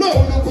 No,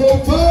 no go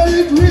for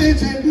it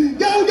reaching.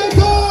 Girl get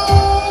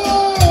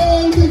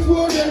all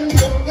before them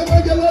go. Never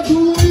get a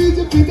too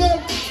easy for them.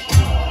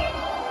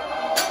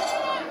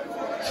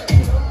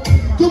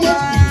 Too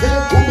much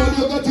woman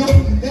you got your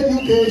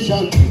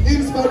education,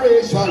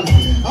 inspiration.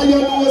 And you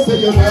know say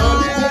you're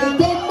not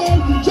dependent on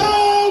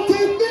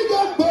shouting big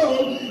and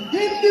bold.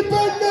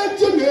 Independent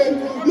you name.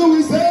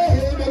 Louie say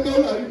they go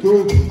like you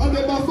and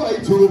they might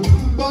fight you.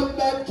 But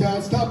that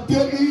can't stop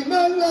you in a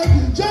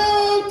life.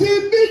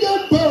 Shouting big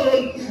and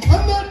bold.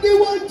 I'm not the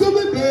one to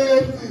be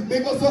blamed.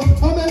 Because I'm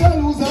a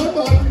loser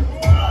man.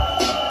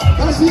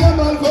 Cause she a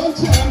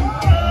malfunction.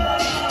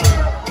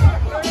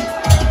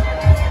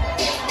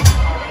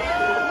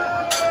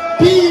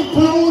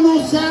 People who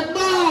say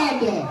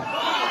bad,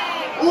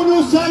 who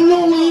say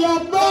Louie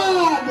are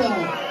bad.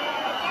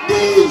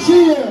 DJ.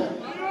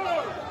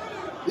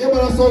 Yeah,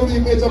 but I saw the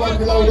image of my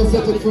beloved who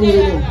set it through, you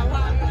know.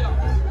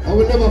 I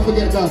will never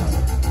forget that.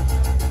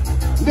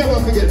 Never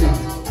forget that.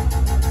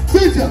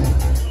 Teacher,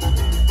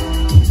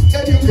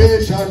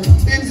 education,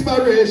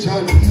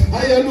 inspiration. I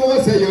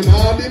know say you're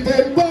not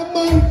depend on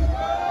man.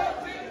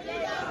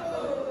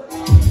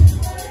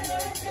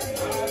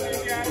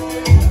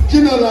 She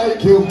not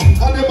like you,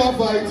 I never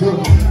fight you,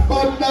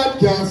 but that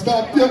can't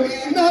stop you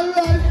in a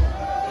life.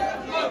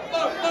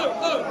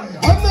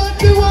 I'm not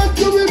the one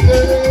to be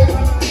paid.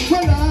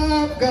 Well,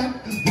 I've got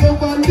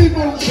love and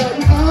devotion.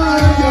 I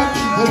got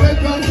red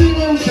and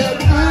devotion.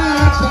 I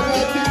shall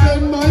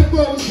defend my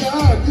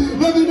potion.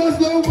 Love in a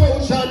slow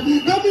motion.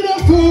 Love in a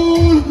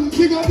fool.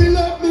 She got me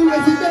love me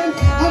resident.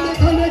 I make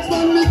her next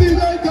man living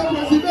like a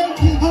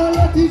president. All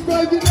that is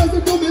private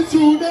doesn't do me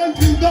student.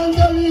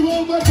 Gangalee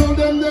overthrow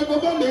them, they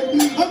government.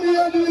 And me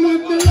a deal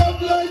with me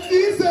love like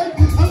decent.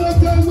 And I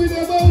tell with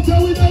them out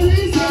and with a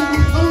reason. I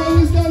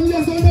always stand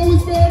yes, I know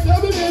it's fair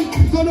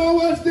evident. So now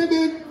watch the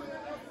big.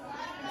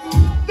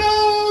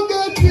 Don't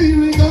get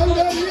weary,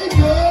 Gangalee,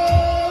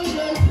 don't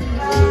get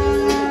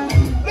weary.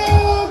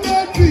 Don't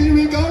get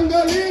weary,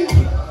 Gangalee.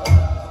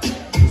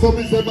 So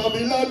me say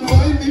Babylon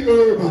find the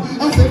herb.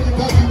 I said it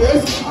can be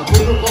best. I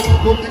couldn't come and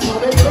come because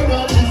they burn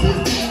out this.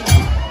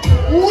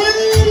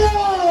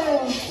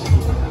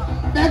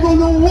 They're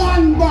gonna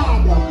one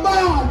bad.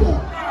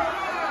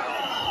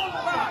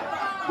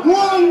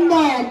 One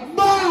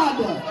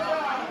bad.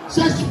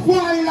 Say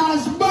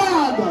spoilers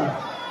bad.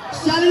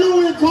 Say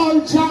Louie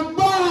culture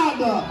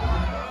bad.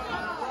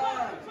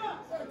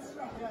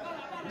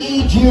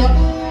 DJ,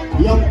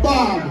 you're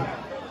bad.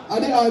 I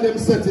didn't have them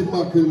set it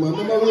back, man.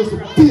 Remember we used to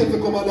pay to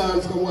come and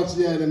dance, come watch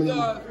the item.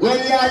 Well,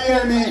 you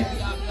hear me?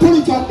 Put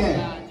it up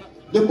there.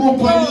 The book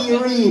when you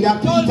read, a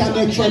Peter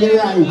make sure they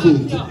write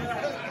it.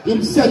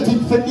 Him set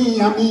it for me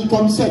and me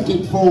come set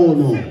it for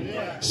you.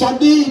 So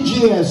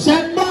DJ,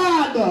 set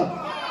bad.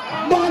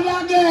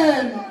 Bad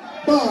again.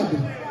 Bad.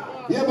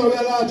 Yeah, but we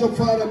are large up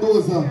Father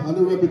Dozer and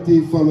the Rebel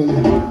Thief family. You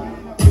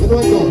know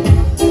what go?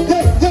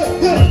 Hey, hey,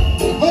 hey.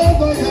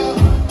 Over here.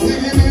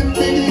 Dig it.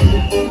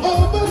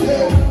 Over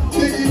there.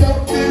 Dig it up,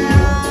 dig it.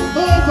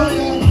 Over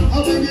here. I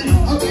dig it.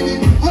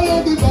 I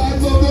love the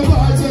vibes of the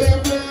vibes of your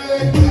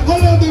play. I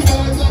love the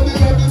vibes of the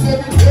levels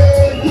every day.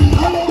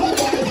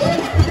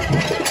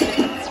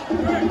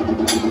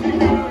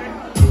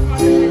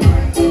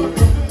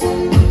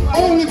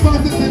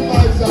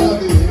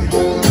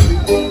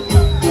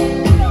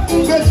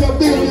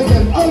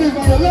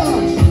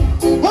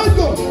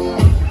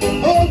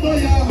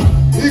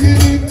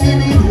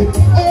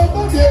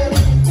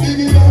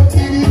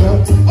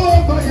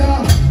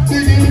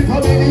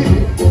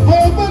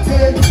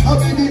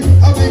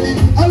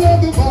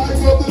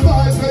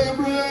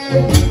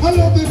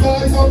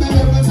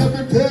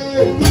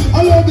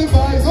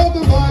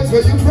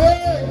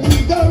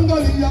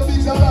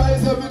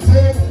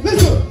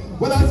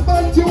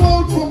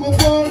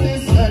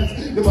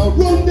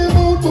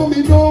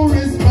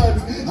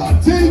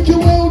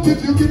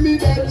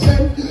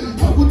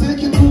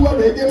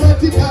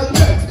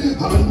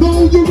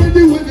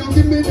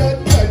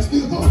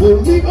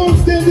 Hold me up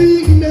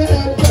steady in the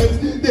advance.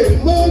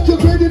 Then mark your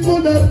credit for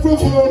that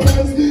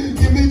performance.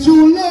 Give me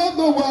true love,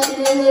 no one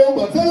no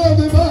romance. I love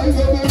the vibes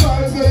of the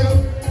vibes,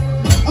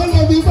 yeah. I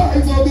love the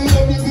vibes of the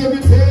love is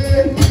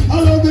everything. I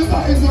love the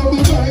vibes of the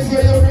vibes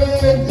of your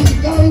brain.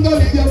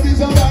 Gangalee, yes, it's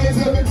a vibes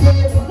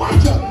everything.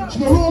 Watch out, she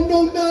don't run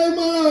down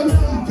diamond.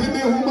 For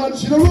me woman,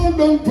 she don't run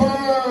down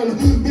pearl.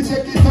 Me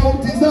check it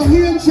out, it's a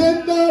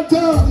ancient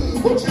daughter,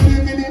 but she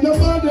living in a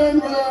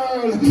modern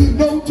world.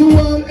 Now to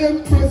all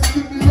empress,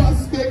 give me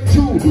respect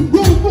too.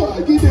 Road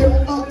boy, give them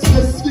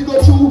access, we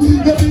go through.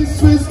 The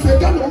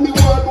disrespect, I know me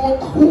want no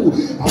who.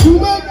 I will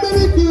make me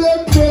little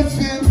empress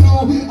feel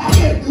blue.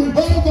 Again,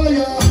 over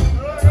here,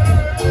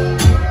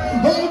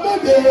 over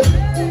there,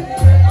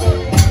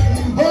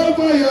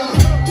 over here.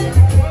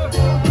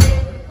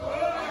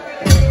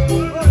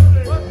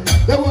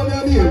 They want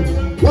them in,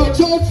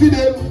 watch out for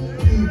them.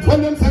 When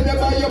them say they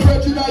buy your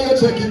bread, you know you're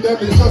checking them,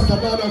 it's just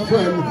another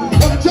friend.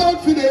 Watch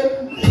out for them.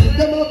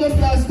 Them have the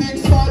plastic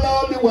small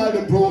all the while,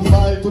 them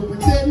profile to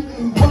pretend.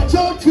 Watch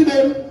out for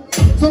them.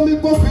 Some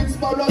people fix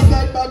sparrows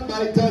like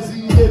backbiters,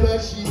 he them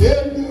and she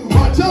them.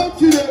 Watch out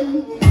for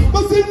them.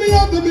 But see me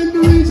have them in the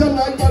region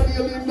like a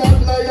nail in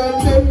that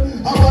lion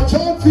them. I watch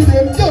out for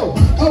them, yo.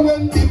 And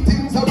when big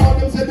things about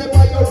them say they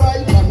buy your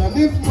right man. And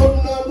if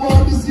nothing I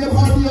want the same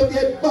hand you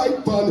get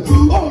bite pan.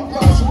 All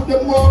grass with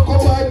them walk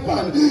on my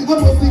pan. I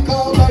must be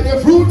called by the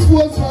fruits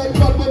was right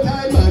pan, but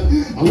I man.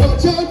 I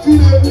watch out for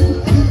them.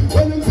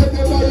 When them say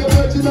they buy your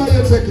virgin and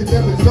you check it,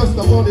 them it's just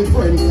a money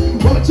friend.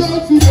 Watch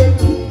out for them.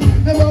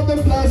 Them have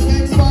them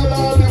plastic smile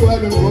all the while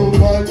them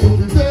profile to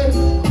pretend.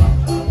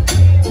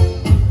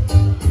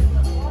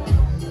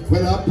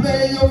 Well, I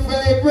play your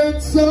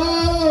favorite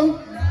song,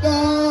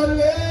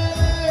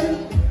 darling.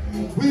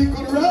 We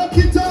could rock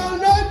it all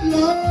night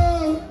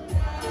long.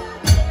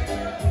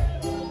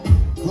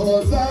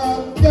 Cause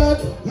I've got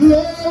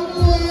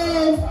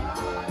love.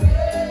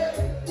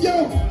 Yo,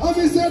 I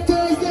miss a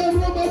Thursday,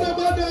 rubber.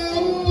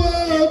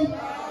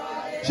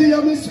 She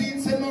have me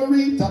sweet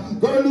senorita.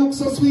 Girl look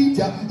so sweet,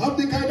 yeah. Have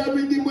the kind of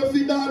rhythm where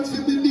fi dance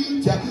fi me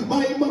beat, yeah.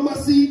 My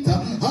mamacita,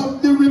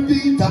 have the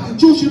repeater.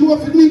 She know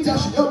fi meet, yeah.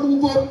 She a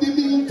move up the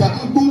meter.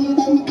 Boom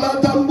boom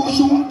clat and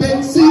bushum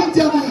pen seat,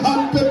 yeah.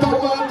 And pepper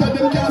water,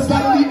 them can't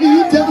stand the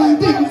heat, yeah.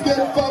 Things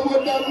get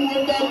forward and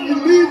more than the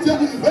lead, yeah.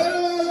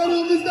 Well,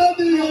 Mr.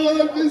 The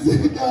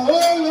visit, yeah.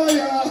 Oh,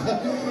 yeah.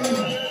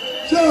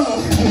 Sure.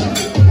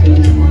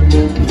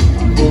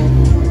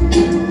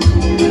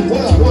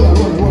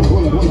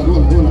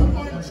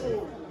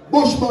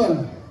 Bushman,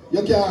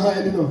 you can't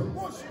hide enough.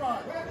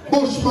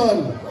 Bushman,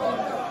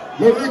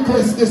 me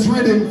request this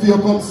rhythm for you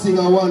come sing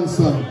a one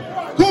song.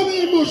 Come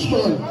in,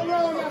 Bushman.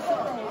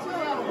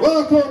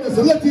 Walk around this,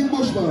 let in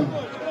Bushman.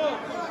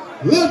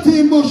 Let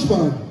in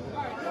Bushman.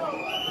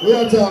 We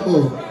are talking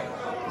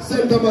about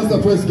Center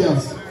Master Press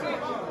Gas.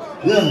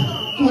 Yeah,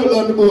 pull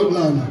on the boat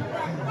land.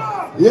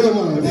 Yeah,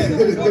 man.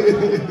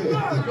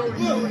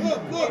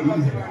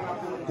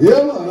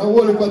 Yeah, man, I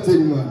want to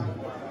thing, man.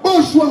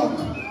 Bushwalk,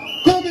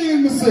 come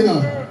in, Mr.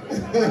 Singer.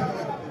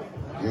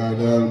 God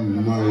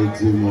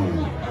almighty, man.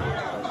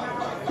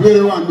 Play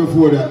the one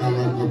before that, I'm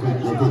going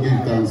to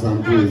give thanks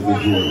and praise before.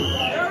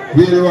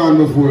 Play the one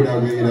before that,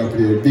 we're going to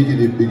play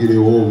biggity,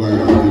 over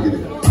here,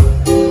 biggity.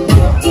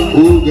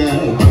 Oh,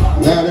 God,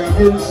 Lord have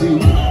mercy.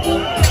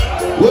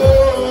 Whoa,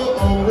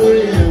 oh,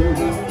 yeah.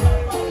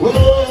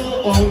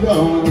 Whoa, oh,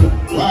 down.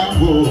 Why,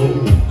 whoa,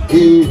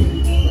 hey.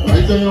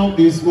 Right around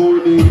this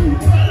morning,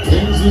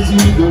 things you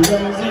see the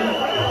rising.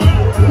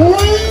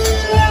 Wait!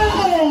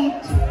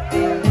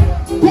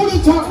 Put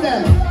it up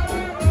there.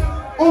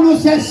 On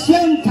say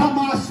St.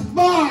 Thomas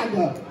bad.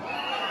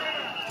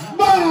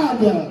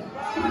 Bad.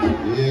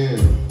 Yeah.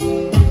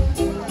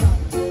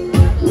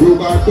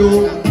 Roberto.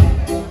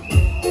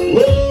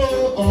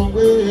 Whoa, oh,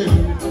 man.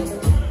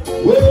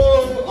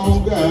 Whoa, oh,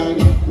 God.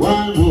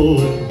 Why, whoa,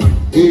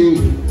 hey.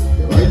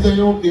 Right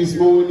around this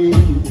morning,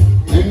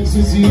 thanks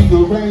to see the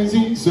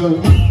rising sun.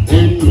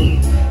 And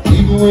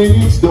even when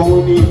it's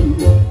dawning,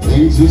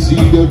 thanks to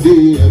see the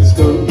day has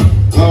come.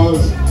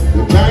 Cause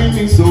the time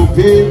is so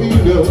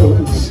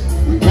perilous,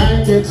 we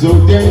can't get so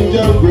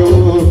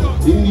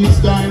dangerous. In this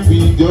time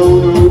we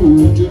don't know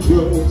who to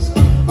trust.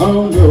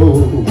 Oh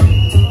no,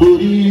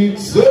 but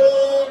it's so.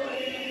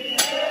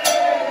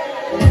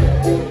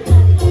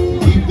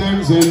 Keep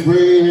thanks and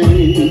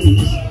praise,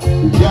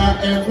 which are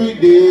every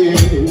day.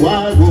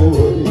 Why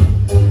boy,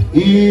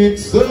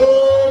 it's so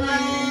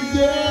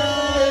easy.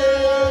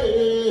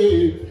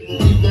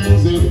 Keep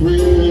thanks and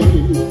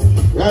praise,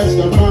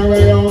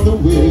 Rastafari on the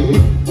way.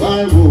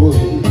 Why boy,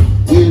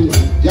 will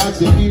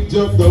just lift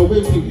up the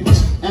weight,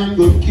 and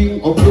the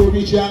King of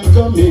glory shall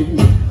come in.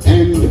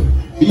 And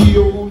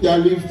behold, I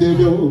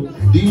lifted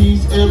up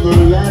these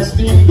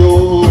everlasting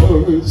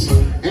doors,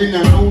 and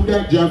I know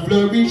that you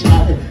flourish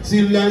high,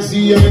 still I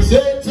see I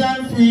set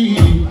and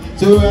free.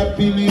 So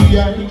happily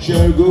I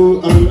shall go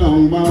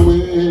along my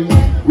way.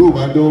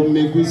 Ruba don't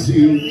make me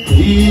sing.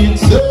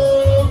 It's so.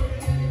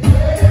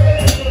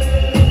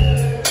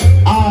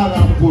 All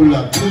I'm pull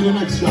up. Play the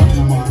next track,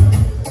 man.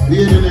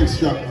 Play the next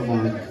track,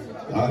 man.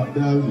 God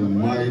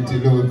almighty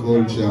Louie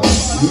culture.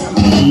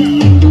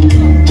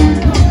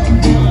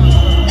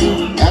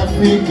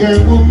 African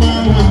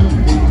woman,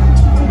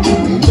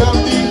 we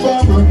love me for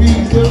a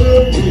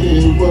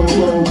reason. Whoa,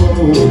 whoa,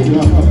 whoa,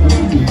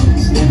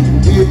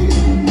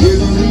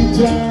 every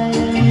time.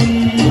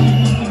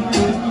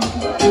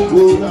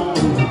 Hold on,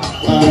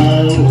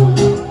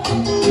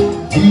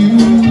 you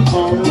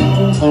are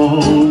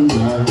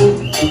alright.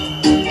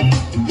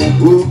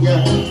 Oh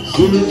God,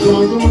 so it's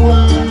on the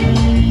wine.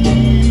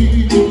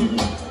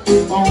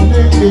 On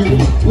the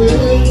way,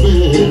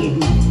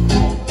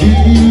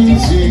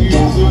 this is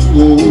a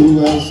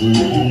low as a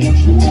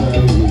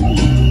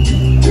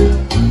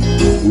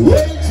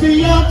wakes me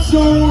up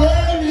so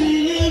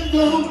early in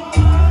the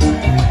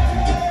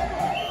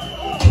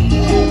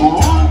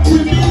on to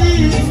me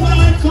it's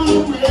like a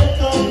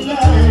breath of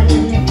life.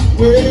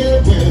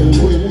 Well,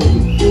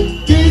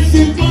 this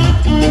is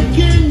what I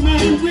came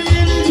and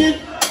really get.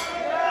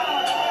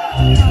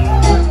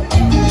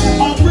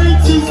 A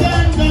princess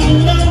and a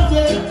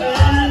lover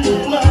and a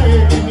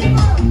flame.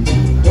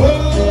 Oh,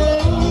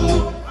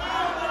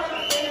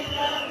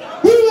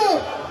 we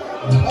love.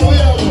 Oh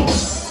yeah.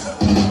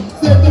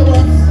 Save the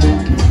ones.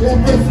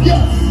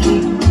 Yes.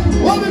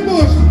 What the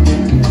bush?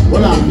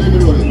 Hold on, let me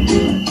roll it.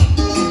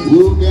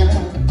 Oh God,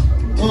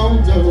 oh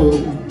no,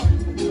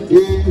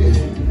 yeah,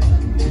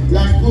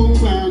 like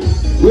woman,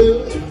 well,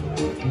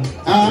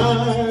 I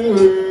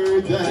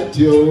heard that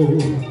you're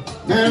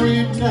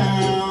married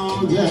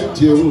now,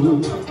 that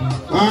you're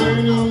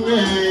final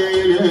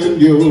man and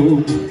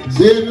you're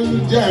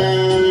settled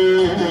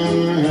down.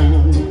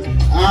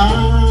 I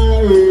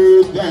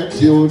heard that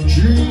your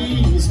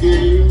dreams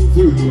came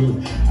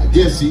through. I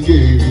guess he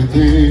gave you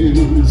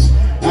things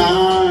I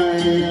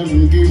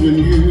am giving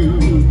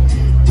you.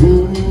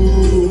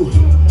 Ooh,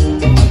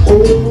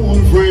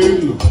 old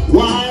friend,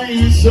 why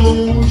you so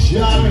shy?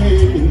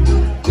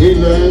 Ain't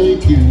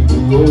like you to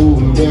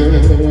hold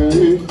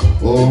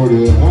back or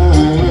to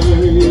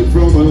hide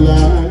from a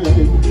lie.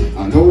 I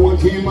know I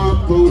came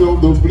up out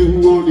of the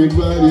blue on your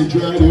body,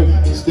 try to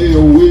stay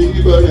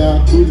away, but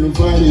I couldn't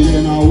fight it.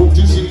 And I hope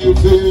to see your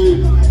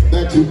face,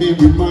 that you'll be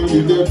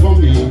reminded that for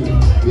me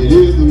it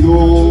isn't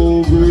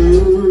over.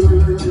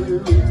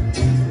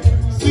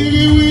 See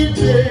you with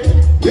me.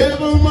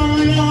 Never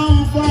mind,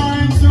 I'll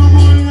find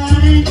someone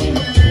like you.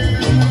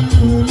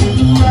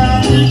 I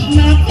wish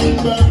nothing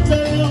but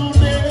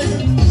wellness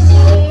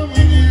for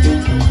you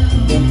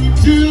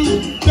too.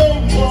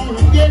 Don't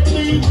forget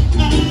me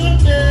out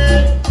there.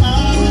 I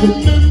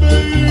remember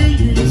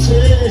you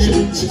said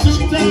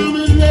sometimes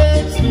it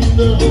makes me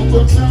love,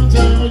 but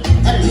sometimes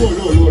hey, no.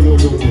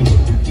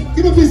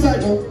 Give a piece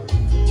like that.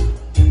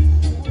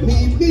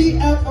 Meet me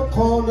at the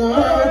corner.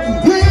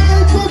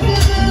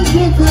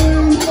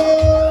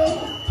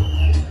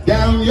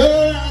 Down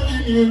your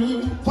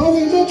avenue. For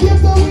we don't get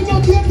down when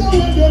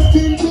the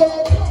things go.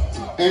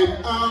 And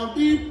I'll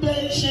be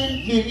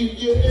patiently,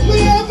 yeah. We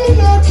have a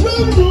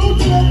natural route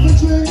let the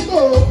train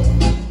go.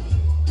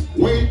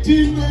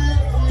 Waiting there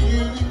for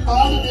you.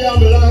 All the day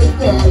I'm alive,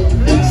 girl.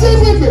 Say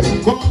with me.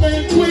 Come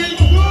and quick.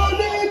 Don't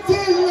need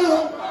till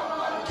love.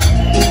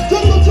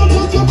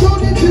 Don't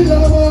need till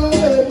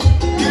love.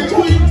 Get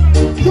quick.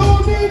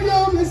 Don't need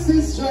love,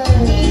 Mrs.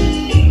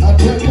 Strand. I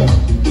tell you.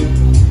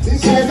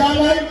 Yes, I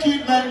like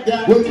it like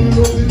that. When you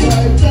love it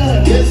like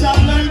that. Yes, I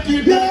like it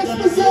like that. Yes,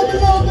 I say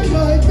love it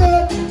like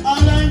that. I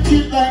like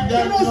it like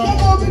that. You know, I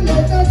love it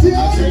like that,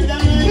 yeah. I say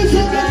that I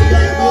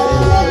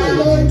like it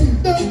like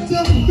that.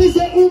 Me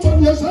say, woman,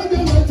 you shine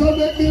your light and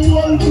make me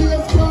one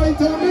place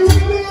brighter. Me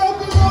really have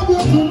to love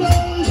you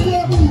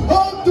tonight.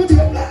 Up to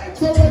the night,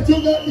 so that you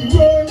got the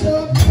word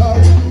up. I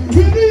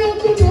really have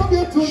to love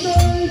you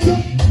tonight.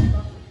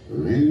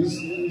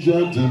 Raising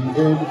shot and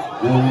head,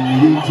 no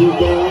need to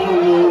bow,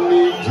 no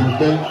need to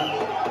bend.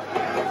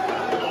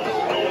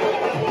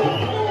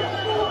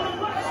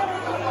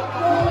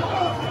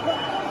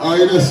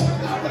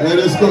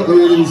 Let's cut the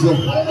rhythm, sir.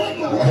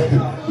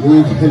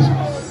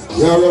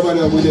 Yeah, Robert,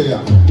 over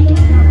there.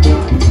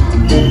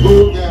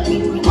 Okay,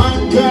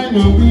 I'm kind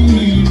of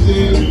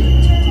easy.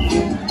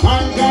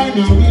 I'm kind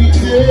of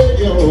easy,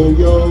 yo.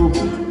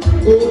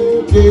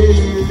 Okay.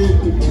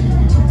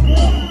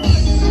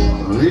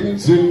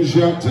 Rinse and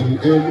shot and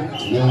head.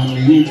 No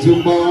need to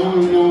bow,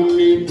 no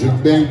need to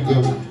beg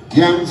them.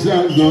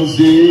 Youngsters no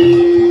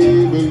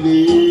saving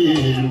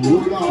it.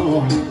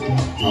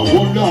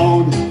 Hold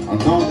on,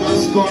 another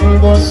skull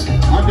bus,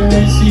 and they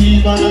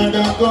receive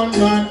another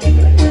gunman.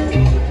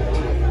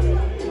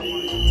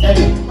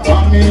 Hey,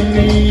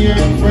 family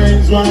and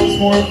friends wants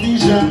more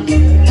vision.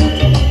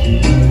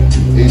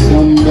 It's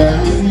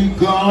somebody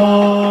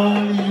call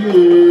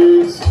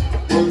yours,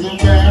 but the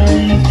man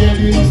is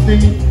getting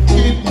stiff.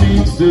 It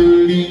needs to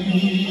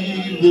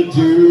leave the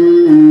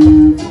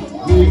turf.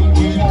 Make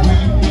it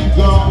quick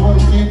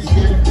because it's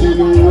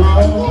getting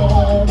rough.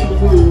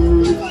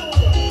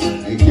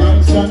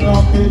 Stand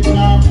up in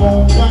our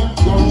phone and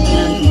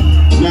consent.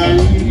 Now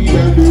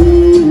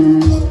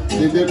doors.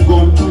 They them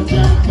gone to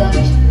jam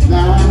dash.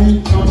 Now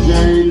no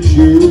giant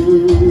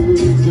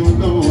shoes. So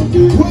don't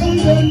do well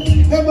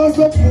then.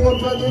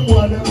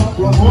 want them to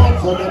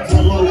promote, so that's a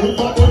worry.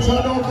 But don't you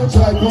know to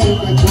try to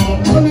make it work.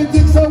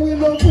 Politics are we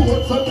no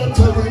vote, so that's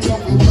a we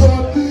not be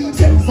good.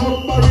 Send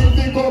somebody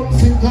to come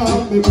sing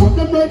on me boat.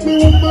 Them make me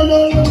woman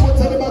all the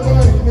vote, and them a go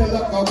hang me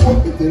like a boat.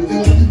 Me tell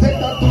them, take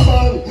that to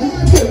man,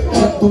 take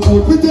that to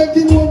vote. We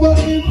taking over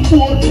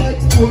import,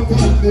 export,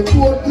 and the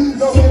vote.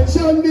 Now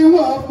mention the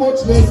war,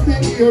 much less the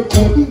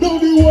airport. Now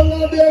the whole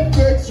of them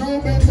vex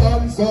through me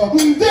answer.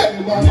 Them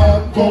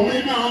man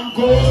coming and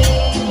go.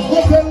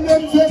 But tell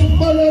them say,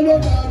 man I know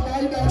that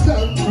night that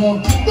I'm from.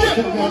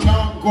 Them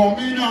man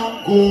coming and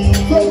go.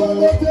 So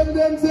I tell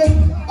them say,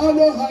 I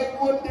know high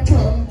what the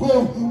pram go.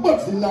 But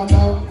still I am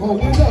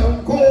coming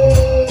and go.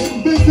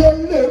 They tell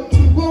them,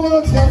 go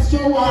and catch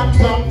your one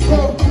come go.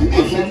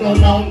 If you know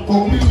I'm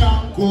coming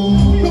and go.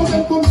 Now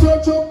them come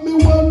search up me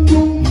one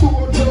room,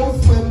 board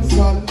house, fence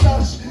and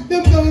dash.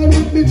 Them down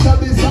with me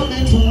chalice and me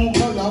two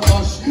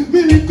calabash.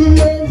 Me little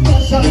learn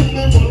fashion,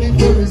 me money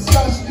very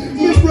stash.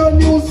 Me brand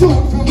new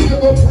suit from me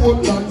go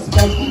Portland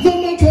splash. So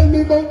not tell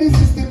me about the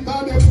system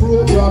and the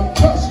program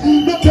crash.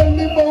 Not tell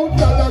me about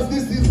dollars,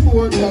 this is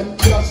more than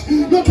cash.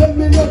 Not tell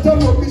me not a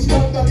rubbish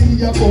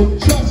Gangalee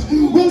about trash.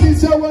 Well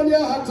this year when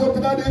your hands up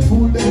in the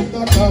fool them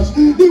the cash.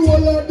 The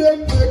whole of them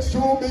vex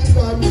through me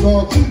and so.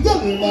 Tell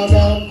me man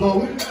I'm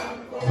going.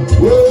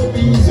 Well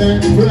peace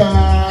and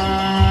pride.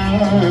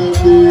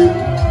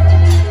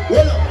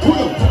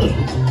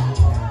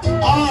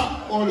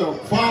 Hold up,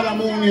 Father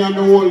Mooney and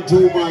the whole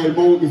 2 mile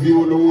Mountain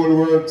View and the whole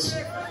works.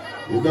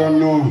 You don't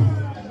know,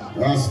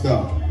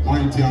 Rasta,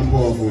 mighty and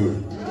powerful.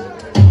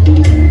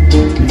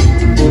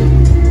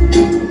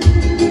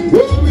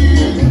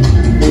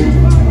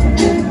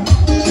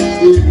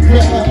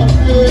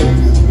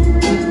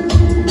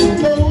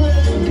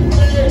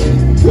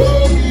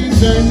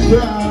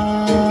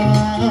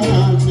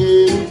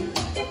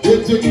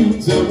 Get your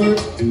youths ever.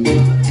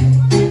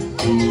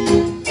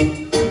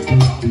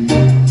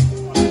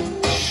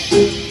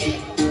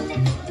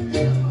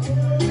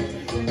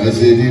 I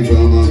said if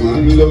I'm a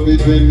man, love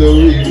it when the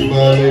rain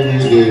fall every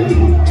day.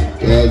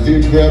 Cause the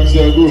crops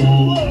are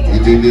grow,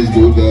 and then it's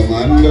good a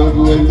man love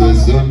when the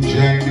sun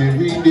shine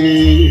every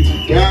day.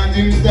 Cause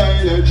him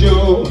style a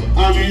Joe,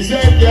 and he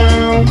said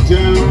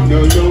downtown, no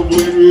love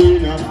when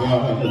rain a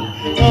fall.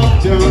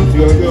 Uptown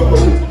flood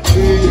out,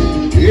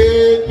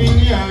 hate me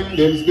and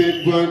them spent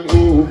one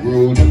old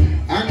road.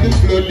 And the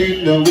flood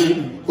in the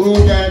wind, oh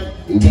that.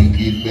 The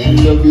wicked man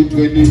love it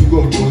when his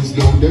gun was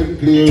loud and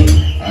clear,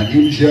 and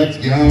him shots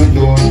can't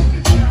done.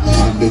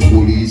 And the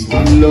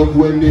policeman love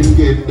when they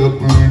get the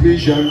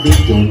permission to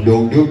turn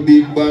down the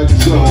big bad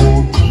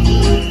sound.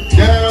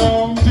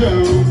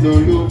 Downtown, no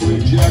love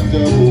when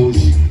chatterboss,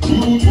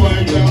 rude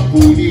white and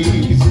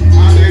police,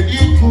 and they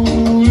get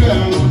cool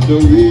down the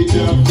rage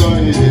of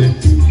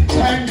violence,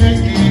 and they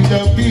keep the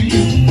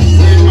peace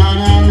when man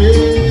are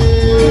rain.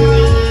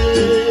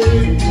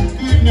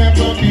 Could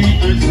never be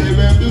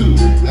unstable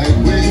like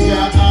when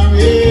you're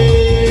arranged.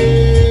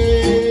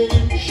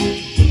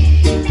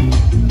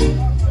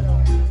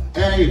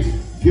 Hey,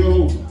 yo,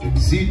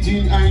 sit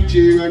in high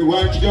chair and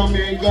watch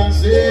Jamaica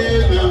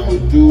sail out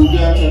to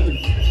God.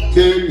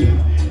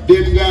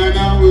 Them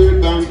Ghana World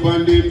Bank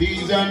and them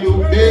these and no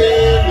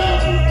bail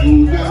out to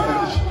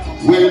God.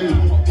 When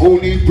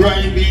only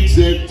private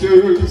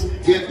sectors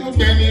get the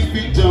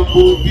benefit of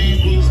poor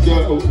people's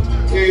doubt.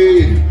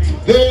 Hey,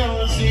 they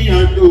all see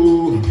and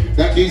know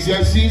that this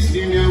your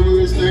system is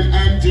worse than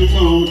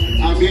anti-mount.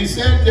 And they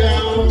said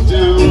downtown,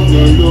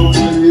 the love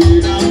and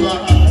read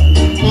about.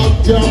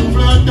 Uptown,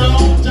 flood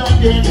out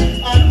again.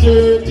 At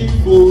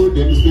 34,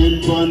 them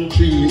spend 1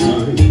 3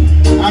 nights.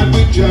 And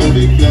we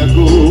traffic like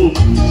go,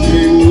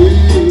 same way.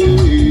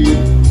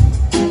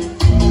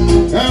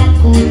 How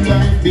could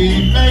life be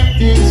like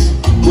this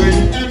when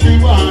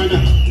everyone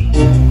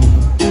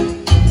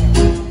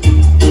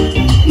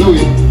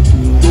Louie?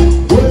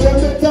 Well, them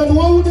better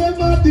know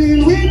them a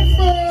deal with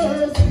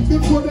first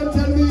before they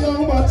tell me how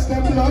much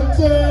them blood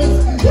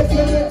thirst. Yes,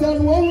 they better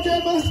know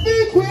them a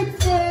speak with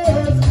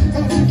first.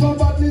 Cause if a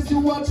badness you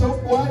watch up,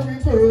 why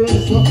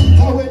reverse?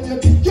 And when you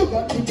think you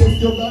got the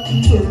best, you got the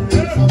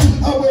first.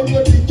 And when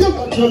you think you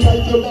got your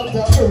life, you got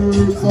the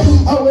earth.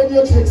 And when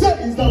you check that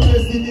is the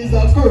blessing, is a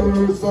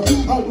curse.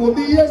 And when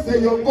the years say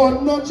you're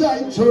gone, no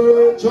giant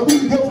church. Your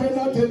friend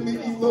not tell me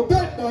he's no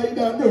better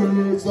than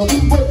nurse. But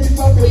if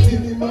I bet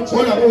in him a church,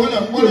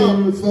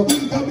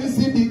 let me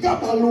see big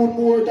up alone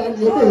more than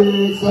your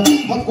birds.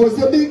 Of course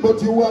you're big,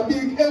 but you are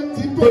big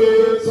empty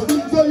purse.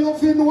 So you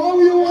feel know how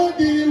you are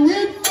deal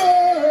with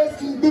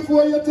first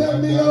before you tell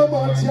me how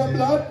much your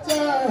blood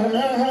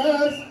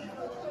thirst.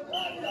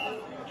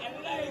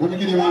 Let me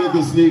give you a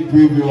little sneak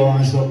preview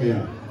on something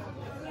here.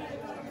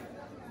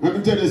 Let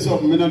me tell you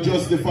something, I don't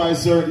justify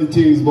certain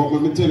things, but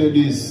let me tell you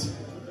this.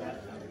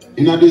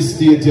 In this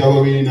state here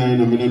where we're in, I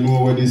don't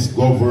know where this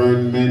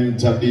government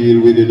to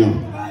deal with, you know.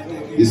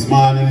 This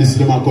morning, this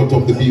them a cut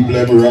up the people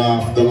every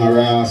raft, down a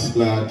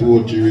rascal,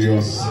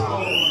 torturous.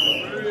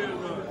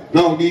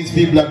 Now these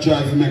people are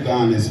trying to make an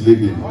honest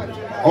living.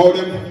 All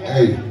them,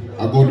 hey,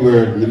 a good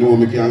word, I know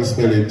I can't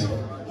spell it.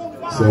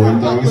 So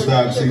when time we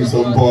start seeing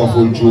some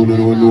powerful tune, you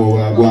don't know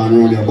we're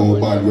going around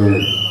about bad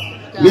word.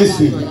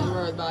 Listen,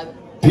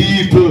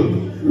 people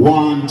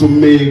want to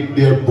make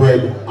their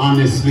bread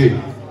honestly,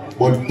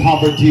 but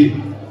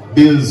poverty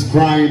builds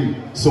crime.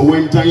 So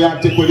when time you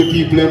take with the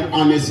people them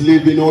honest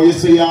living, or you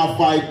say you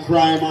fight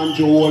crime and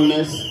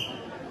wholeness,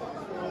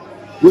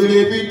 with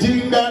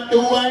everything that the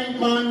white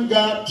man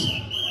got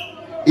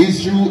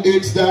is through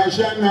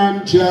extortion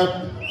and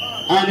chop.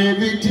 And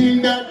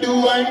everything that the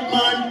white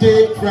man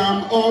take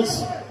from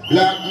us,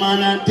 black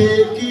man I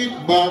take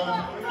it back.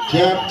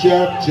 Chop,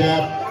 chop,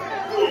 chop.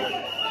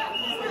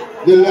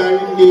 The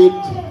line it.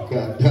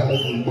 God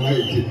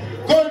almighty.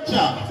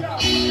 Culture.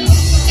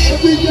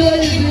 Every day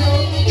is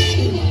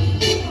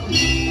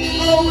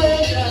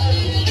alright.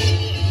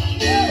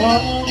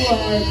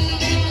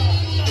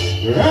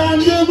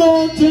 Round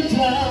about the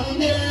town,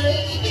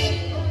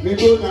 yeah. Me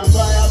gonna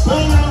buy a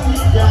power, we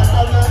got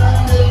another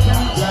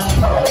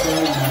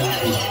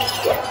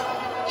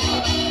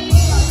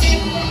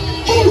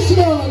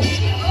Bushman!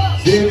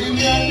 David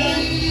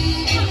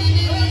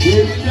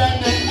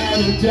London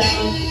out of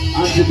town,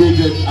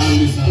 Anti-Bridget and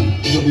listen,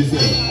 so we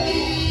say.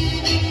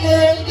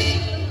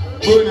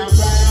 Gonna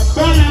buy a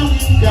power,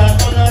 we got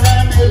another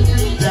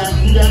every time,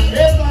 we got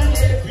never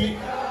get it.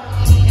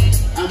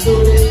 And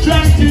though they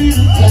try to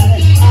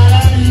inside,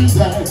 I'm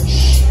inside.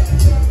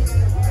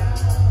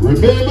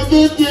 Remember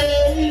the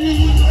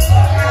day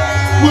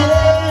when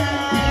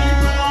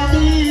people on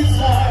the east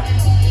side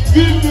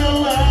give the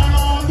land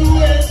on the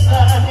west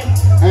side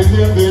and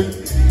living.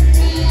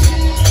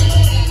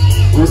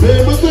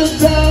 Remember the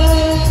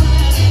time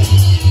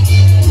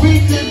we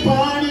could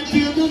party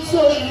till the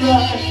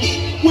sunrise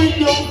with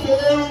no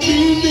fear of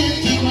being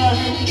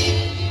tonight.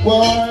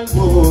 Boy,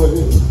 boy,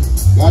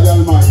 God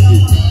Almighty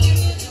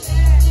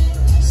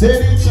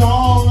said it's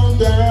all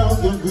down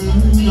the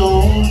good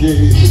old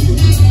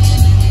days.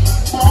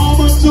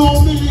 Mama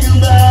told me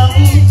about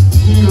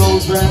the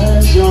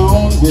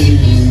old-fashioned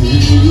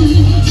ways,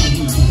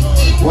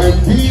 when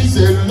peace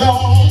and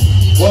love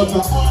was the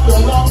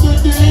order of the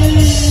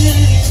day.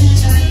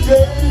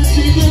 Baby,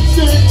 she could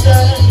say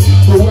that.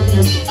 So when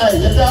you, hey,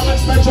 you damn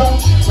special,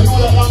 you know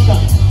that long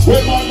time.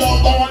 When my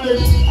love born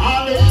it, I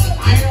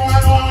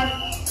want,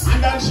 and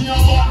then she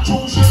about to,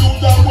 she knew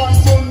that one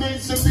to me.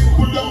 Some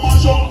people that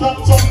mash up, that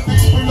some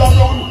people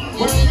around.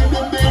 When you do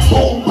the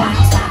boom, bang,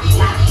 bang,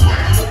 bang.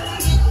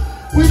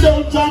 We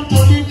don't have to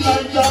live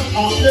like that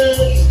all day.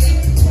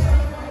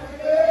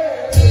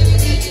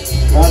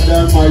 God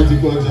Almighty,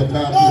 God, you're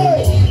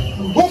talking.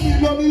 But we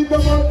don't need the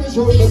man to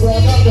show the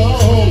brother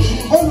down.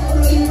 Oh, we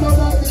don't need the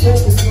man to show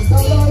the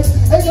sister life.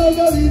 Hey,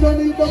 Gangalee, don't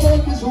need the man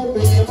to show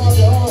the mother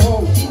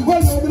down.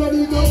 Well, no, we don't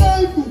need the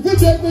life. We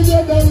take the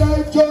other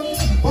life, just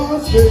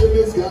pass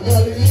babies,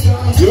 Gangalee.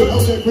 You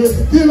know the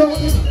crazy killer.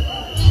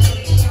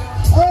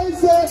 I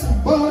said,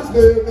 boss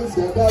babies,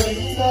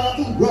 Gangalee.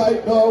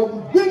 Right now,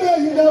 we know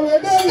you know where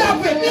they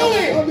stop it,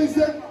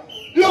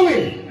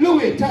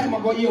 Louie, time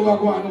ago you were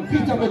going.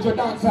 Peter met your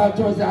dancehall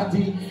Thursday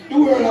auntie. The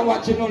world are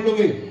watching on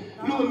Louie.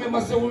 Louie,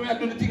 remember say when we are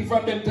doing the thing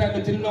from them time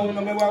until now, you know,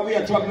 remember we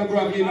are traveling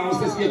gravelly now,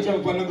 we say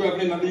jump on the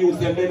gravelly and the youth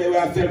them, then we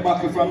are sell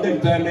back from them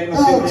time.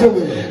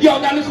 Yo,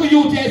 that little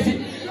youth here,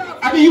 see,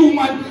 and the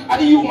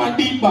human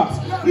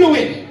beatbox.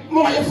 Louie,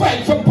 more you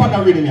find some part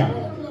of rhythm here.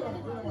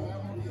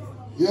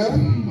 Yeah?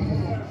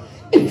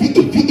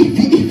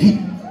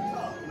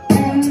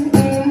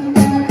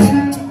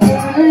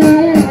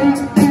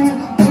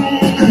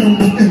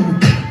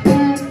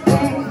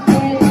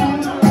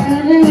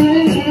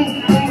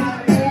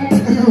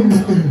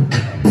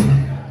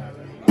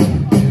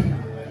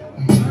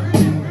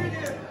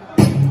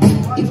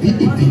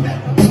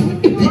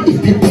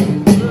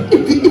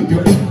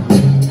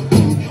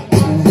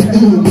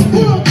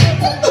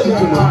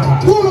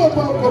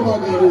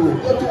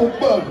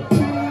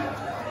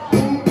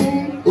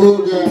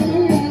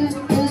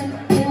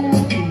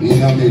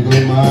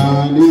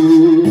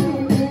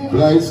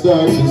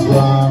 Stars is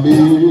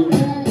swarming,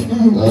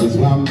 as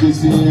from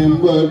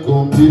December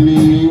come to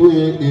me,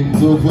 we're in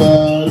the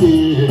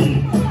valley.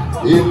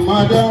 In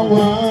mother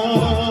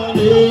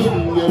warning,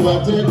 never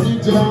take the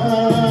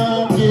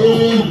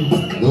target.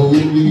 Though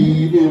we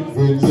leave it,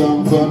 friends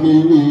and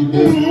family,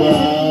 them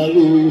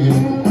valley.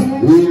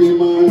 Really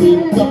man in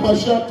Kappa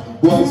shot,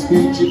 was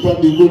speechy from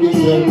the good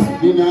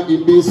himself. In a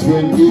best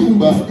friend in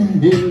back,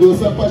 in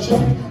goes up a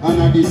shot,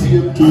 and at the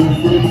same two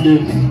friend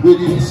them. We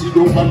didn't see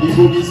them from the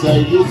good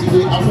side. You see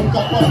they have a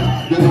Kappa,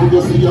 then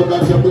you see you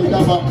got your build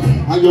up,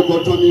 and you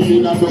got on him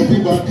in a doggy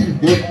back.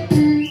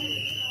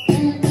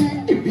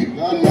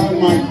 God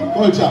Almighty,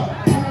 culture.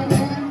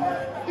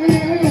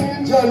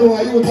 John,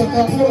 why you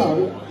talking about?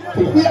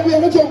 We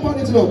have to jump on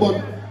it now, but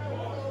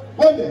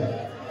one day,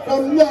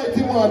 from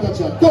 90 water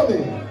chat, come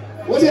in.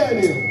 What's your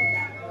name?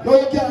 No,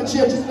 you can't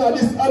change it now.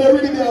 This are the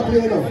rhythm you are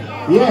playing now.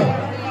 Yeah.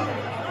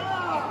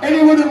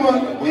 Anyone who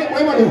where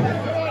am I doing?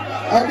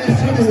 And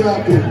this rhythm you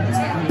are playing.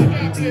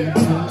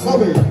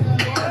 Come in.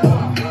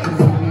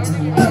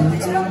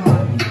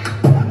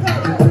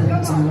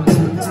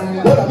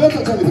 Well, let me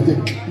tell you the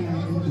thing.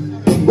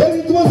 When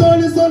it was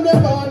only Sunday,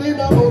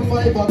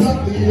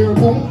 me hear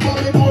boom, for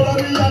me more I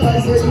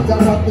realize it a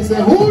rap. Me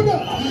say, who da?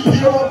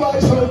 Hear a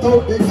voice shout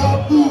out the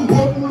top.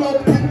 Open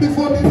up quick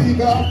before the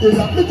big after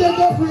that. Me take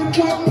a print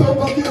one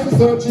over here for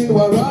searching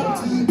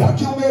warrant.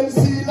 Document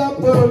seal and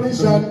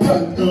permission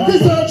grant. We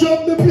search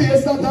up the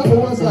place that I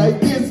was like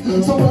this.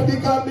 Somebody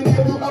call me name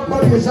to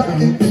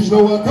operation English.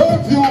 Now a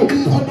curfew. I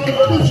don't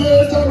know the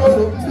church, I don't know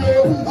the play.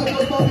 I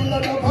just know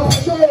like a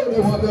passion.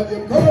 They want that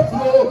them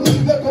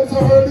curfew. They come so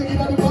early in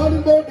the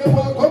morning, but they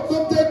want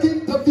come take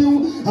interview.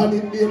 And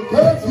it name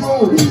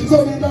curfew.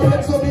 Some in the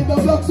red, some in the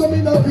black, some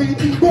in the green,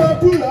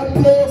 purple and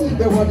blue.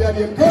 They want that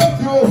name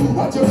curfew.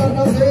 What you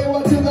gonna say,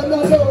 what you gonna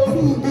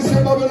do? This is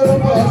my little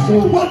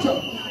passion. Watch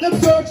out. Them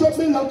search up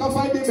me like I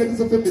find the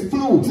medicine for me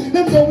flu.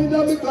 Them go in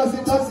the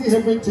closet and see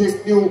everything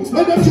new.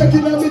 When them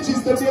checking on me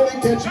cheese, they really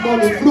catch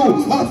money flu.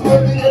 Ask for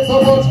me get so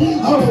much,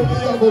 how would me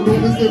ever do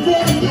this the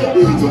first day?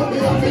 So me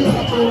I feel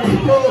like I'm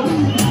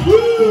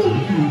woo!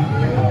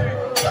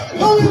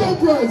 How we don't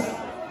press?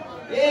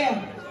 Yeah.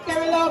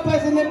 Carry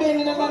Lopez in the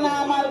building and I know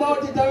I'm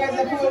about it. There is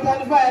a food on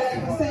the fire,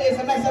 like you say,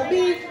 so that's a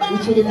beef.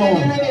 Which one you and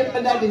you ready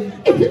for daddy?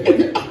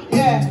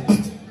 Yeah.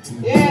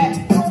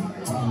 Yeah.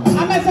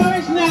 I'm a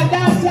original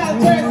dancer,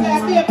 Thursday, I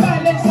be a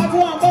violence, I go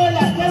on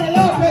bowler, Carry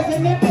Lopez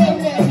in the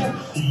building.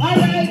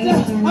 Alright,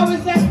 I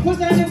was like,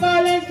 put on the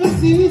violence for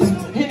seize.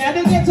 And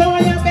I get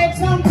on your bed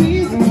some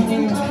peace.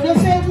 Include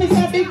yourself,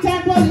 Mr. Big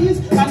Time Police.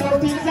 I know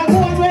things are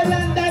going well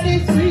under the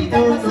street. I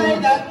was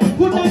like that,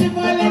 put on the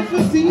violence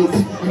for seize.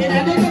 And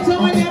I get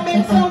on your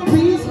bed some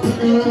peace.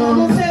 Include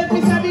yourself,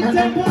 Mr. Big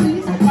Time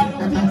Police. I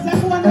know things are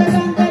going well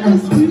under the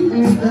street.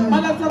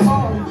 Man, that's a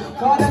ball,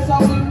 God, that's a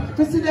win.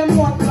 To see them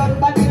one blood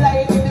body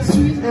lying in the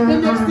street. The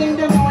next thing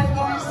they know is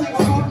going 6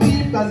 foot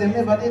deep. Because they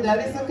never did that.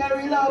 Listen,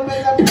 Carry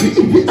Lopez and preach.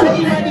 Say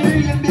you are the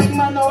real big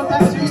man out the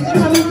street. If I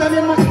look at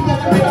them, I think that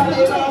they don't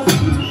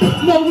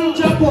live. No we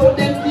drop out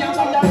them, they are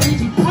on the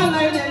reach. I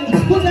like them,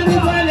 put on the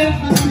violence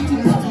for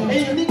street.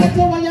 And you get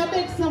over your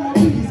big summer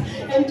breeze.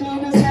 And to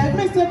the side,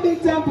 Mr. Big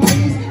Time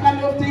Police. I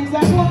know things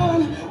are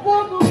gone.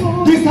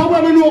 This is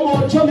what we know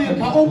about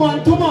Jamaica, oh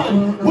man to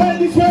man. Well,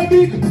 this very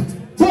big,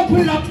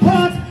 popular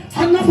part.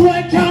 And no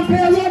boy can't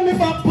play around me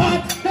back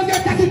part. Don't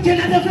get a kick in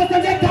and the front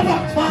and get a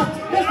back part.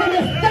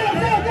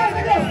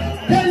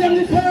 Tell them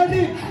this very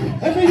big.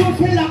 If you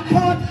feel like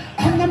part,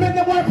 and no make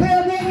the boy play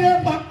around me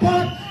back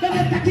part. Don't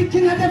get a kick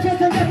in and the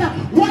front and get a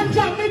one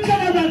jump in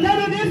general. Tell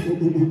me this.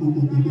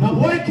 No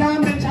boy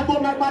can't bench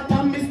above my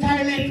bottom, me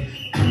style it.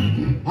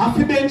 Off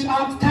the bench,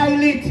 off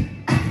style it.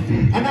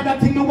 Another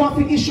thing no want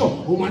to issue.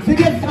 Woman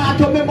forget start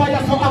to remember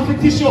you so off the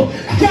tissue.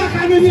 Can't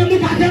come in here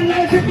because them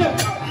life is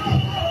good.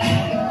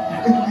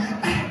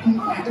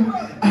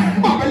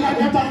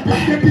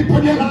 The people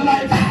in their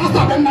life, I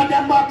saw them not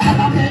their back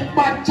and I make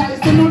bad choice.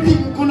 They don't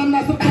think couldn't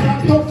mess up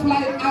and stuff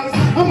like ice.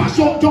 I'm a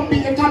short jump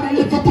in and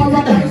live for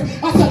paradise.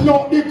 I sell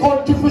out the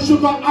country for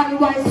sugar and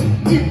rice.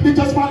 If they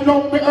just want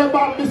love me herb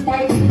and me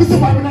spice. Me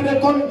survive in the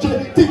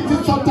country, things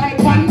is so tight.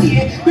 One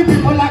day, the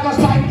people like a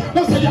strike.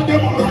 Don't say you're the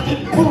one,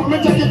 oh, me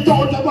take it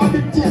down, they want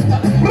to taste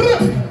that.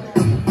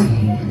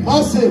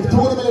 Massive,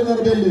 20 million in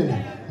the building.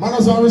 Man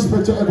has all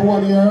respect to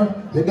everyone here.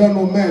 They don't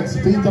know meds.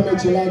 Peter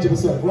makes you large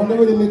yourself. Run the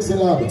way they mix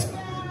it up.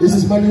 This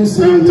is my new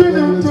single.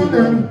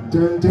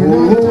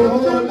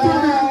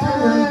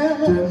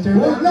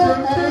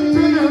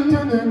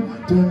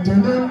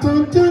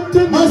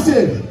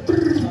 Massive.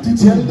 To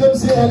tell them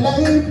say I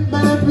like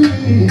man I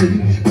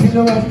breathe. We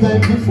don't have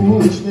time for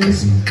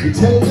foolishness. We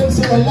tell them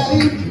say I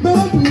like man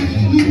I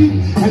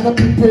breathe. And I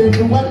prepare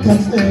for what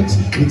comes next.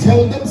 We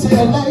tell them say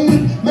I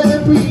like man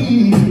I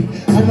breathe.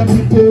 And I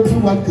prepare for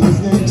what comes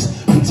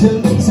next. We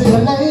tell them say I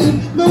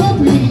like man I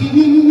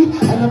breathe.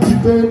 And I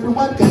prepare for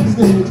what comes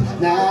next.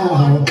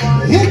 Now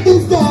hit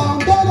this down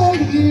that I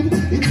live.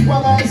 It's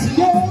what I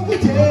see every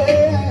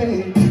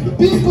day. The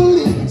people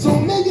live so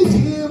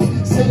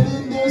negative,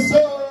 selling their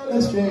soul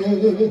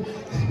astray.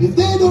 If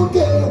they don't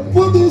care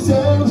for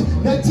themselves,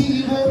 not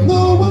even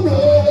no one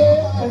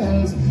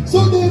else.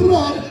 So they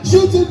run,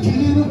 shoot and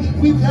kill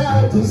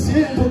without a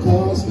simple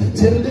cause.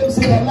 Tell them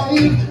say I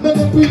like, man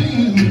I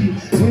breathe.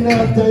 We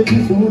not time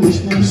for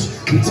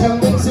foolishness. We tell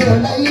them say I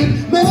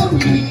like, man I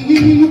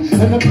breathe.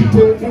 And I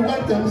prepare for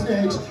what comes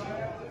next.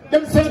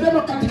 Them say they're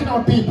not taking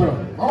out people.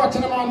 I'm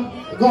watching them on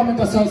the government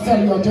as I tell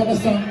you, do you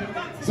understand?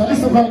 So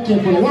listen very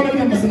carefully. What are you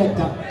going to select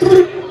that?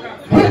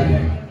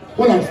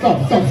 Hold on, stop.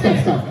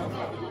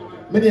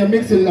 Many are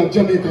mixing like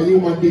Jamaica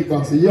human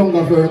beatbox, a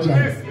younger version.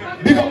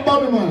 Big up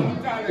Bobby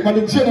man, I'm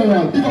the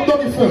general, big up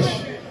Dougie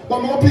Fresh. But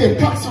I'm going to play a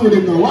taxi with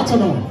him now, watch it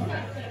now.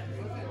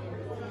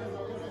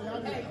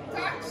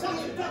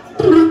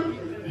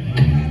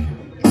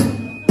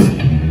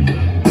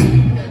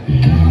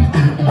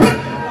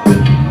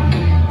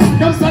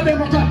 Them say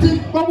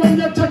democratic, but when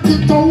you take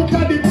it out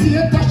of the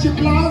theater, she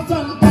blasts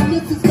and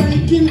promises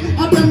making.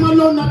 And them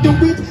alone at do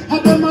it,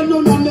 and them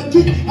alone at make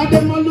it, and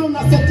them alone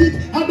at set it,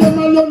 and them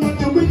alone at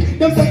do it.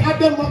 Them say a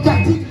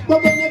democratic, but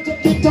when you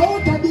take it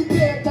out of the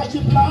theater, she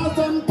blasts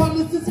and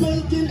promises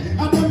making.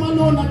 And them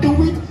alone at do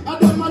it, and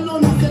them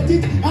alone at set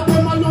it, and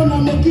them alone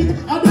at make it,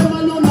 and them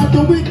alone at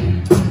do it.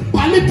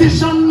 Politicians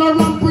politician no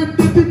ramp with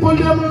the people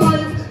them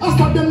life. I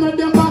saw them at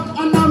them back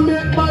and I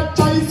make bad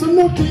choice. So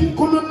nothing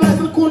couldn't mess,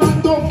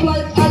 couldn't tough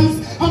like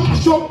ice. I'm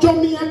shocked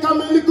Jamaica,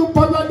 my little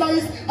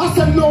paradise. I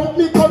said love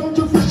me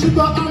country for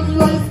sugar and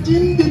rice.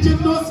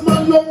 Indigenous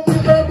man love me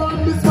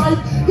urban this fight.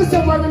 This is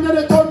why in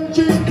the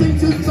country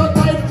things is so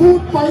tight.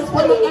 Food price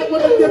when I like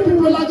when the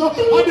people I go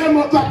are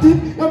democratic.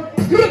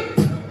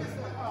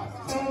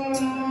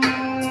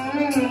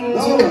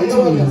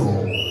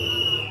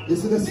 You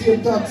see the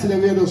same taxi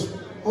that we just,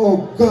 oh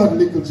God,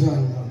 little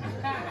John.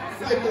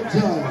 Little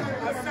John.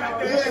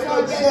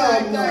 Little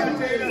John, man.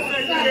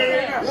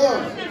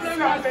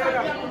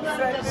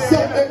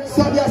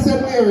 Sadia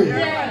said Mary,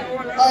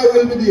 I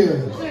will be there.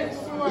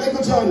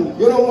 Little John,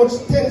 you know how much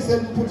 10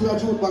 cents put your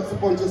jute box to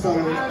punch your son?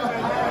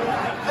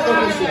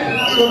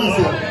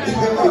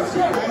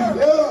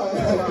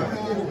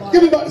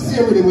 Give me back the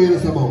same rhythm where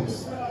it's about.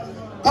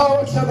 How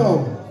much you know?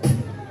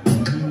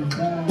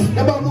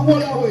 About the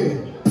whole away.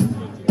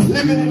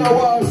 Living in a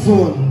war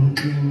zone.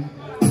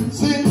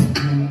 See?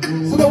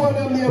 So the one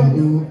them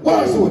name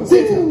war zone. See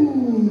it?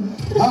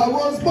 I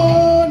was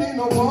born in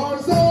a war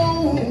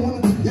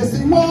zone. You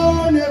see,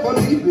 war never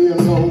leave me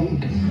alone.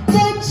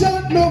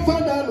 Gunshot no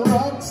fun than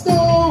rock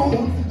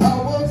stone. I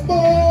was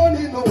born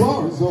in a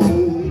war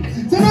zone.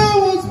 Said I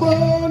was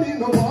born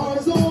in a war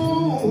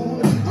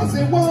zone. I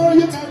said, war,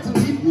 you got to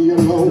leave me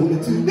alone.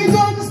 The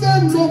gun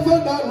stand no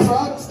fun than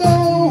rock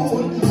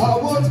stone. I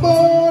was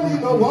born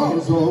in a war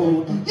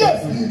zone.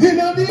 Yes, in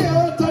the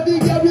heart of the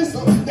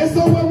garrison, that's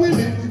how we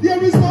live.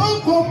 There is no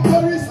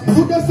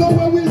comparison. That's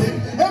how we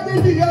live.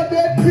 Every day are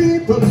dead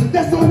people.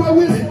 That's how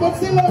we live. But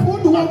still I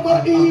would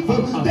over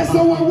evil. That's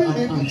how we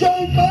live.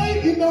 Drive by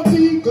in a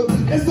vehicle.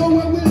 That's how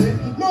we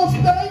live. No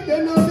style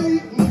then a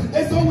beaten.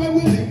 That's how we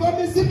live. But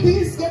Missy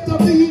Peace get a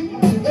beaten.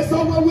 That's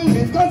how we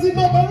live. Cause it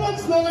never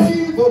runs not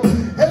evil.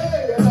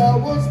 Hey, and I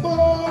was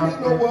born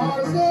in a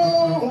war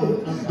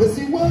zone. You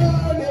see, war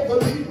never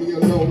leave me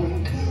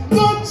alone.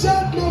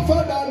 Gunshot no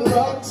fun than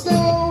rock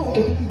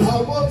stone.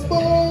 I was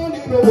born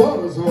in a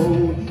war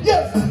zone.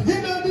 Yes,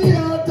 in the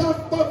heart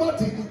of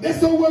poverty. That's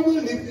how we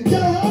live.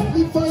 Can't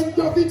hardly find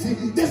graffiti.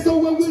 That's how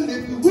we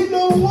live. We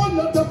don't want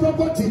lot of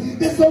property.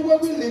 That's how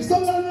we live. So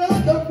I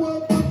rather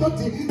want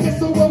property. That's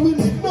how we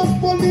live. No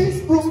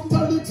police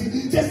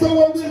brutality. That's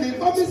how we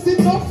live. I miss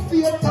enough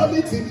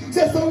fatality.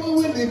 That's how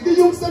we live. The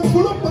youths are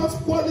full of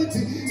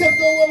quality. That's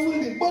how we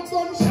live. But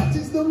gunshot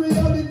is the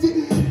reality.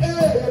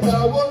 Hey, and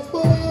I was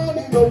born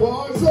in a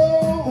war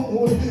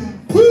zone.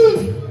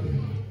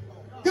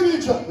 Give me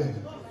a track then.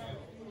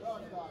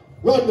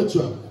 Run the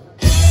track.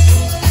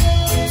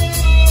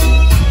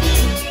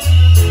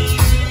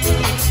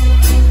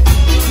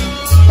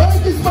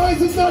 Frankie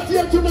Spice is not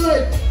here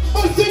tonight.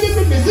 But sing it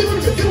with me, sing it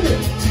with me, sing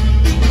it.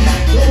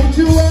 Don't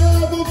you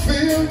ever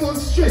feel the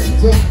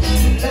strength?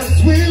 That's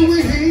where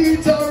we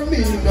hate our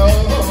need, no.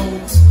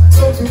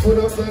 Don't you put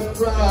up that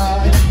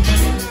pride.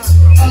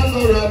 I'm a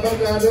rapper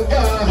and a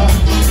guy.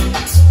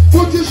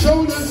 Put your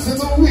shoulders to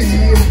the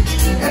wheel.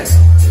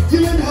 You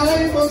and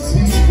I must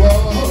see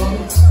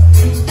what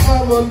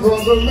I'm a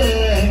brother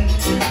man.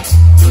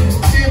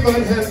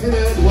 Even helping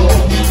at war.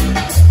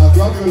 I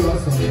grab your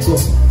lost on the go.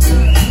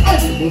 I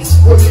was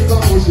putting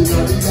on pushing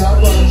on the yard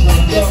watch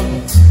and down.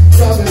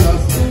 Grab your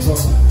lost on the go.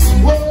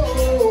 Whoa,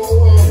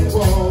 whoa,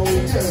 whoa,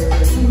 yeah.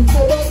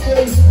 Over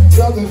there,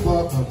 grab the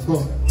back and go.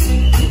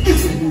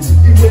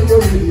 Even you're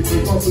ready to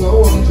come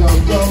slow and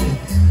jump down.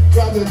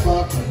 Grab the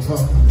back and go.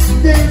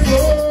 There's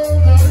all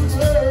that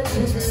work to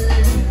be.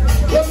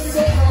 Let me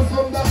go now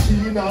from that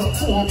sheen and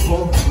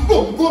cocoa. Go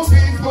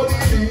please, go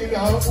lean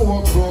and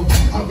cocoa.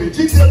 I'm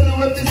vegetable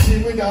with the sea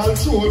with all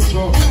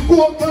chocho.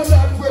 Walk a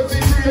lot with the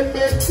great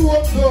big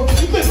cocoa.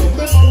 Me so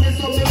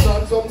me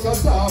plant some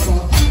cassava.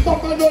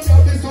 Papa don't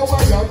have this so I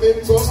am in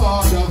go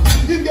harder.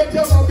 You get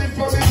your rabbit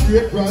from his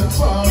great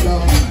grandfather.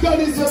 That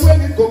is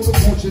when it comes to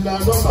pushing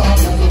and no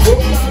harder. So go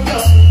down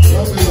there,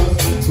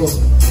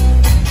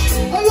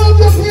 I love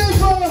the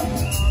people.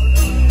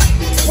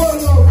 Well,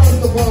 now,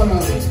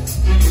 Rastafari.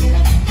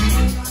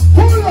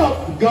 Pull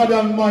up, God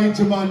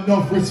Almighty, man,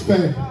 enough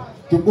respect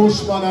to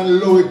Bushman and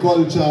Louie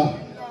culture.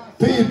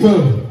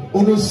 People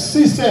who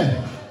see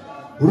say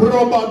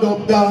rubber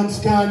dub dance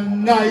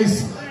can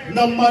nice.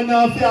 No man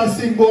have to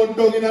sing about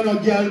down in no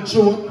girl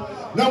throat.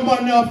 No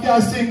man have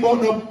to sing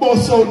about no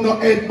bust out no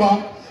head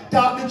back.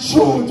 Talk the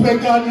truth when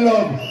God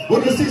love.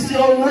 When you see the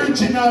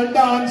original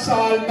dance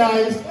all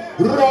nice.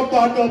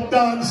 Rubber dub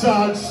dance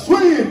all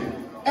sweet.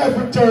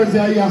 Every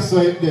Thursday I saw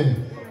it there.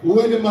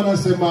 When the man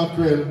say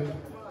mackerel.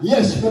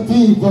 Yes, my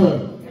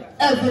people.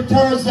 Every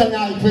Thursday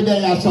night we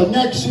there. So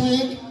next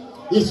week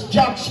is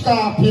Jack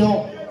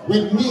Scorpio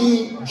with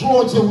me,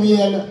 George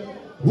Whale,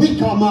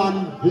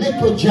 Wickerman,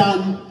 Little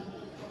John,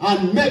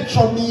 and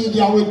Metro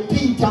Media with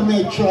Peter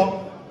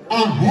Metro,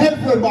 and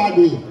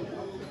everybody.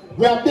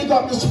 We are big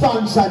up the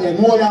sponsor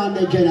them, more than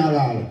the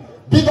general.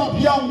 Big up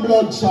Young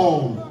Blood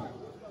Sound.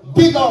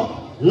 Big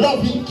up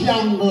Loving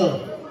Campbell.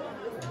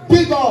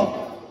 Big up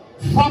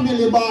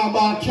Family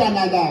Barber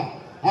Canada.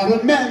 And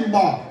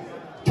remember,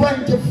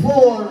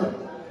 24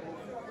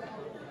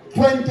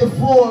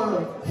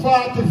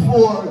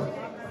 2444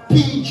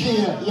 PJ,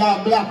 you're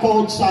black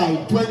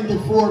outside.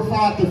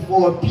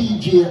 2444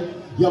 PJ,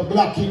 you're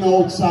blacking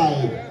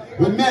outside.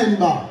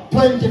 Remember,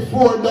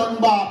 24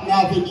 Dunbar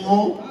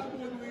Avenue,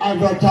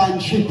 Everton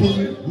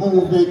Shipping,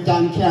 Movement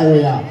and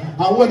Carrier.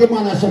 And what the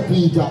man has a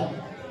Peter?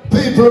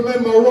 People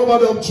remember Rubber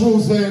Dub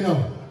Tuesday, you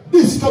know.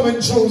 This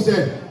coming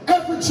Tuesday.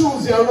 Every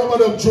Tuesday, a Rubber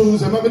Dub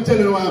Tuesday. I'm going to tell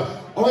you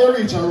how you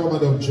reach a Rubber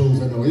Dub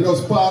Tuesday now. You know,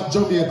 Spark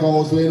Jamaica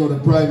also, you know, the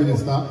Prime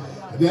Minister.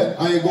 Yeah,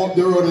 and you go up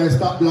the road and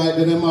stop light,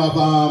 then them have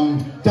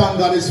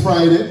Tanga this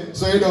Friday.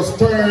 So you just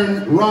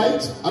turn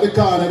right at the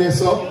corner there,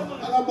 so.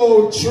 And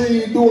about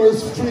 3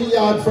 doors, 3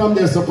 yards from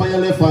there, so on your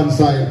left hand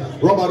side.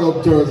 Rubber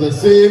Dub Thursday,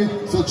 same,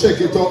 so check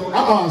it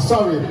out.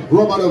 Sorry,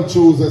 Rubber Dub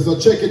Tuesday, so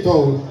check it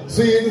out.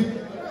 See,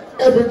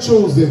 every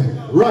Tuesday,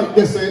 right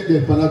this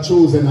day on a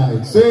Tuesday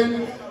night.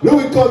 See,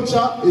 Louie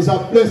culture is a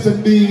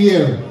blessed being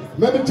here.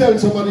 Let me tell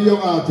some of the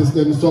young artists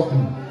them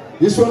something.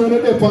 This one on the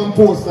dep on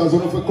posters,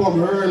 when you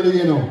come early,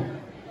 you know.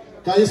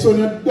 Because when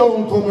you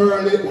don't come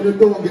early, when you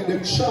don't get the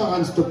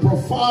chance to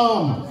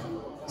perform.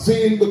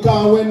 See,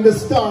 because when the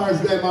stars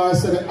them are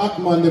say the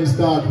Atman them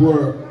start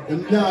work, they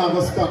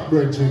never stop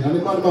bridging. And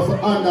the man have to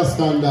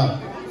understand that.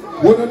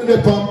 When you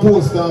dep on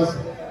posters,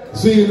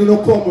 see, you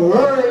don't come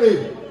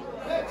early.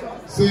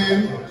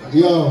 See,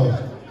 yo.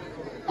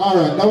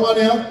 Alright, that one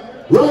here.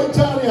 Right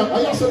down here,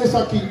 I used to this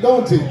a kid,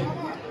 don't it?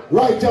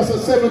 Right, just the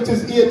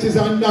 70s, 80s,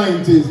 and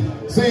 90s.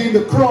 See,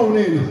 the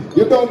crowning.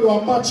 You don't know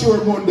a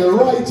mature Monday.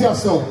 Right here,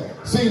 so.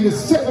 See, the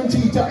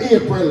 17th of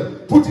April.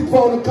 Put it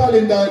on the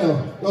calendar, you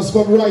know. Just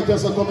come right here,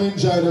 so come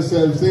enjoy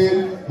yourself.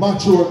 See,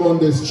 mature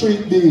Monday,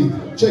 street beat.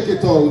 Check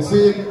it out.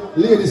 See,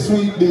 lady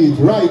sweet beat.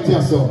 Right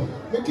here, so.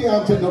 We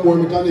can't take no more,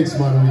 we can next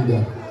man read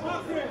that.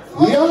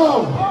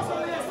 Yo!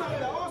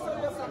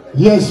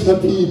 Yes, the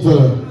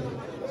people.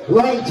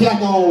 Right here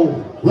now.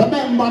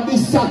 Remember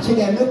this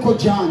Saturday, Nico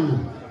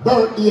John.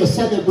 Birthday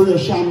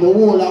celebration, the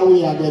whole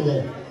away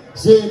baby.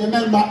 See,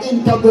 remember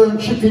Interburn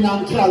Shipping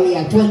and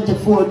Carrier,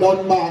 24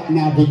 Dunbar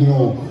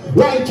Avenue.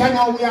 Right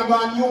now we are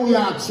going to New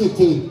York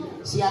City.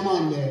 See, I'm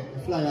on there.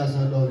 The flyers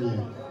are down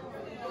here.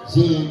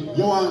 See,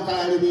 you want to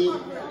call me?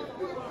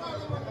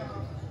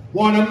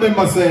 One of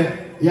them say,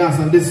 yes,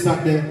 and this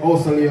Saturday,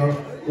 also here,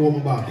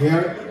 home back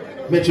here.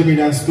 Metro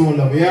Media and Stone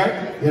Love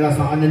here. Yes,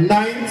 on the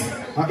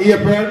 9th of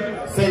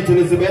April, St.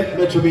 Elizabeth,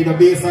 Metro Media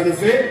base on the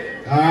city.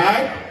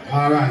 Alright?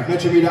 Alright,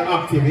 Metro Media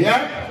active,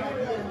 yeah?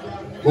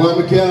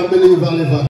 Well, I can't believe Oliver.